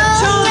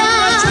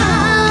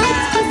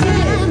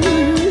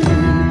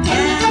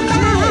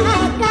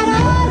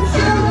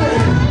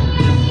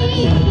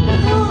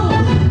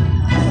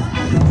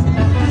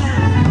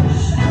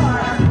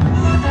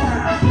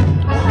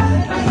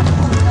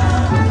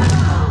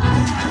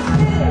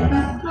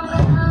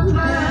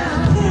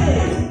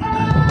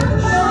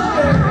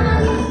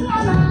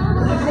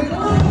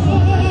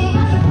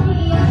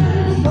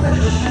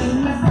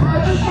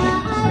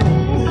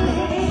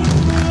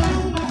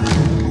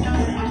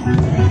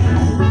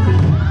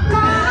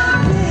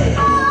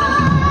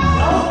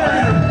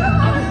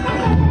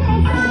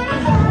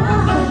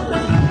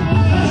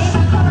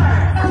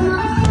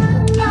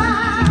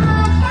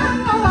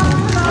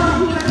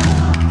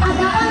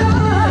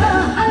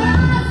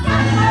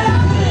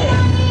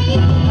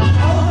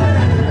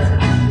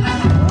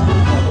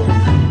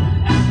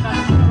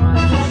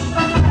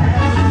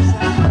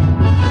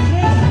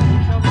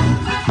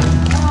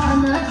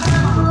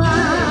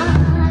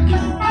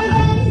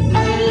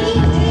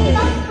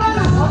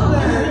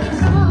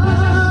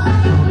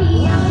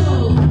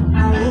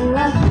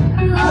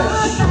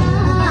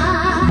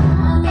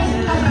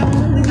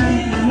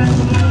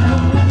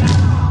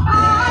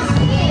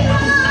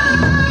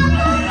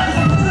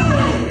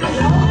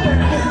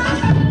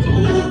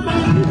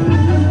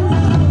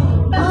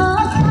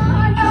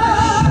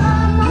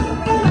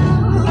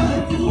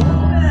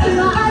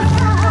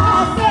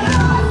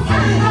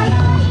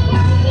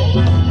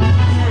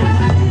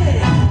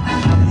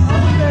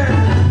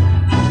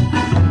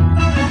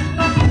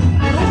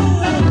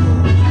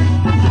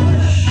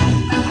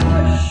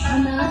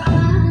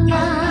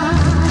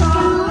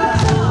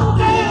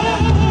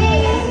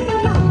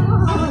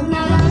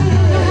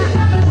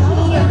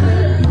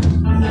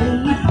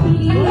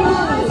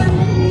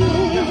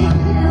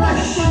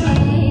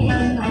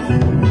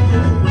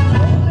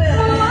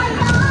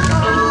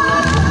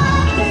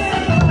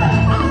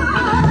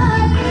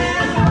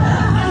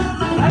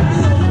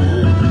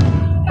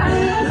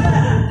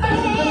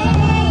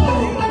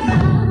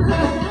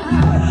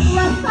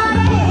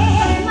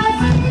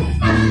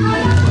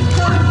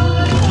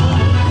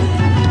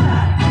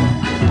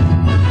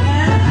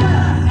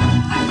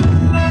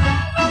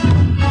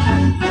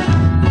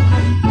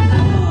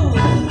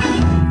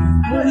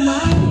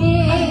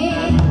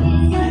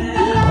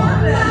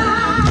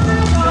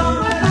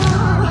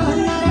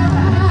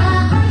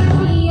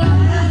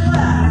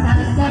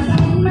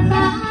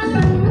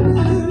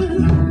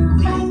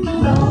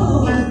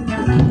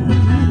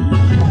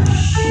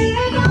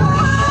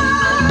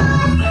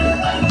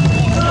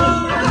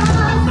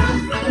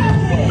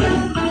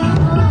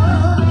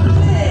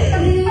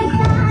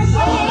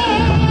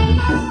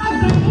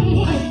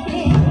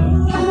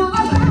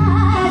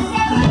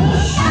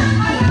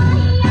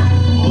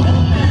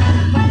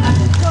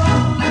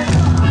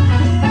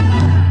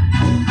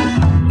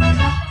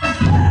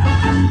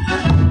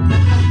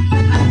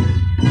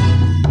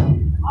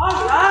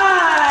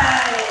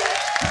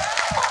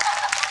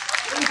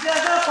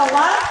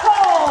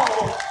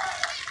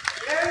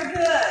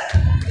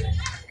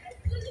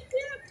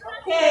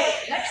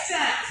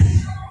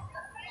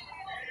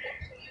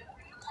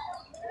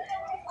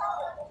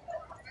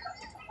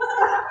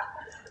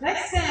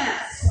 Next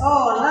dance.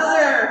 Oh,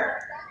 another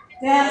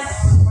dance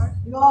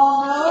you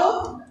all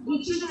know.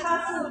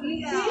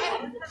 Ichikatsu-ichi.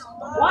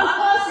 1+1.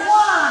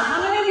 How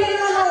many of you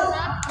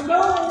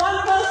know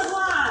 1+1?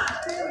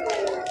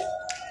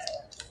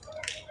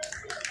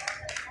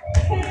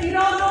 If you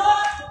don't know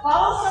it,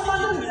 follow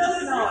someone who does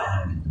know it.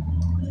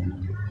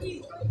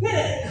 Hit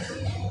it.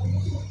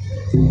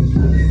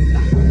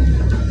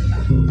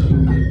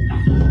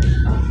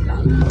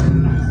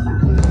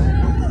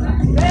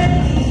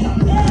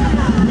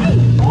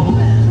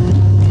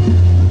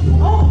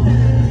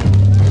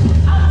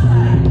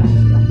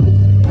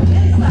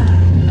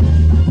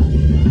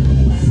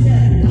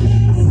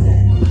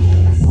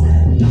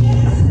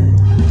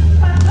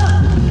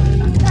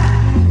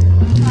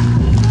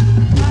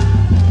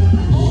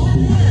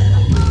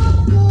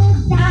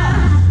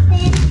 Now.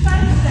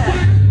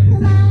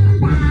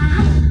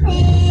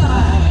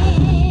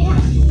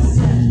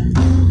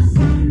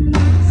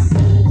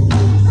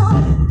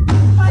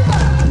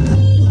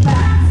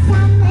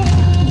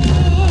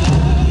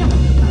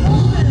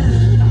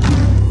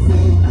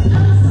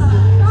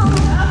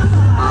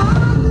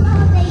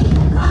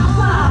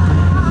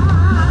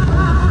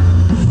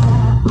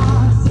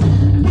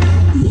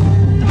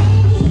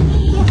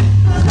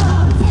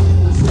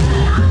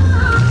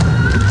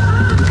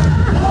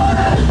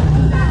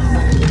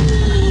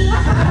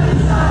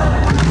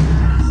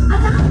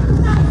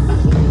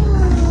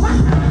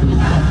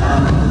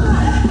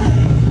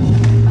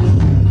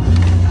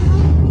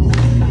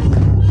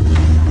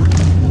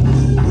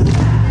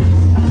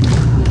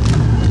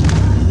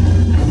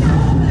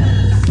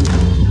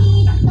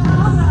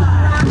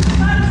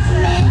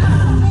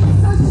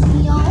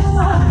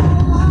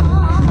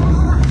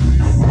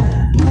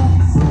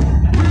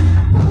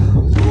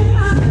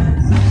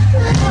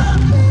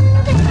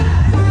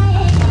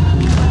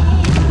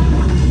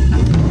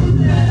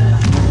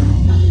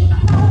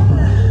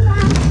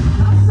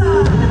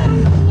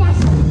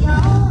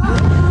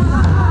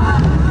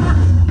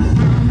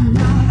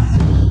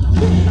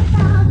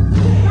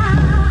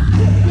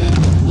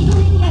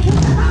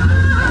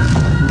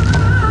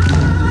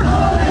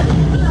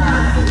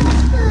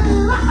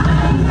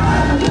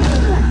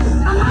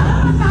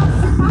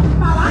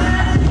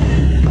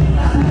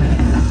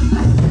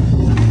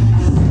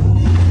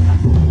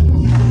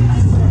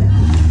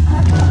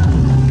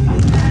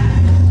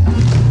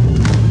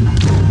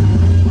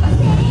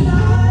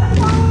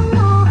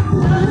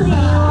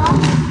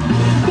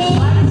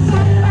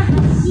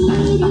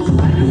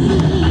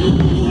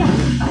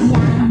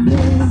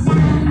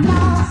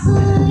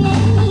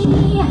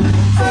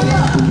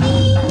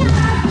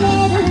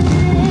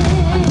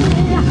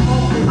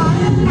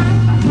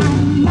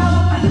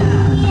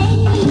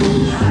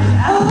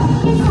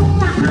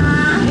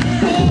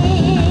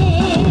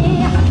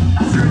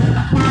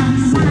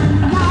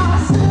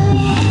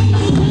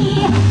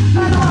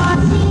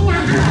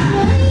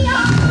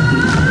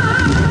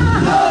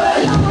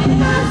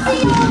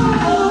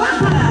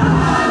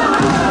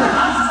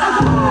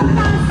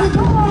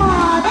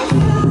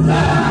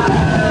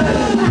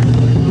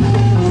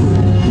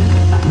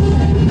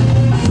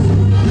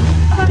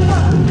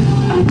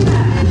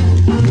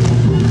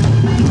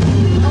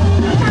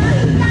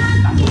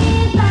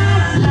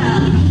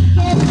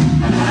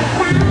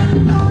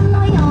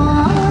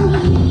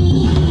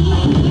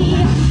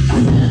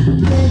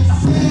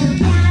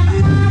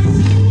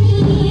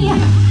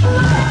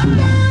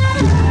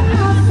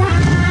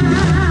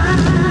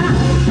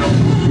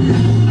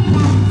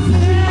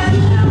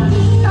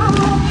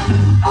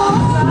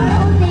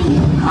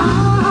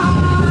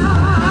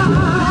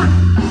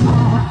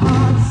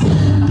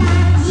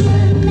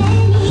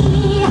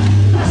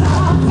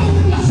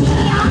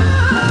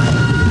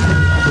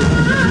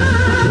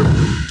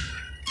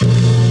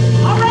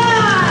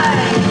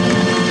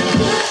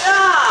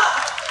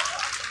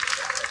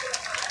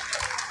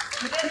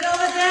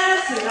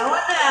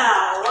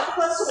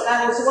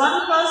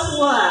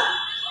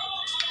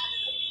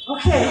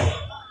 Okay,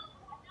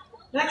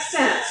 next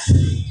dance.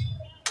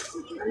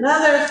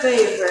 Another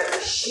favorite,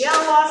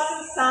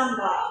 Shiawase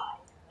Samba.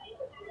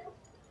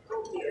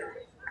 Oh dear.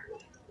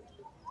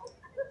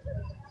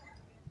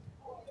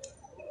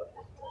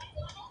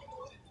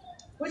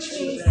 Which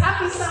means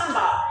happy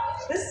samba.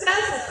 This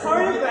dance is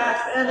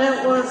choreographed and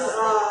it was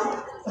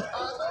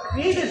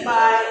created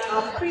by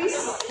a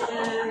priest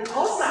in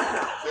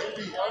Osaka.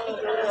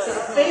 It's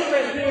a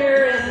favorite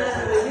here in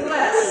the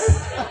US.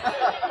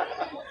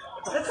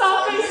 Let's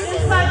all face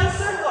inside the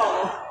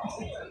circle.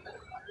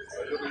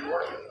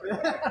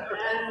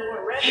 And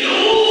we're ready.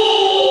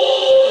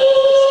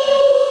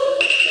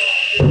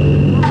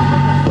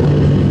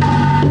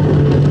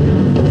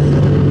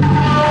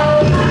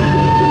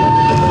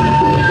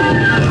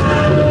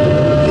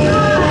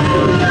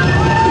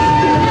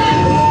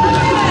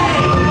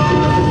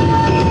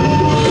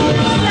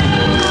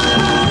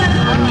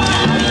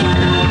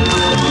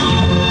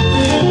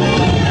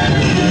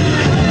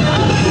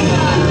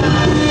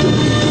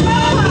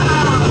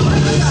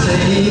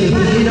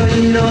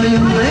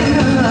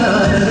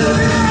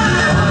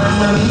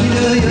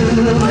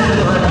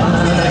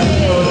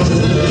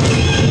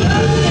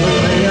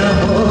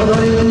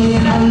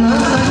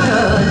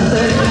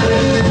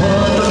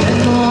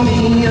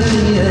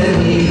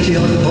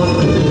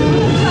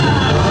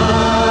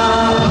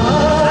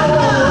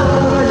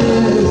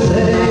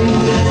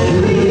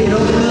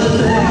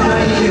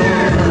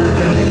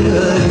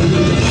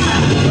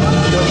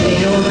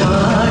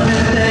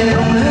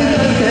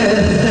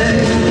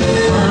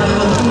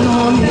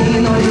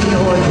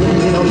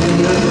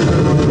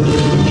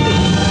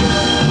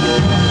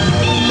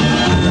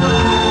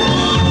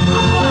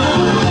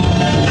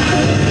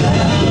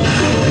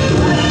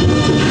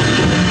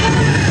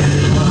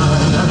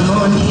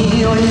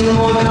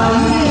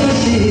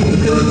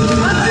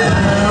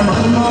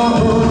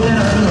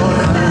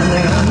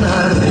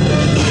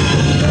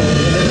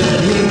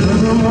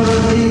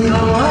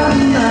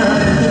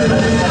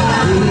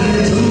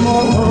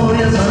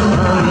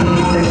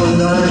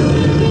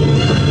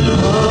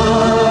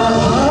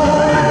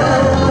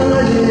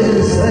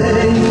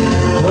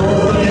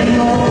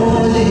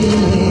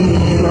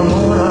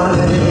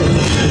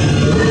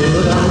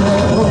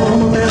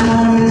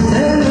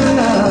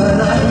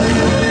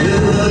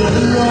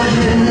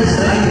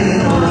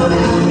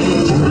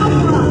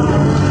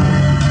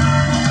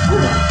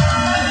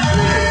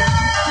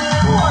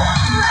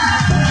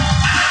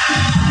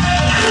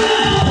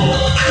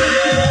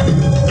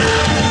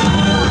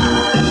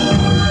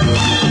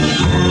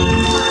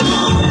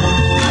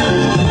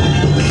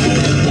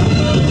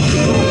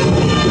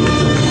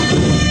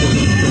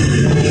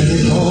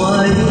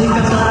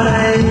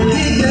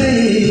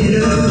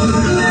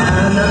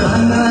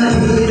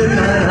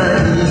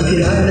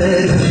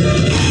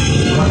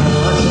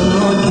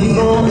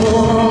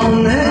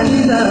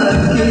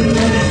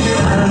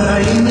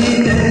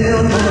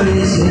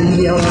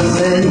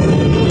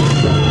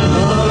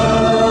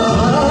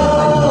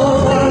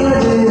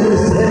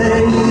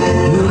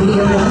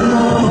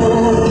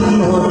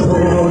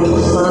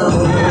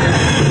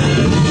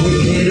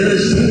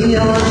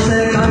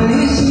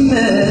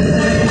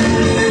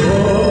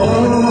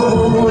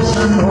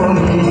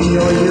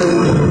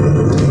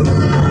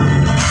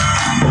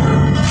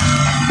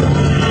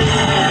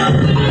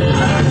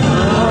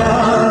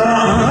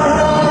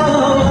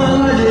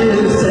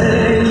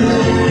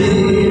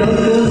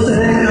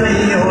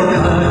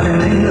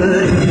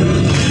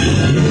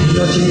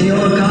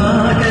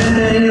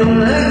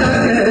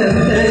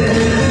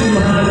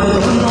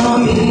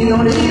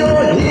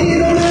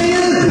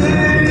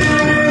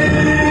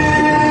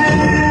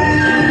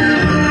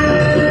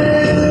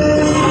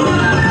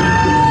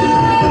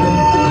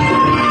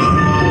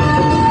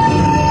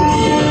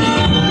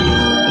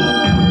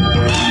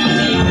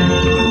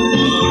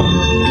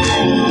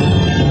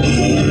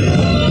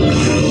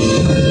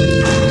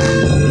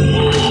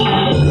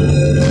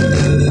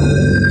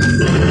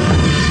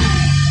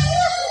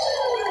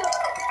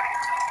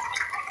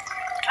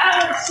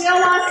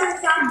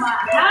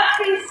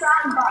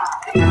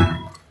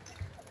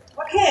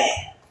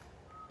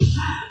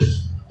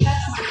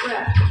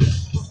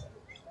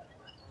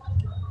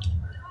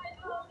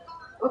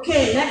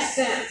 Okay, next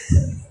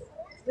dance.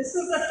 This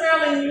is a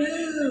fairly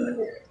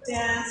new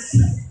dance.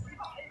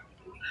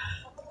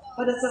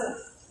 but it's a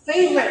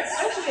favorite,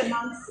 especially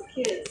amongst the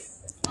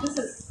kids. This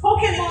is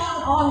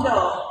Pokemon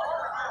Ondo.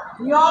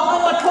 You all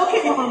know what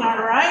Pokemon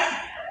are,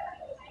 right?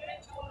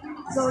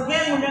 So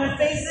again, we're going to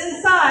face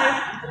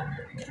inside,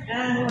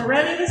 and we're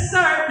ready to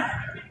start.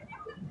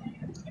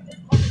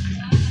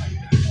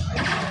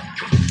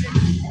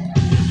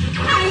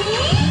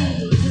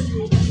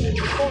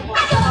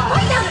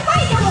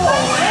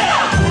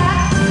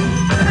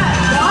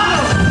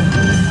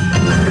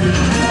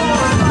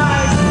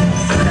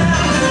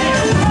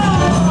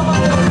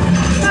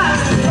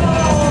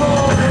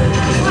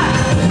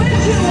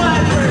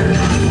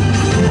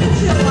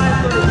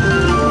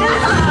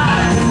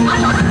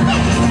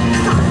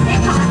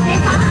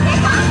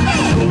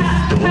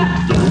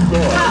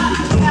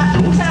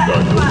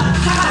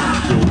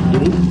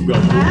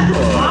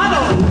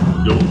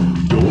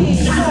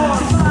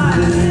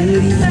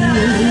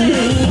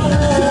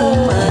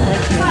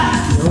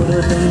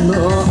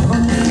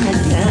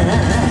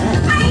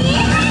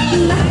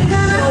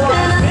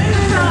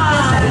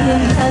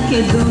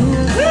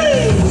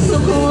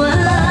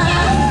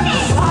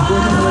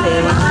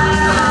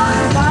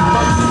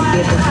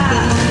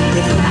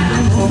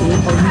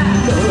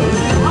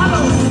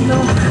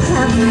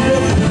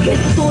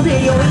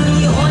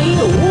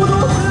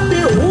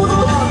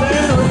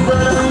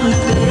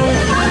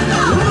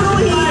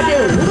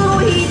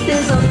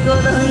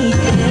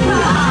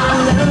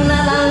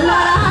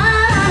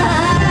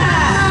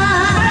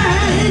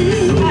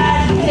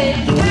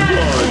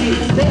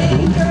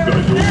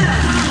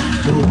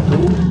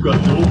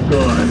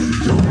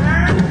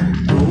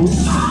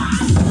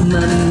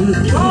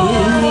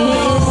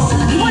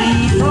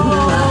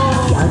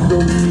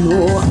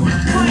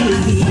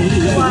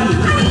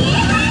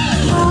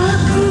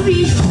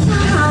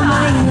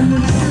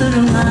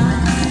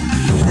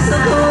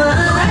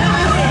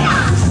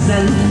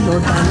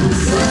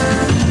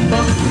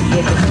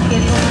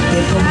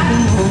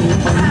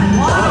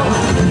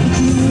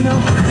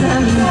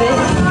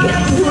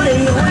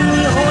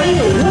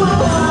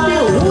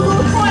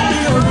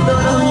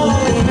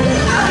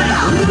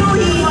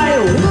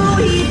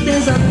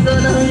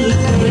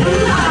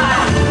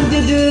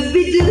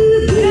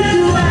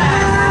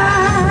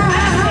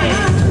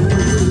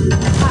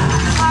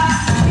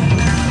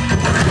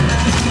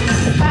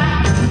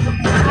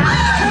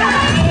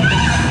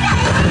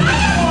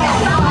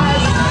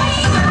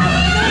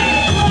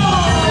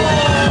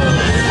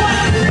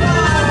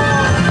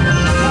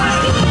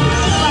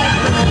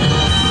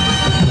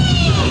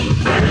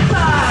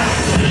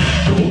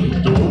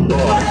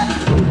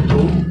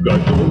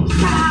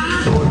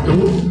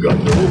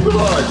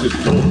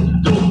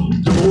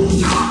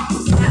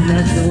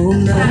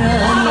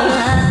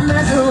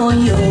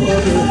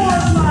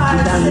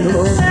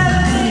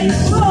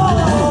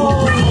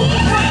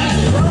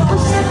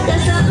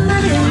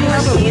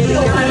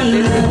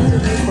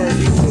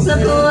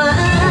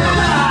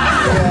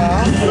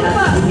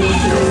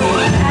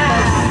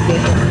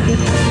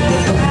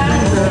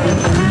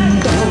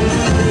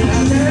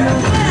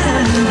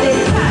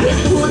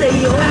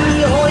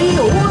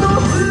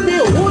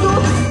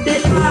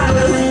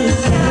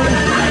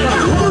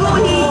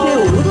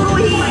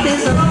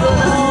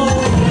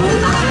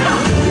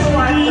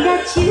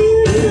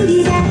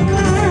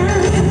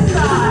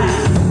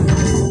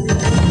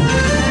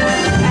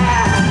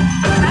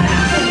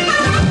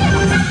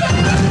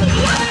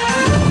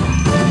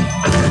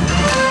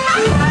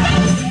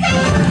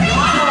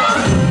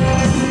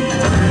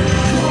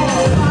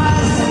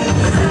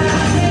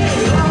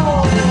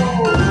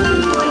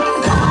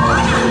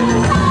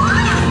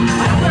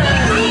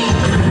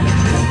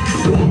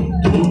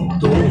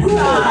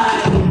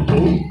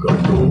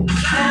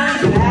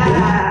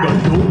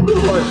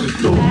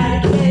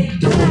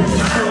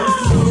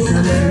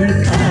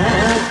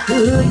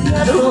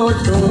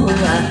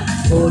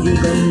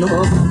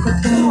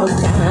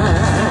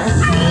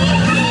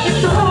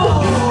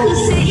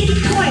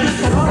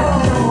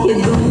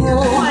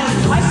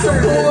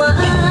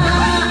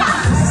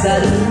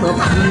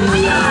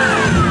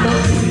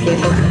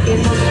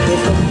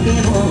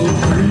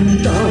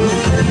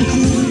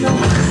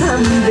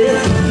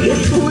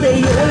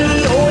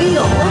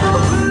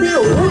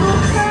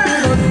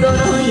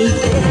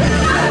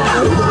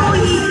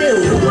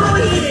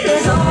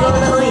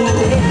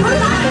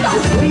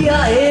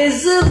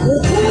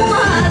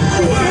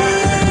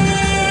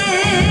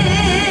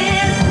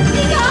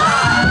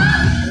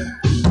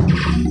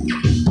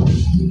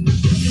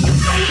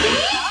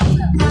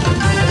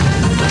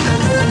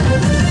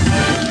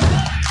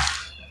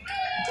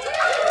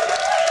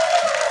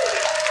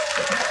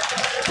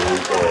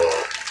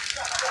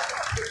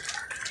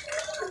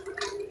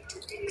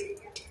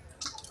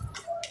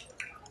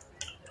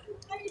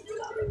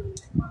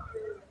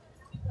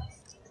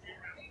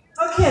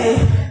 Okay.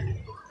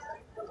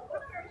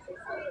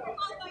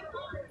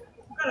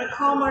 We're going to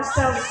calm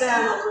ourselves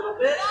down a little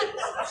bit.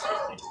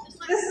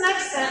 This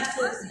next sentence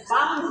is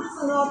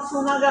Banbutsu no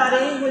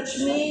Tsunagari, which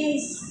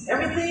means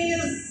everything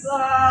is,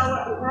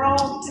 we're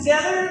all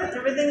together,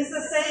 everything's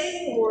the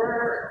same,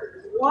 we're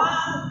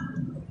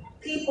one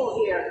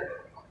people here.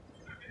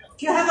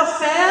 If you have a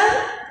fan,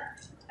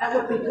 that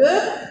would be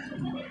good.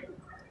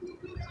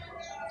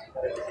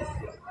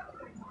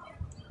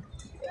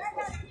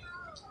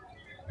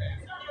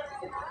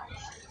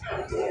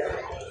 Okay.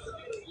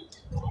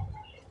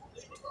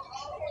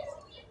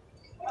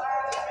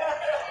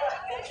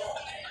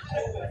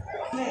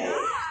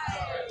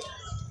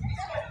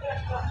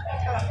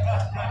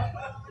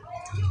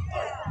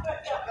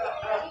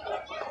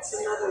 That's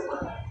another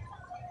one.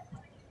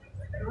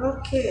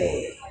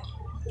 Okay.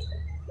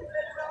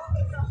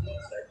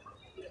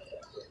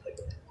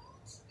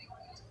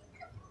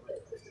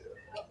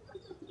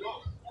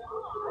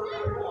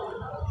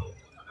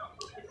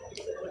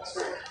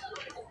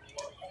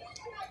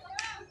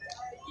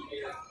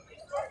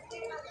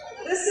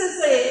 This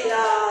is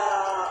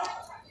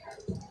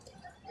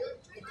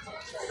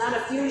not a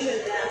fusion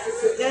dance,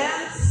 it's a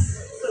dance,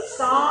 it's a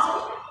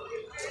song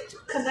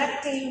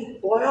connecting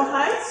Boyle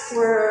Heights,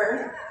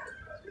 where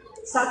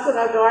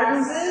Sakura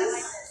Gardens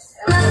is.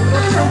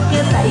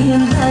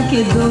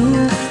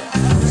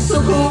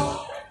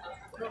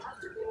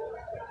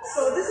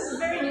 So this is a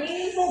very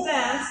meaningful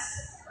dance.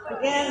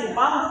 Again,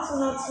 Bambutsu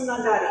no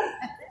Tsunagari.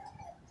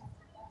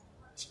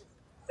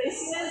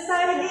 Facing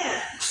inside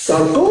again.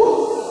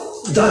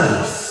 Circle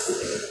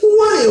dance.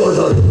 Why in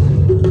the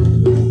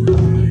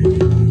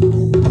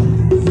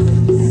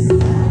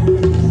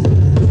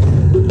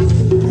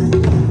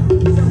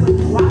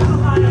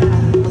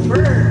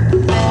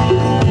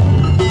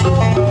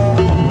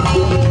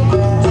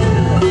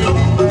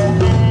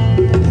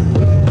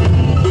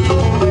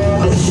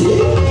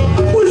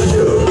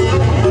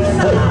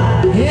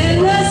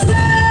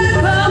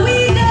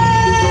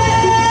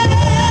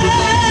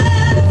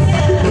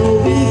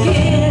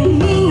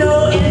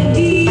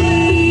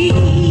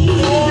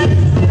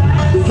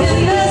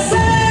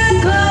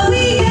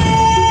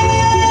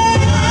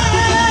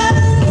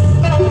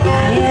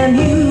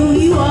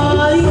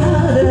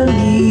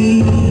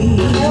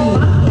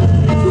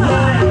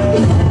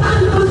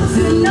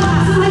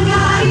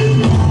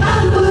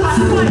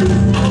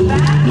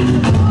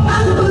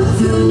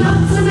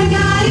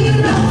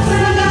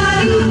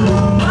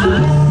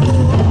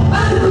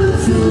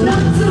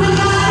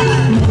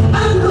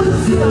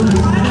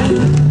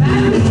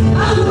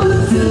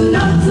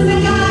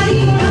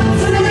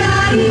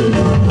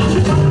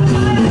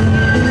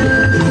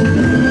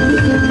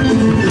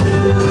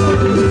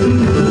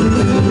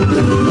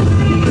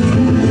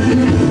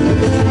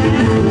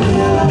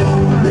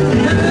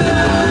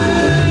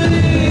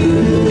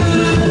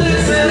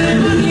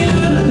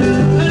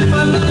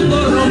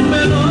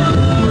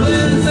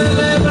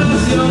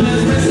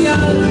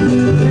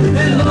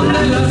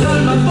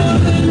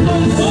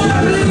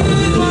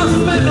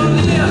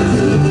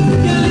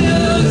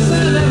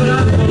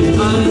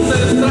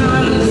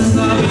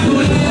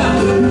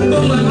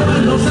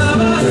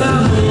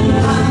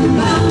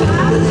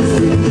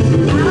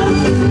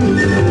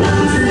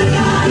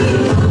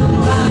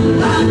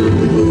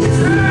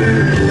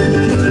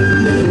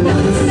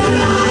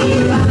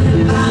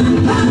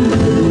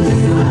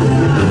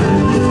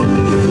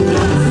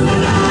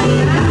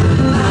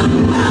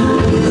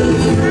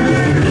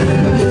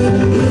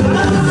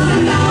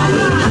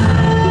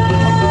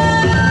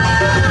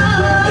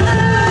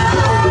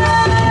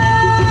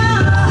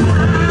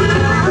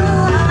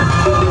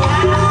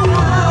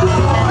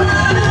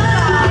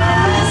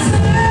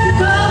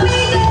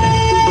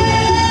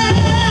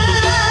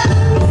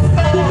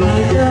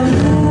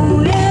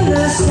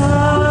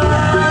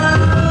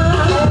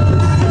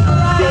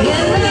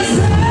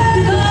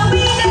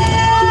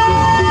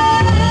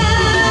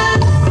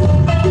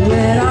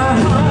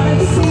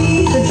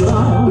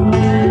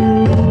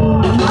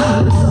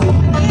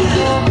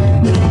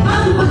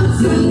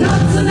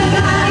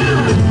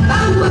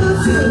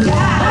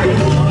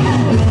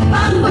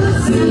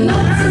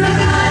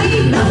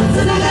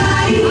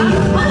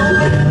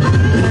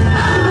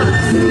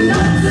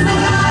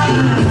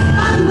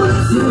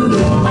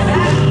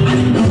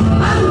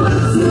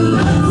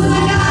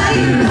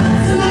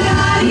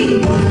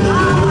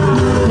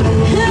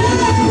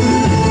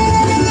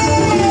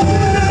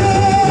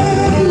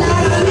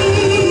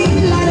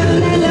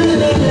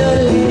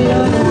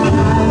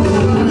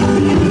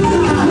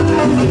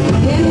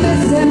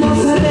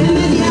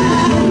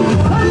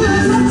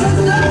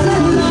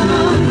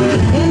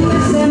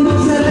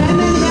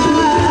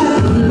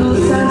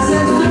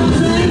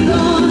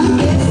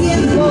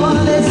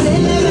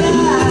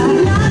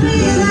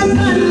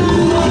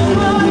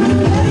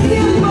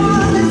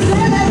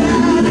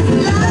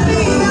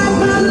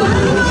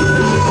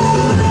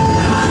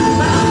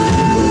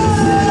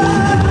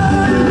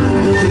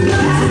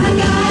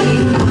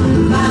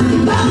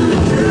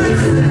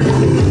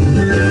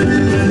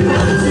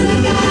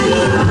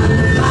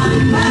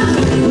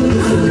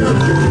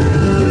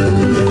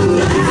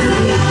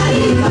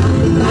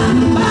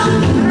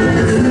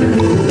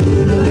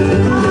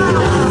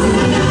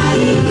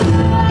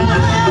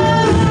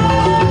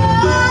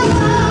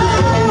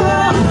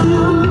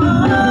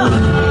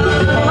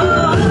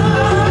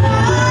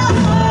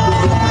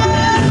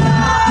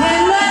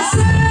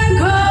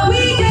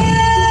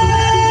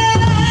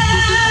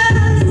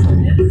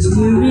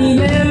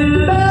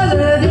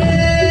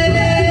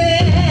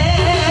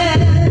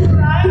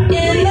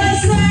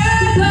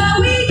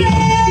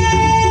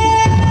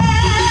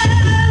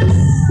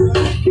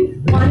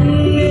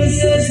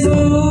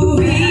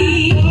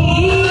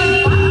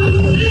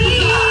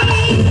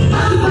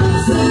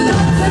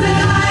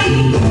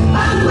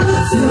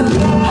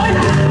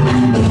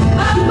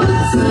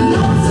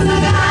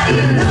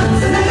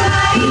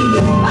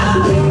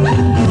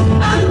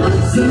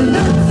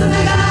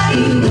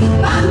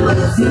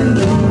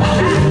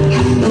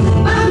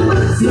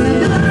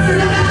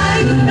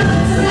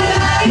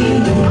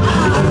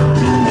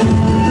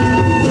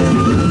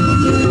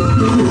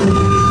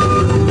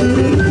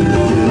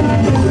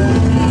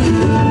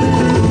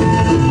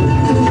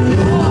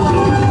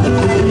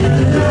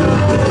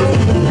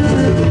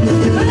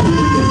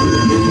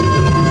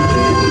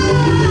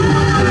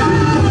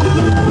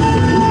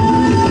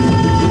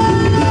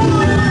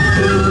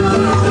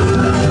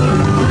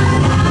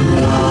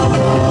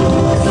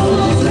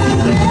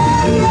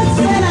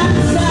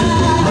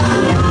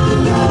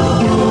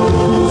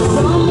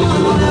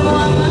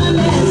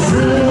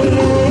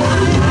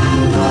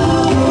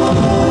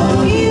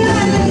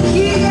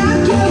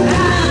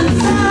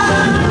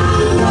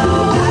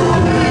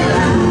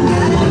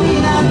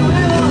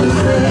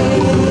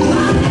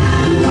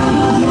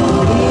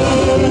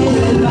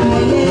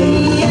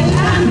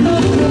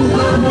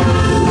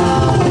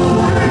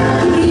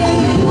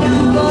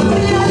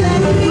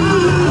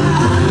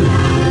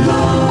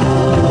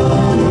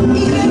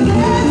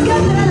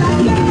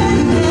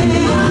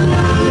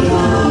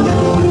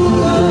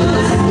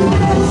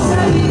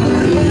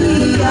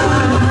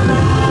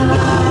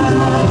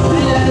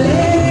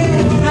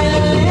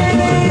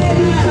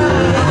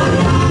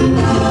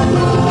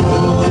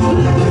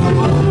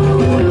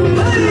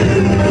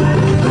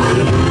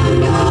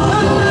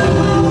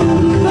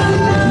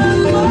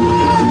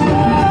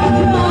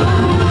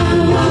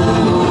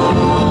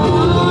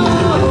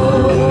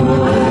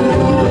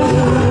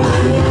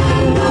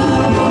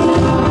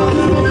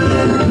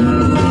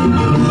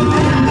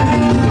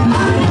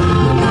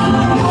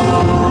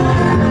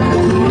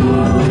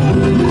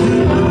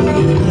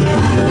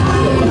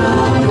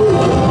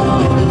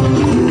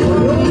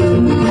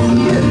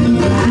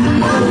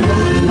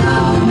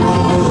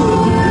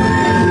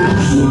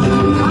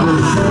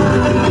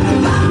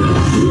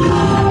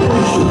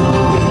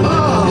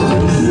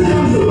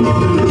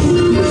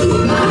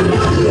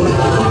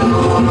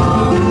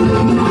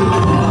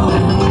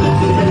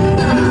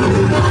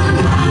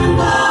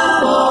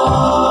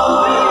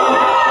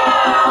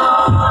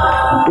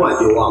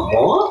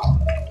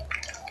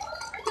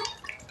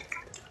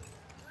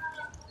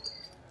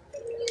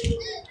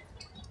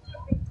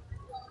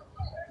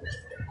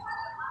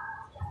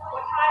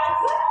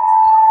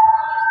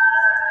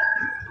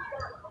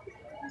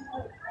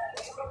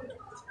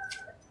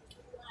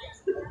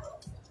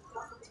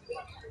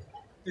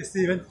Hey,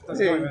 Steven. How's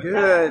it Hey, going, man?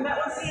 good.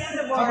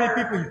 How many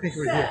people do you think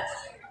were here?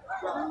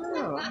 I don't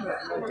know. I'm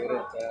not good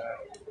at that.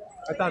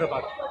 I thought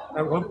about,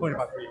 at one point,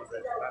 about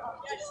 300.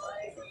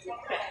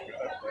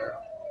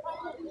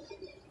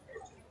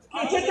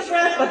 Okay, take a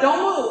breath, but don't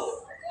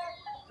move.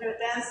 We're gonna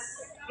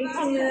dance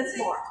 18 minutes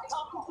more.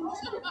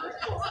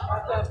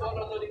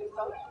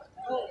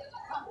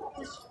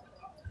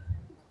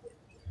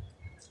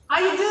 How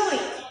you doing?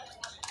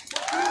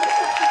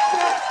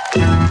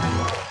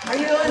 Are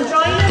you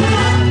enjoying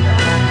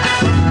it?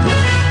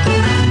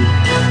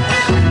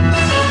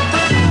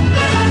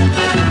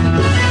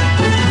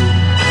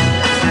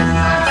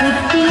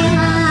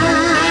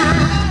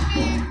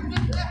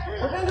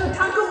 We're going to do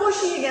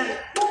Tankabushi again.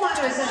 Who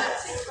wonders in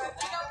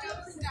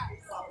it?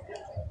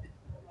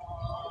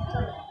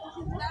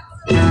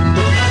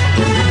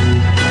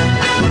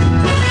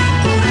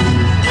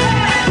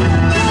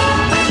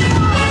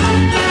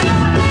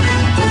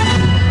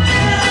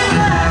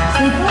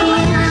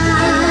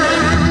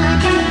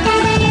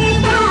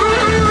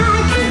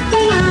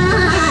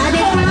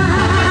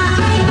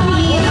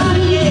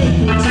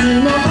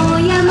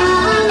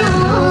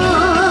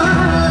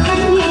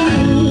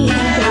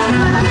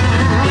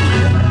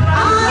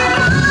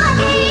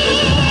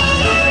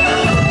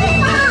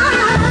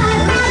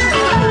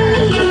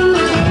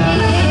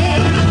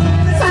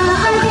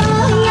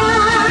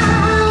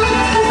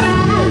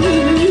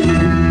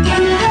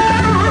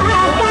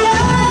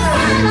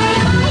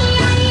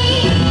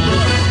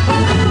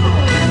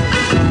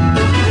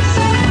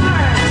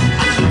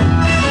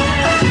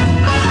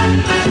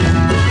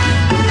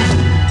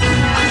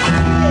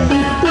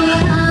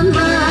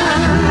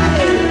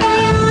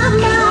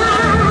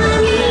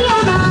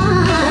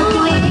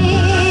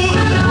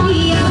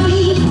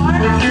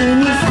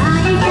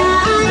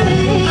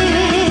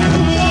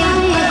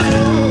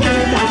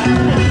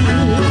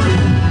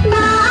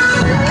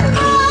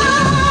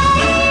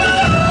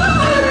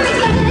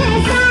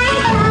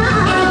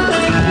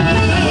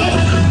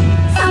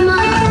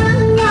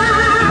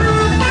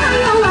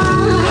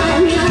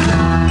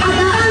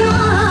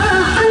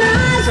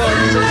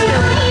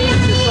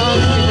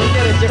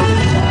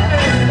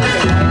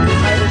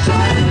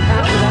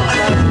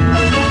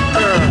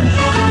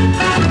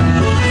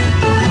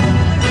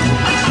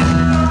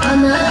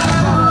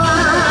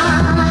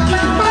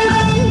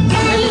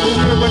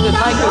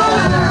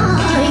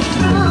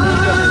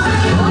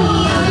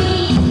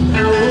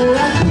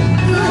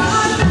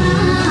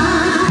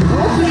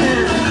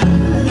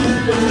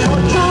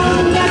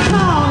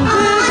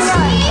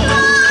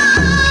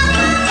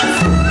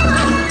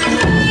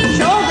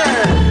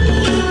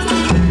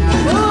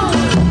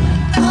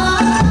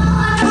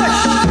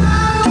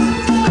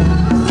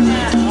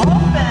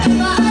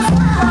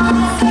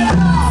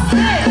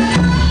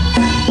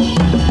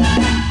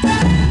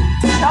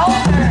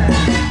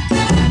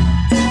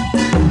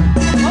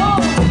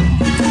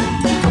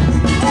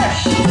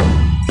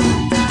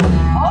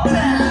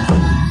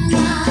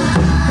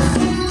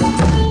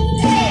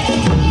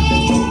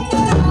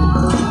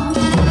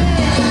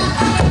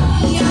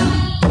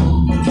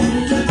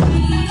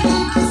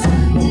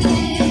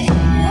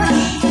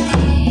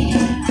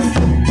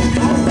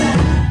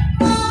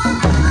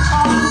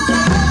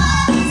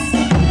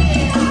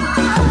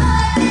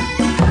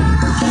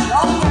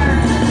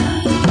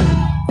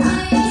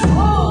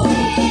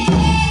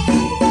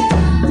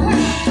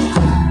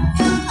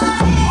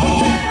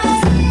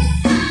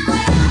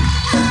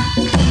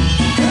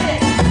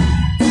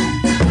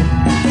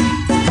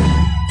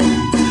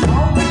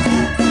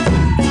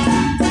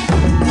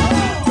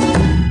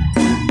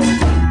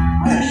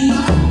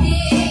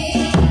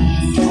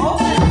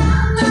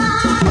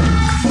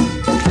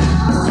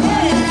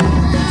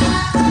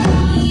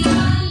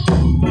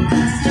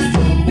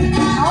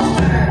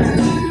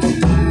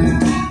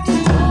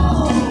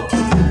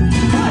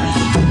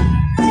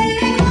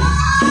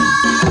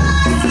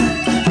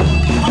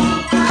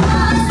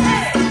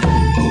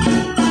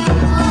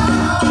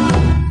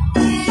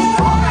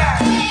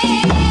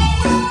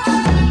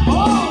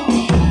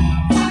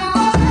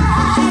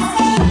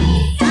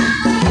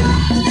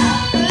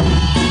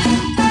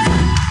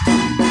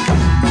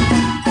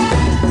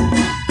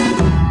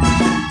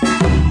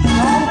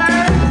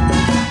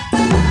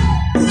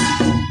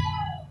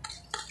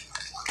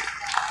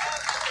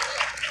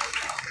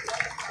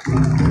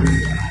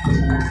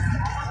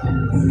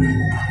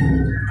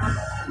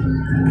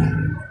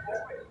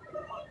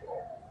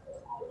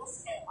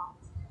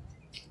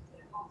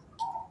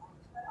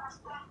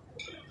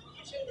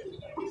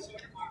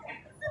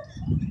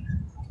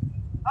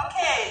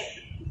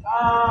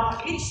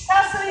 Each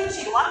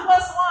Tasarichi, 1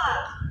 plus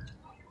 1.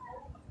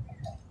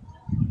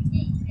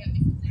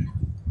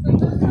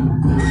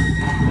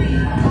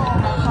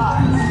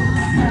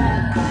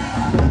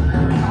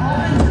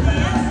 Open to the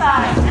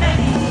inside.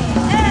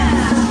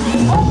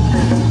 And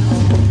open.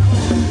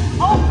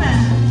 Open.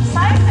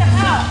 Side step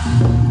out.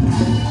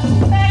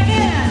 Back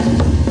in.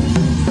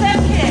 Step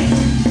kick.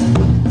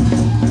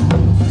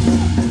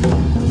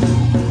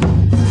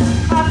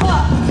 Pop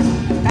up.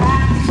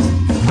 Back.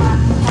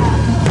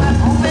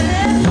 Open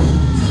in.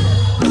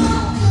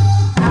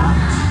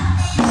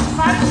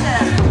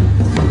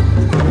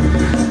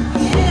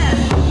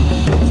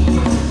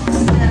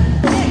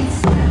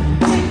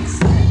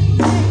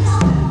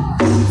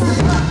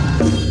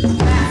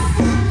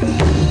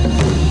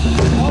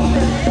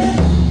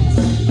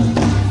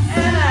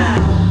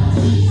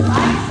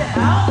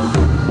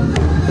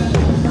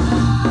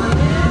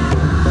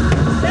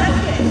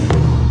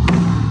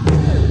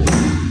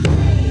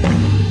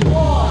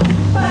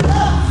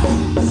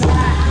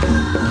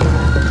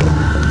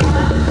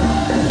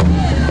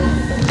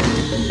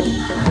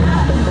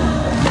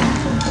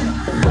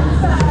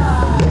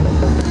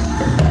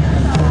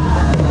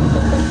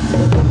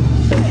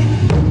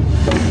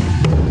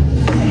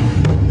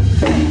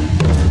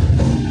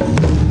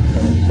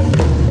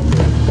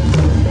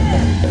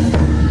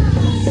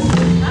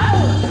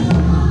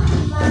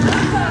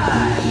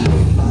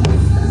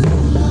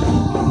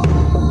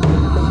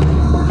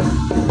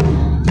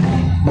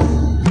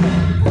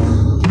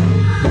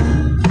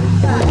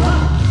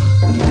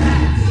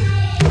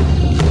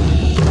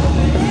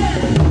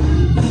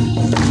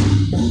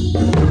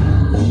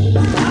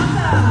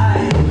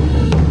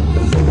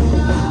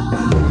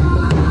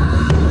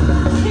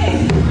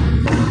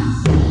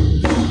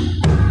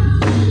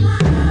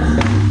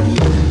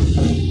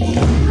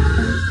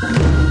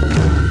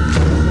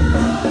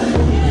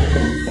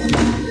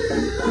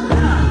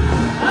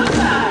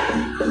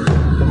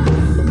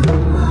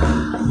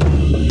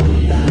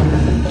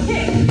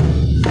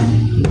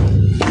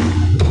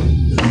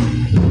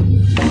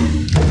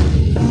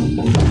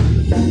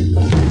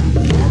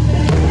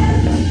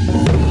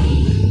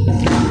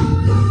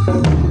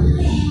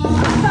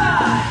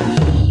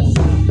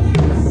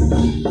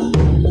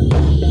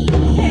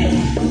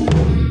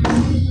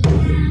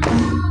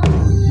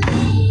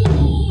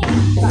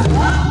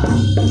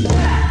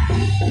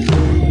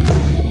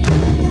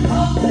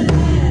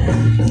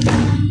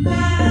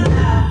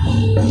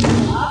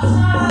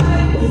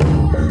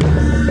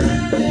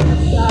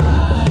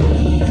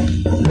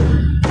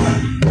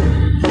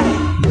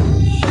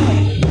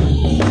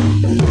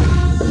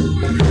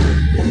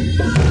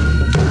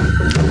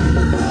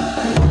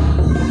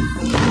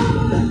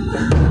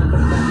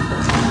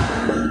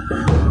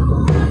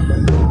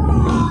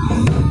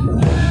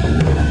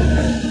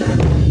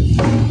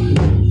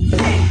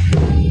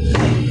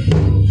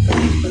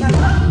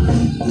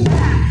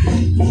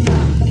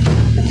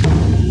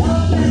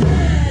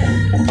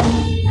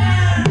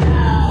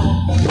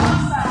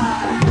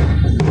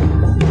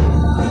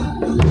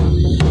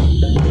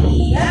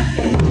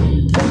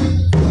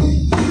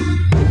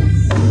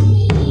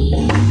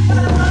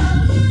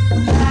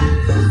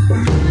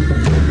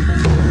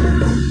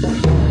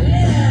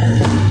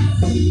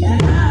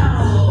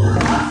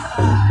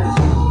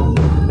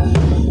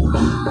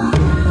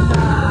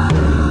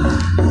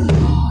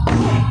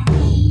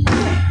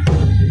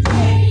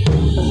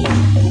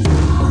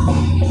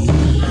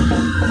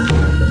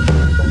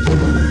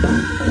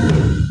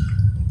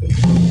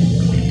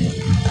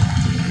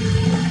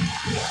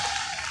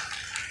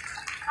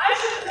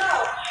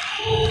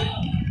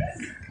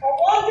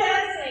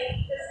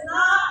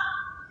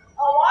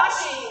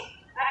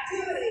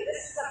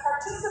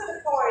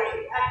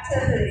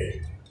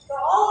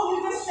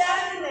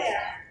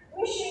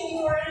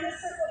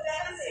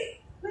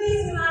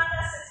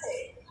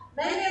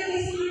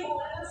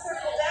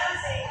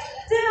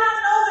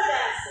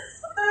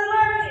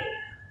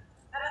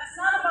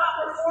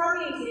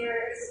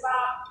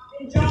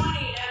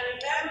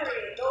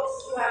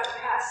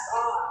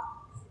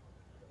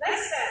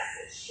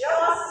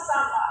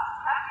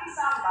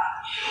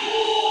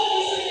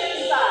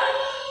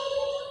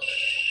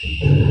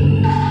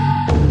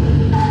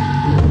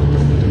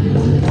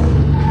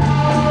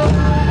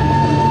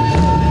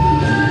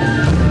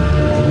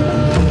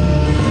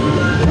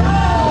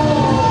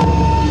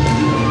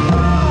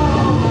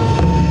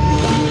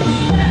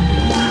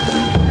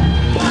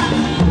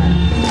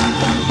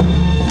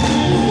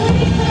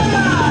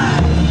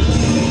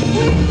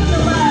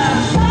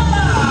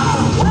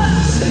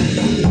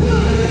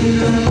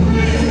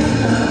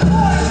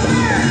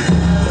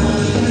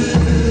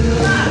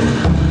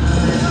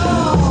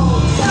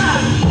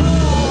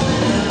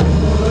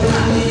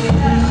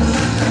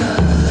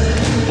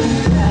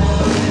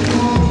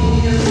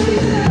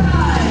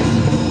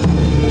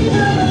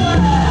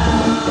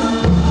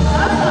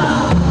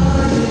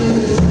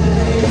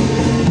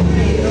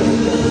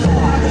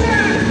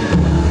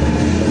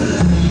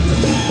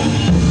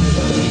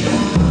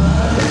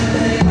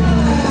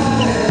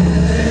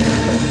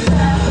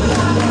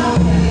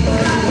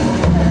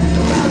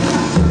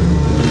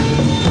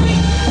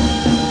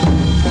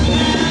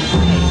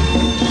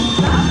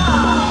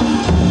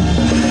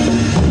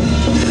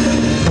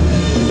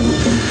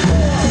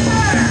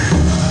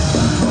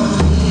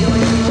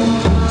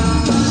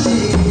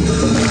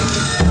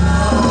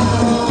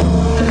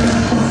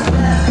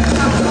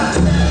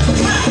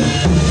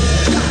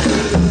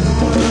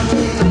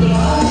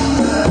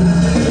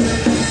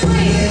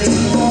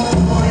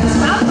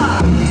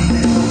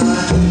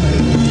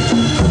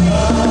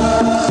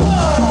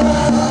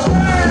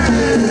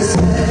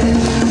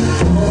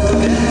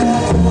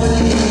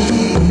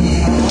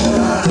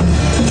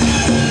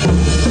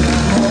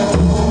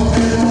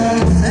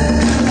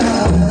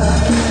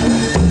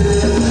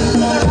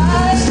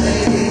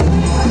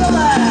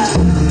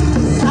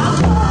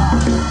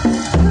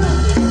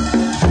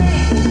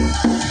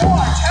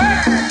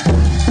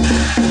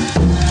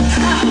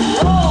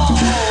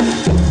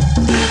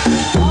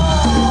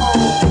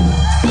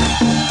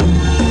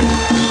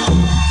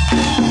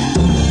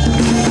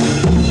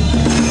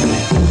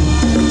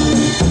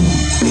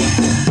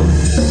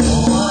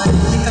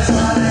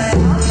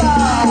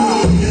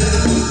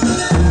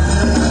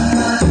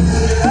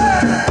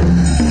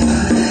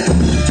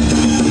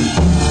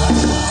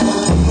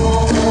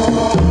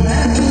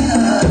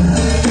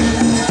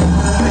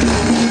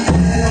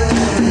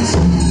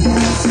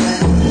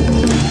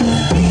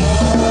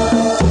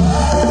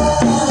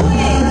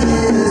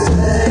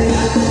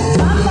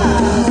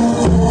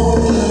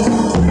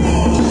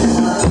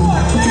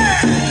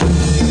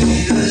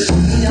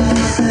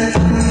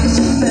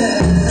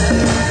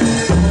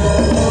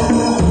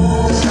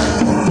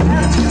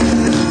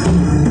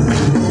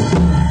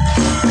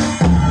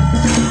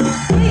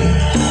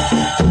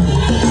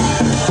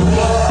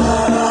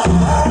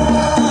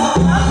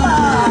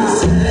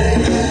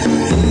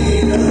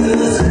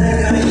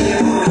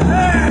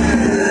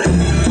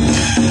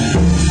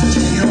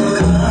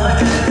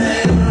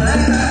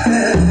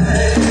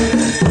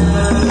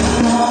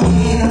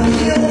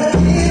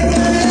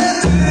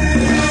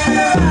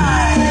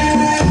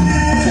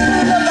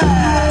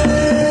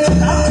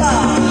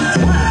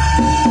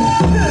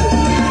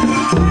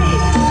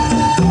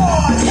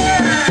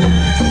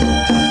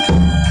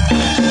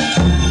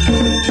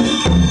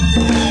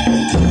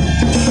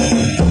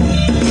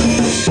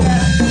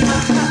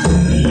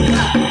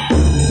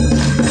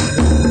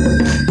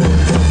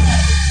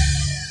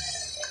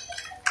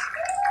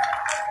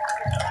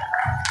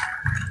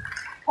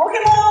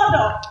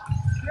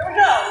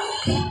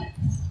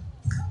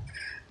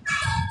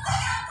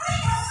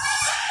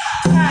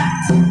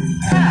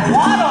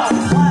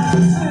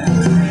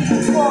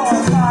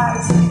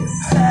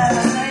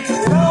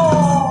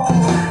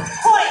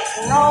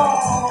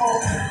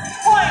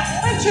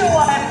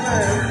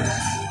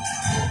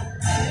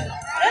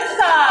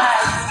 Inside.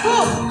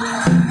 Scoop.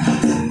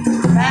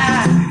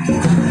 Back.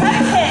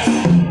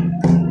 Meditate.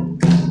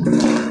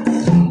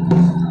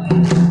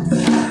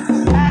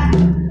 Back.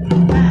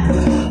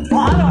 Back.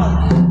 Waddle.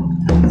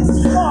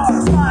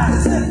 4,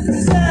 5,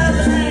 6,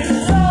 7,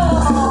 8.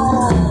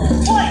 Roll.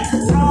 Point.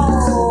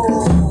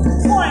 Roll.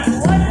 Point.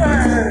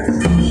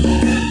 Wiper.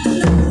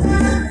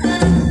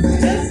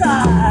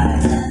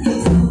 Inside.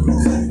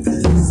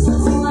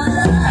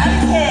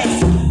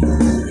 Meditate.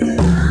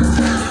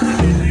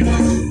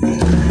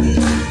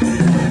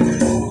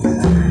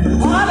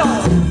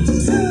 Waddle.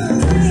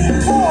 2,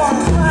 3, 4,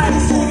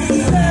 5,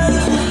 6,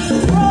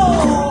 7.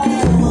 Roll.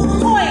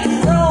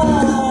 Point.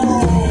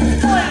 Roll.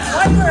 Point.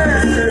 Wiper.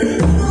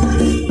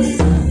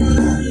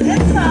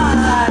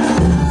 Inside.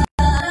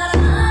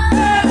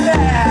 And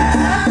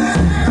back.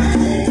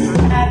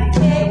 Patty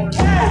cake.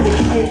 Patty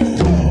cake.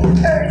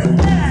 Turn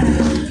back.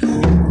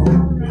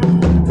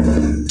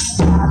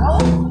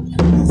 Waddle.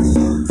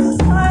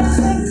 5,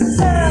 6,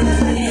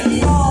 7,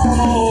 8.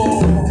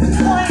 Roll.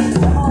 Point.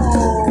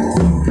 Roll.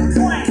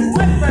 Point.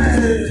 Wiper.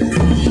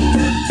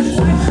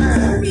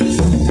 Wiper.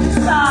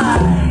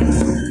 Inside.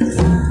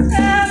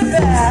 And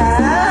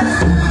back.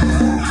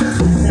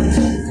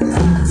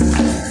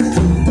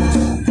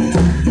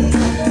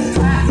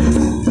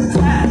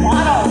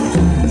 Waddle.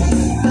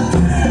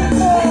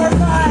 4,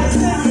 5,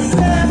 6,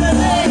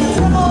 7,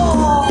 8.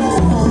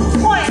 Roll.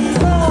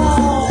 Point.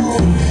 Roll.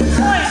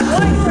 Point.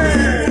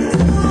 Wiper.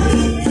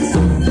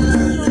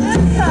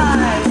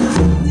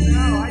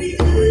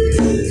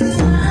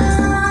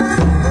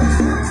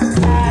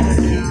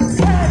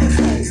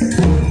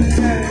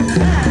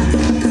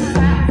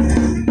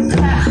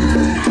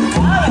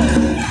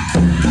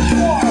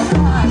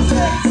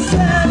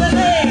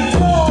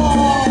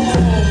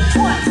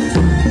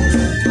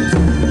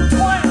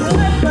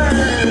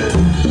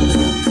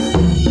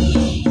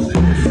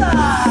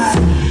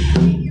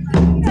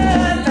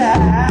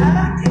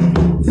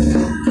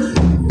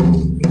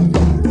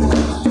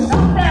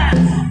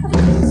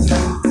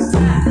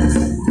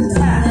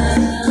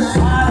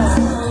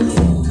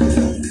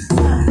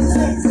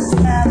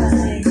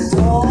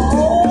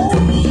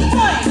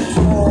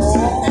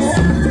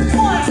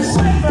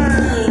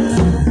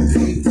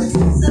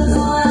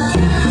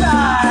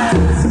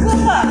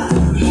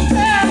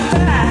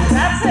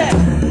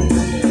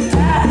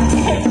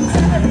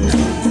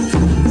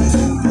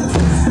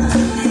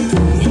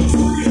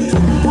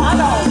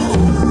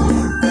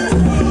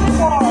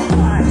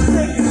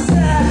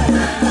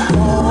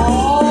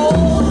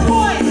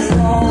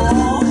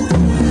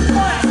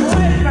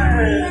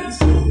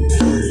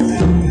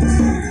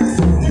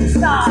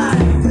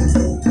 Inside.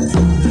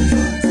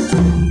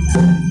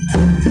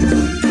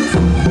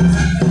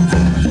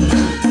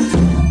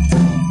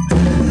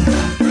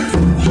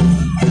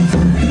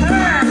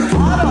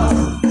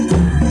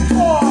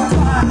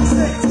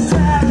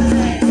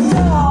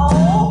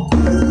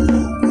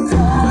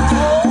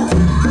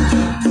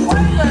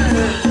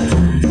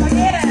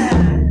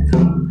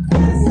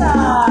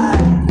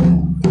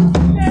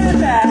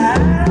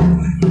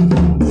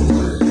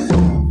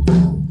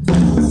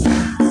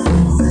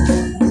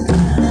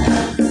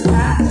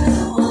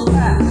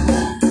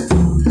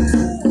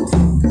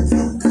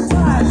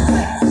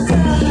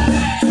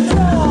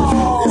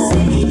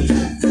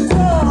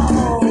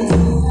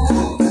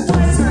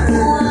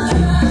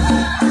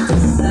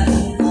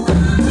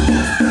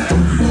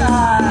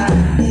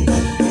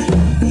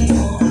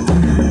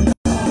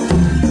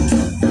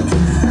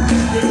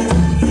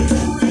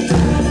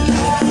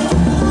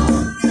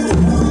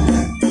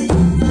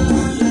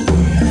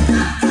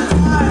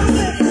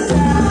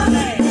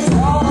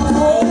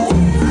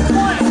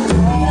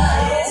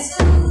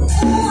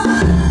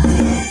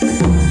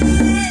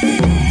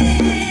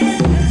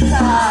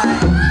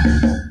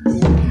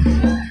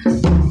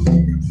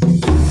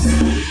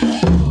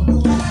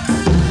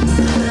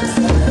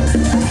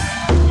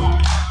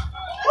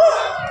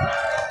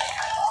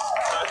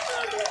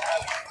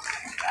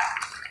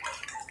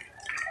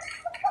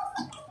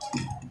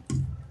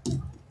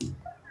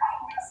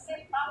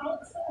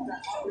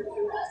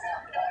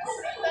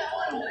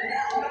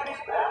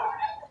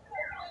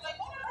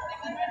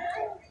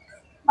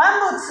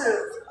 Mambutsu.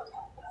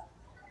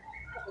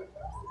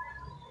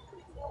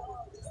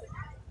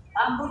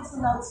 Mambutsu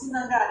no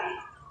Tsunagari.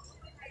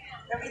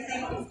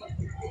 Everything,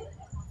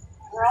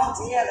 we're all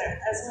together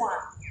as one.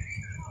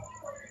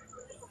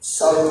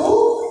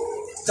 Circle,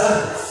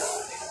 done.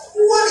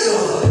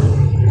 Warrior.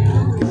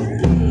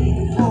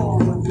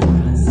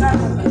 Start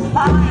with the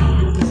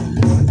line.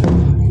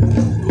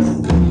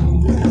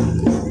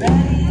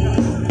 Ready,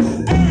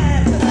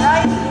 and to the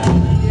right.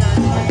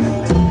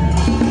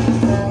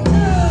 2,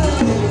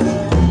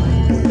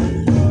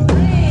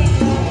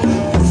 3,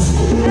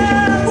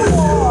 and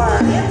 4.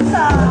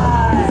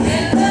 Inside.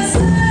 Lift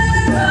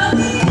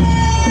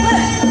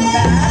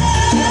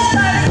back.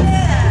 Inside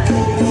again.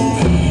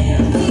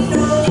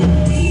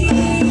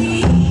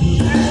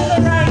 To the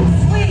right.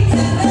 Sweep. 1,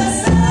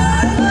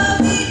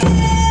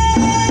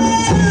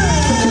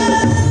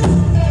 2,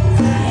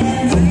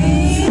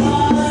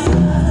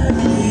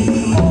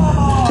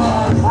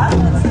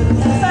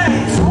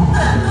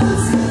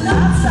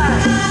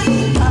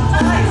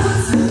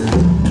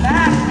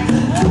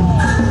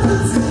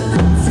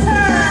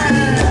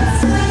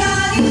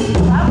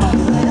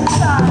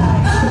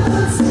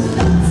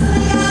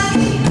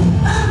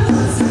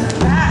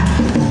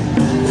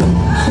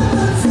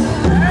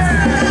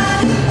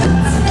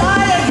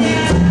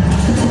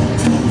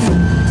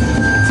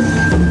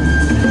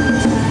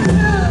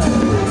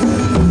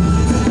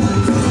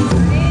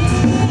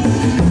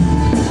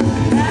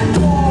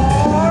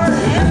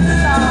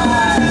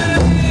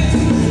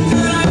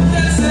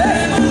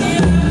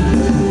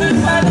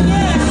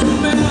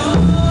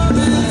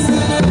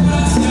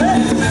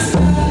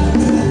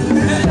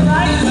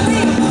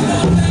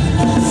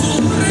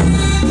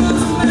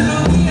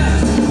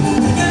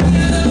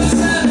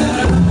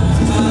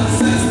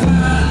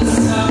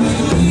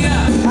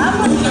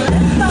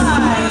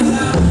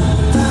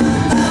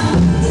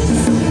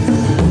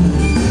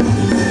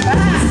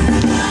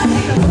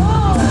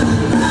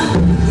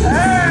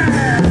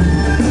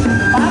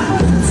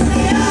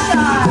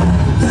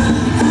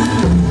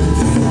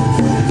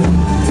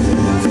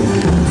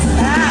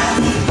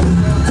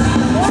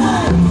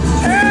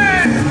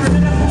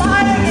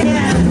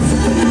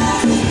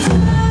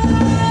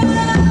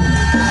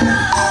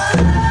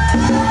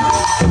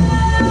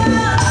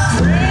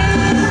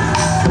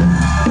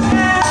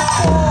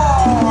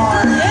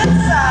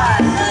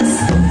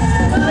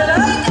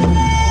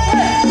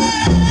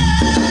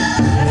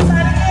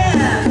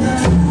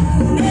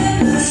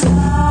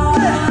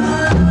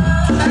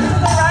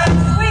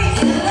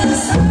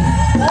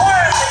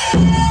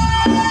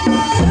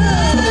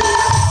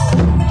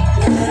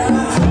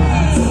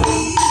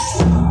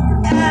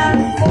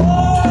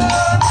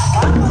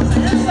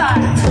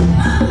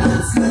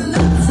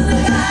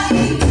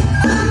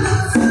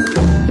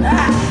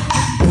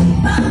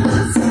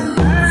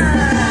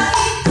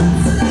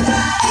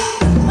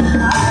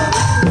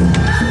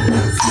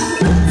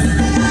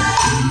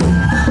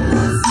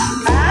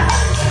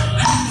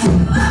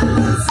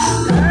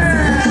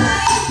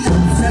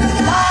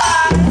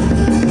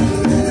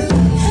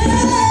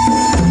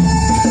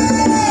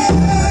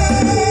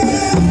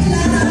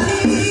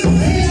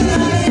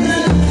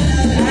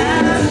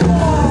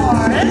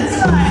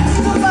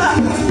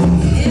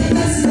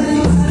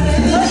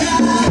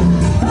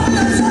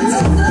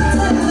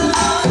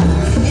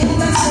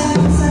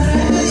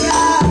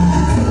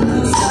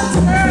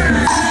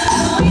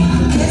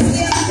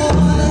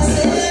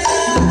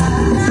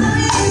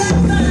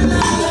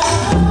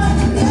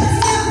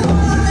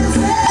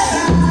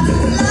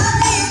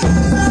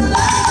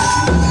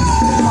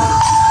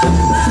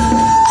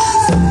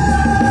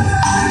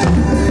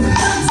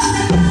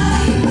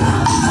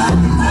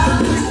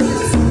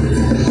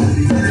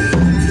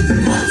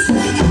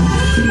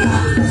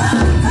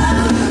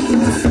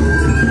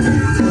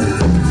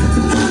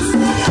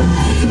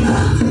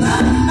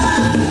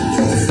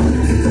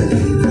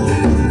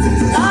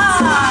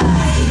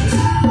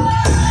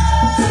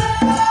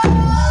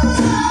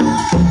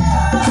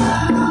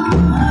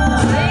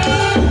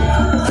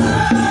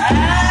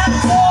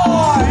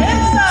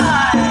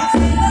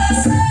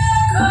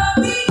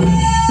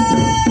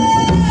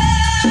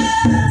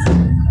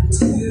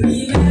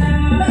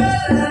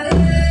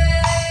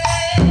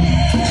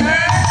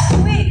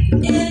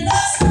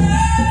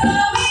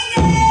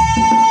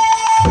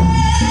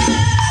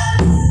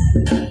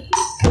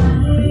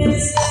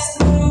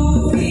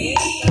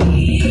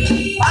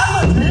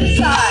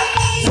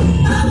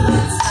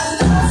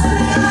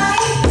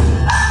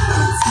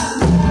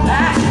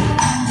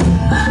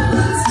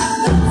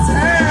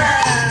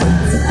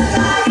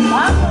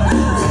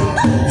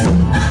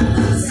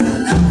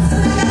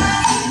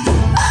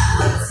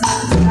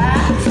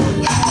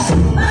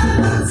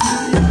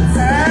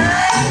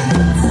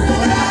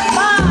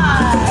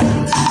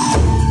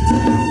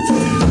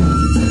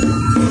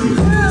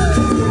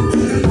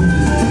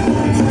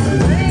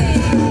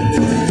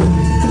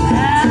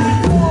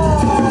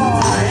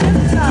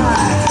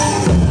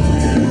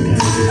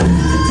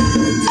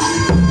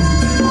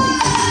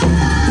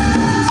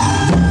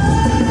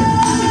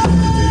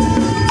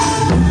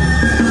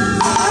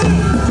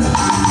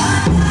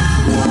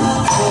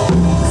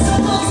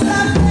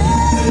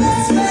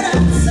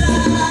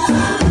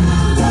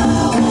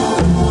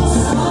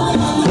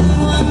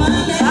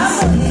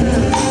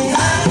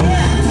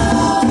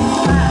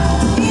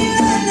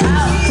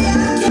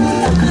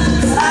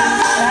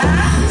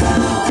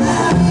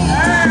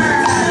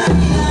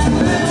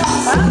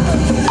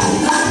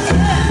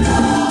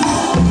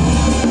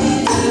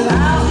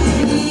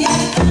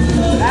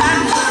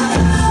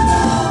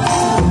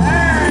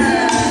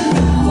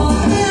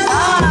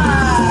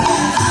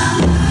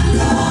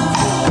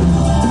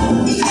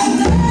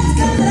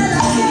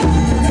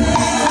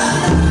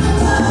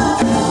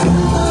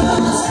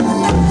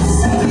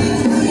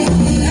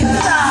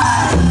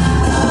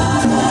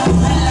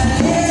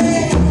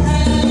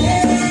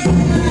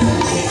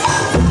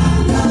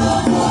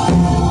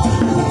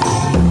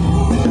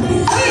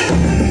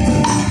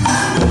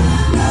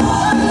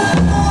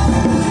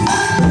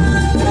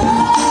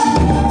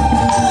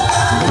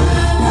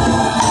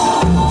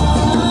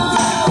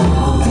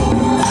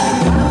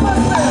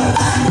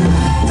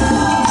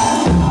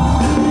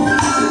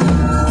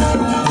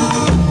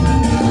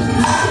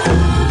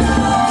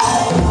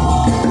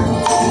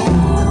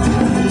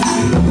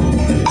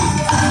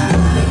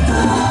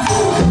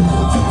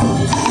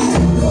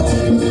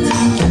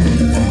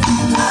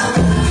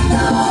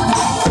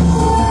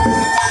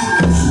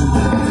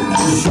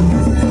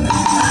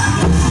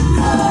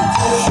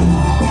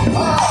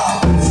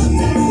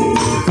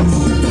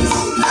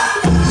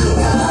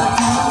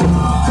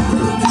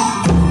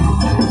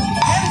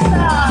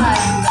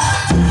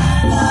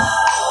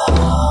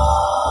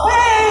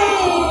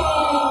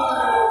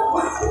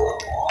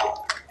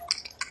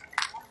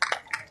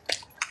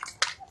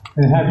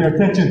 And have your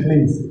attention,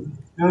 please.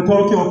 Little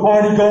Tokyo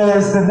party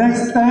goers, the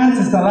next dance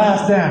is the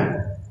last dance.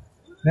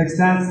 Next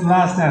dance is the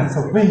last dance,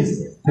 so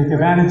please take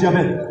advantage of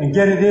it and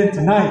get it in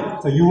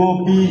tonight so you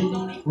won't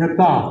be ripped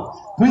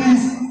off.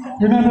 Please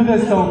remember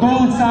this though, go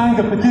and sign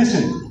the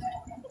petition.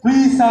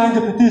 Please sign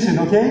the petition,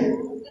 okay?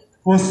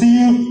 We'll see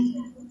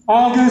you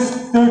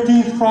August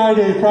 13th,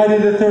 Friday the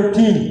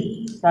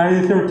 13th.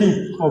 Friday the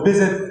 13th. We'll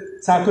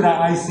visit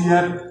Sakura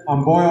ICF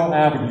on Boyle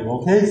Avenue,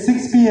 okay?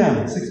 6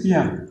 p.m., 6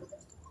 p.m.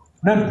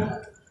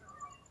 Remember.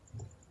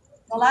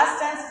 The last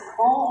dance is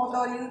Bon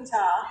Odo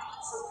Utah.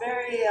 It's a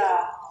very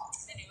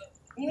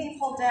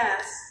meaningful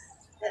dance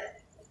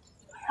that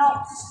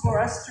helps for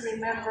us to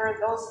remember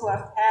those who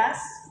have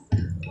passed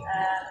and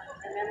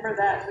remember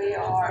that we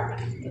are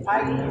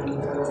fighting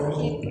to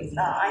keep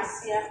the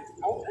ICF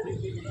open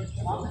as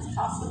long as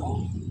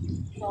possible.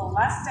 So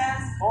last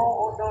dance,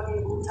 Bon Odo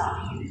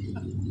Utah.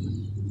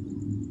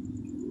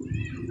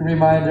 A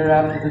reminder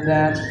after the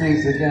dance,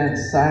 please again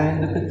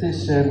sign the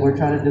petition. We're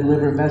trying to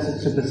deliver a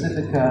message to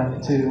Pacifica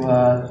to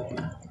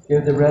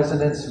give the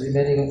residents,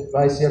 remaining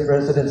ICF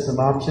residents, some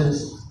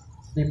options,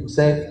 keep them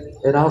safe.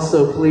 And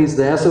also, please,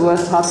 the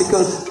SOS hockey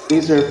coats,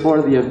 these are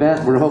for the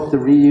event. We hope to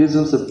reuse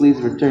them, so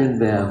please return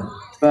them.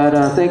 But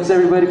thanks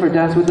everybody for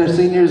dancing with our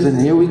seniors, and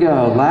here we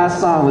go.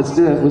 Last song, let's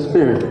do it with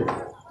spirit.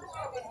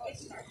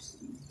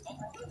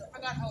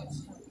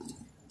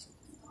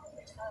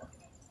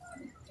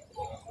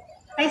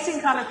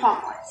 Facing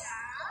counterclockwise.